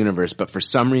of this universe, but for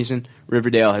some reason,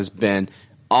 Riverdale has been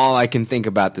all I can think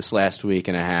about this last week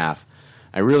and a half.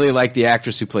 I really like the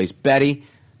actress who plays Betty.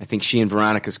 I think she and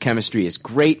Veronica's chemistry is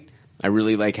great. I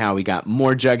really like how we got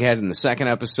more Jughead in the second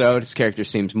episode. His character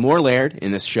seems more layered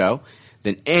in this show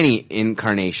than any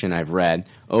incarnation I've read.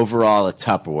 Overall, a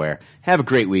Tupperware. Have a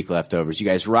great week, Leftovers. You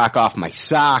guys rock off my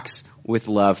socks. With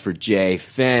love for Jay.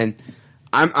 Finn.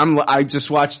 I just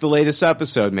watched the latest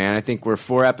episode, man. I think we're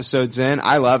 4 episodes in.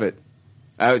 I love it.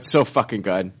 It's so fucking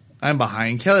good. I'm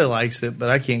behind. Kelly likes it, but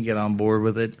I can't get on board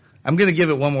with it. I'm going to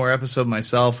give it one more episode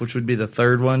myself, which would be the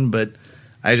 3rd one, but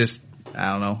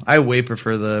I don't know. I way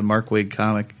prefer the Mark Waid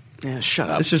comic. Yeah, shut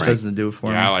up. This just Frank. doesn't do it for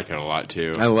me. Yeah, I like it a lot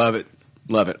too. I love it.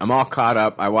 Love it. I'm all caught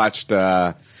up. I watched,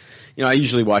 I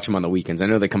usually watch them on the weekends. I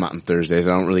know they come out on Thursdays.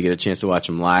 I don't really get a chance to watch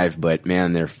them live, but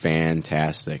man, they're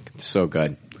fantastic. So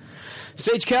good.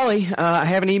 Sage Kelly, I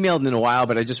haven't emailed in a while,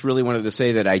 but I just really wanted to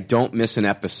say that I don't miss an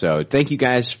episode. Thank you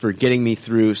guys for getting me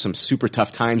through some super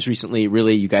tough times recently.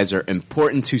 Really, you guys are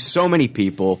important to so many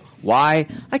people. Why?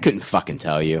 I couldn't fucking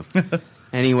tell you.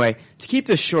 Anyway, to keep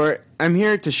this short, I'm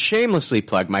here to shamelessly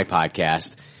plug my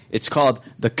podcast. It's called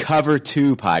the Cover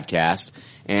 2 Podcast,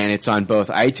 and it's on both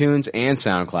iTunes and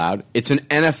SoundCloud. It's an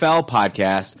NFL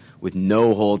podcast with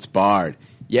no holds barred.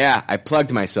 Yeah, I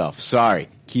plugged myself. Sorry.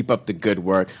 Keep up the good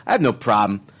work. I have no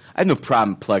problem. I have no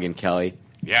problem plugging Kelly.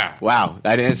 Yeah. Wow,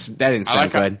 that didn't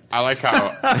sound good. I like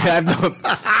how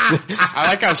I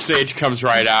like how Sage comes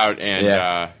right out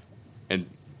and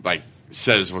like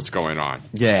says what's going on.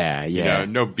 Yeah, yeah. You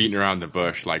know, no beating around the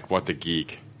bush like what the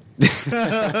geek. What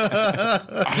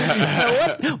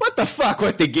the fuck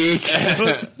with the geek?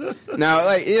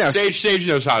 Now, Sage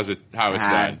knows how it's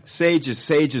done.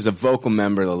 Sage is a vocal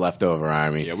member of the Leftover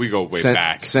Army. Yeah, we go way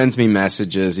back. Sends me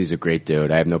messages. He's a great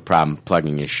dude. I have no problem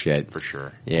plugging his shit for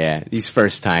sure. Yeah, these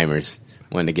first timers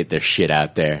wanting to get their shit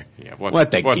out there. Yeah,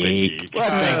 what the geek? What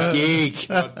the geek?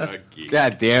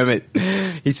 God damn it!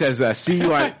 He says, "See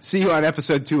you on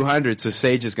episode 200." So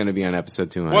Sage is going to be on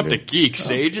episode 200. What the geek?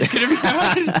 Sage is going to be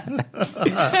on.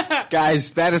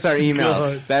 Guys, that is our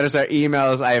emails. God. That is our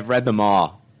emails. I have read them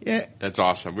all. Yeah, that's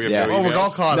awesome. We have no we're emails?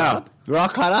 all caught up. We're all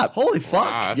caught up. Holy fuck!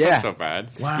 Wow, that's Yeah. not so bad.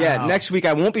 Wow. Yeah, next week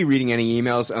I won't be reading any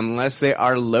emails unless they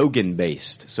are Logan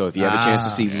based. So if you have a chance to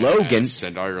see Logan,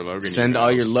 send all your Logan. send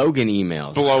all your Logan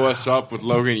emails. Blow us up with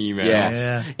Logan emails.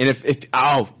 Yeah. And if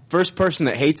first person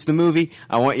that hates the movie,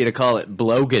 I want you to call it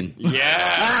Blogan.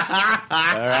 Yeah.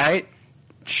 All right.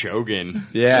 Chogan.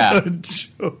 Yeah.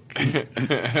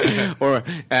 Or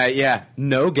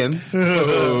Nogan.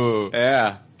 Oh.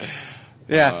 Yeah.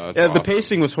 Yeah, that's the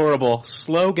pacing was horrible.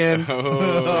 Slogan.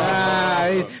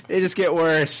 Oh. They just get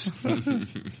worse.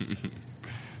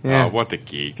 Oh, what the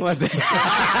geek. What the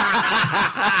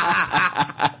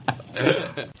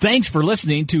Thanks for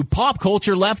listening to Pop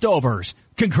Culture Leftovers.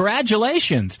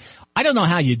 Congratulations. I don't know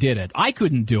how you did it. I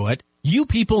couldn't do it. You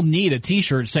people need a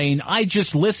t-shirt saying, I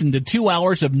just listened to 2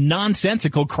 hours of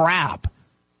nonsensical crap.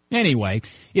 Anyway,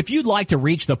 if you'd like to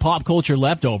reach the Pop Culture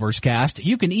Leftovers cast,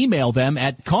 you can email them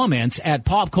at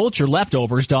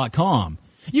comments@popcultureleftovers.com.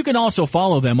 You can also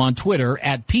follow them on Twitter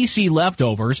at PC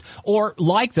Leftovers or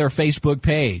like their Facebook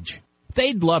page.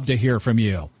 They'd love to hear from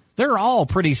you. They're all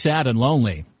pretty sad and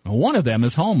lonely. One of them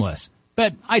is homeless,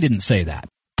 but I didn't say that.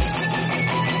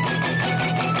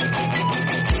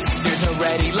 There's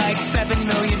already like 7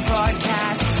 million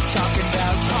podcasts talking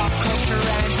about pop culture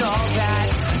and all that.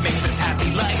 Makes us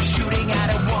happy like shooting at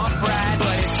a womp rat.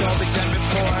 But it's all been done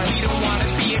before. We don't want to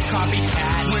be a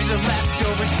copycat. We're the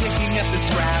leftovers picking up the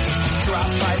scraps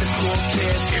dropped by the cool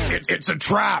kids. It's a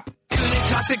trap. Good and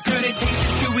toss it, good and taste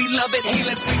it. Do we love it? Hey,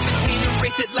 let's face it, can't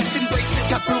erase it. Let's embrace the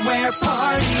Tupperware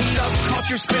party.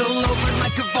 Subculture spill over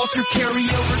like a vulture. Carry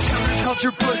over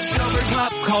counterculture, pushovers,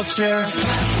 pop culture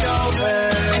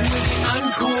leftovers. And with the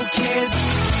uncool kids,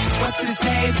 what's to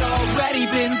say has already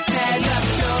been said.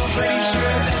 Leftovers. Pretty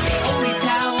sure that the only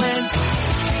talent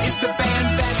is the band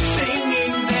that's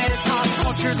singing this. Pop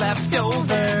culture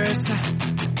leftovers.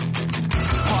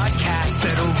 Podcasts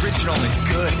that are original and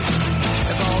good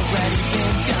have already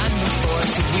been done before,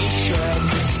 so we should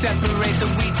separate the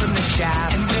wheat from the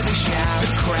chaff, and we're the chaff, the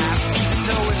crap, even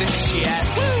though we're the shit.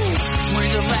 Woo! We're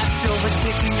the leftovers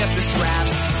picking up the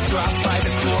scraps dropped by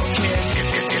the cool kids.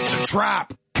 It's a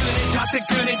trap. Good and toss it,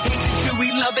 good and taste it. Do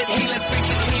we love it? Hey, let's face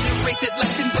it, can't erase it.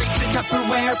 Let's embrace the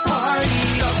Tupperware party.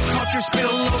 Subculture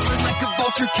spill over like a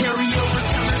vulture. Carry over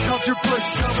counterculture,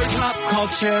 pushovers, pop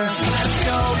culture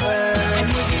leftovers. And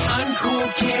with the uncool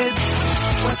kids,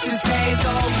 what's to say has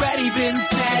already been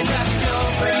said.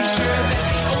 Leftovers. Pretty sure that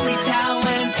the only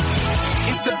talent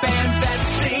is the band that's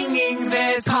singing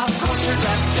this. Pop culture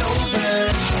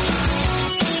leftovers.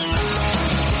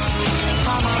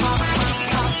 Pop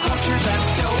culture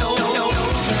leftovers.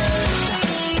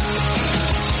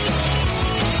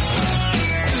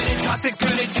 Good and toss it,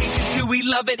 good and taste it. Do we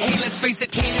love it? Hey, let's face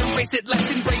it, can't erase it. Let's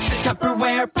embrace the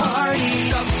Tupperware party.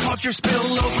 Subculture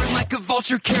spill over like a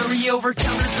vulture. Carry over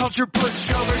counterculture,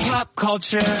 pushovers, pop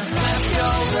culture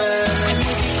leftovers. And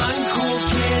with the uncool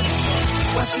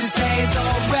kids, what's to say has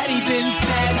already been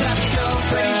said. Leftovers.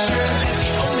 Pretty sure that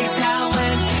the only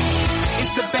talent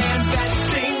is the band that's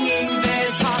singing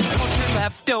this. Pop culture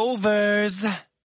leftovers.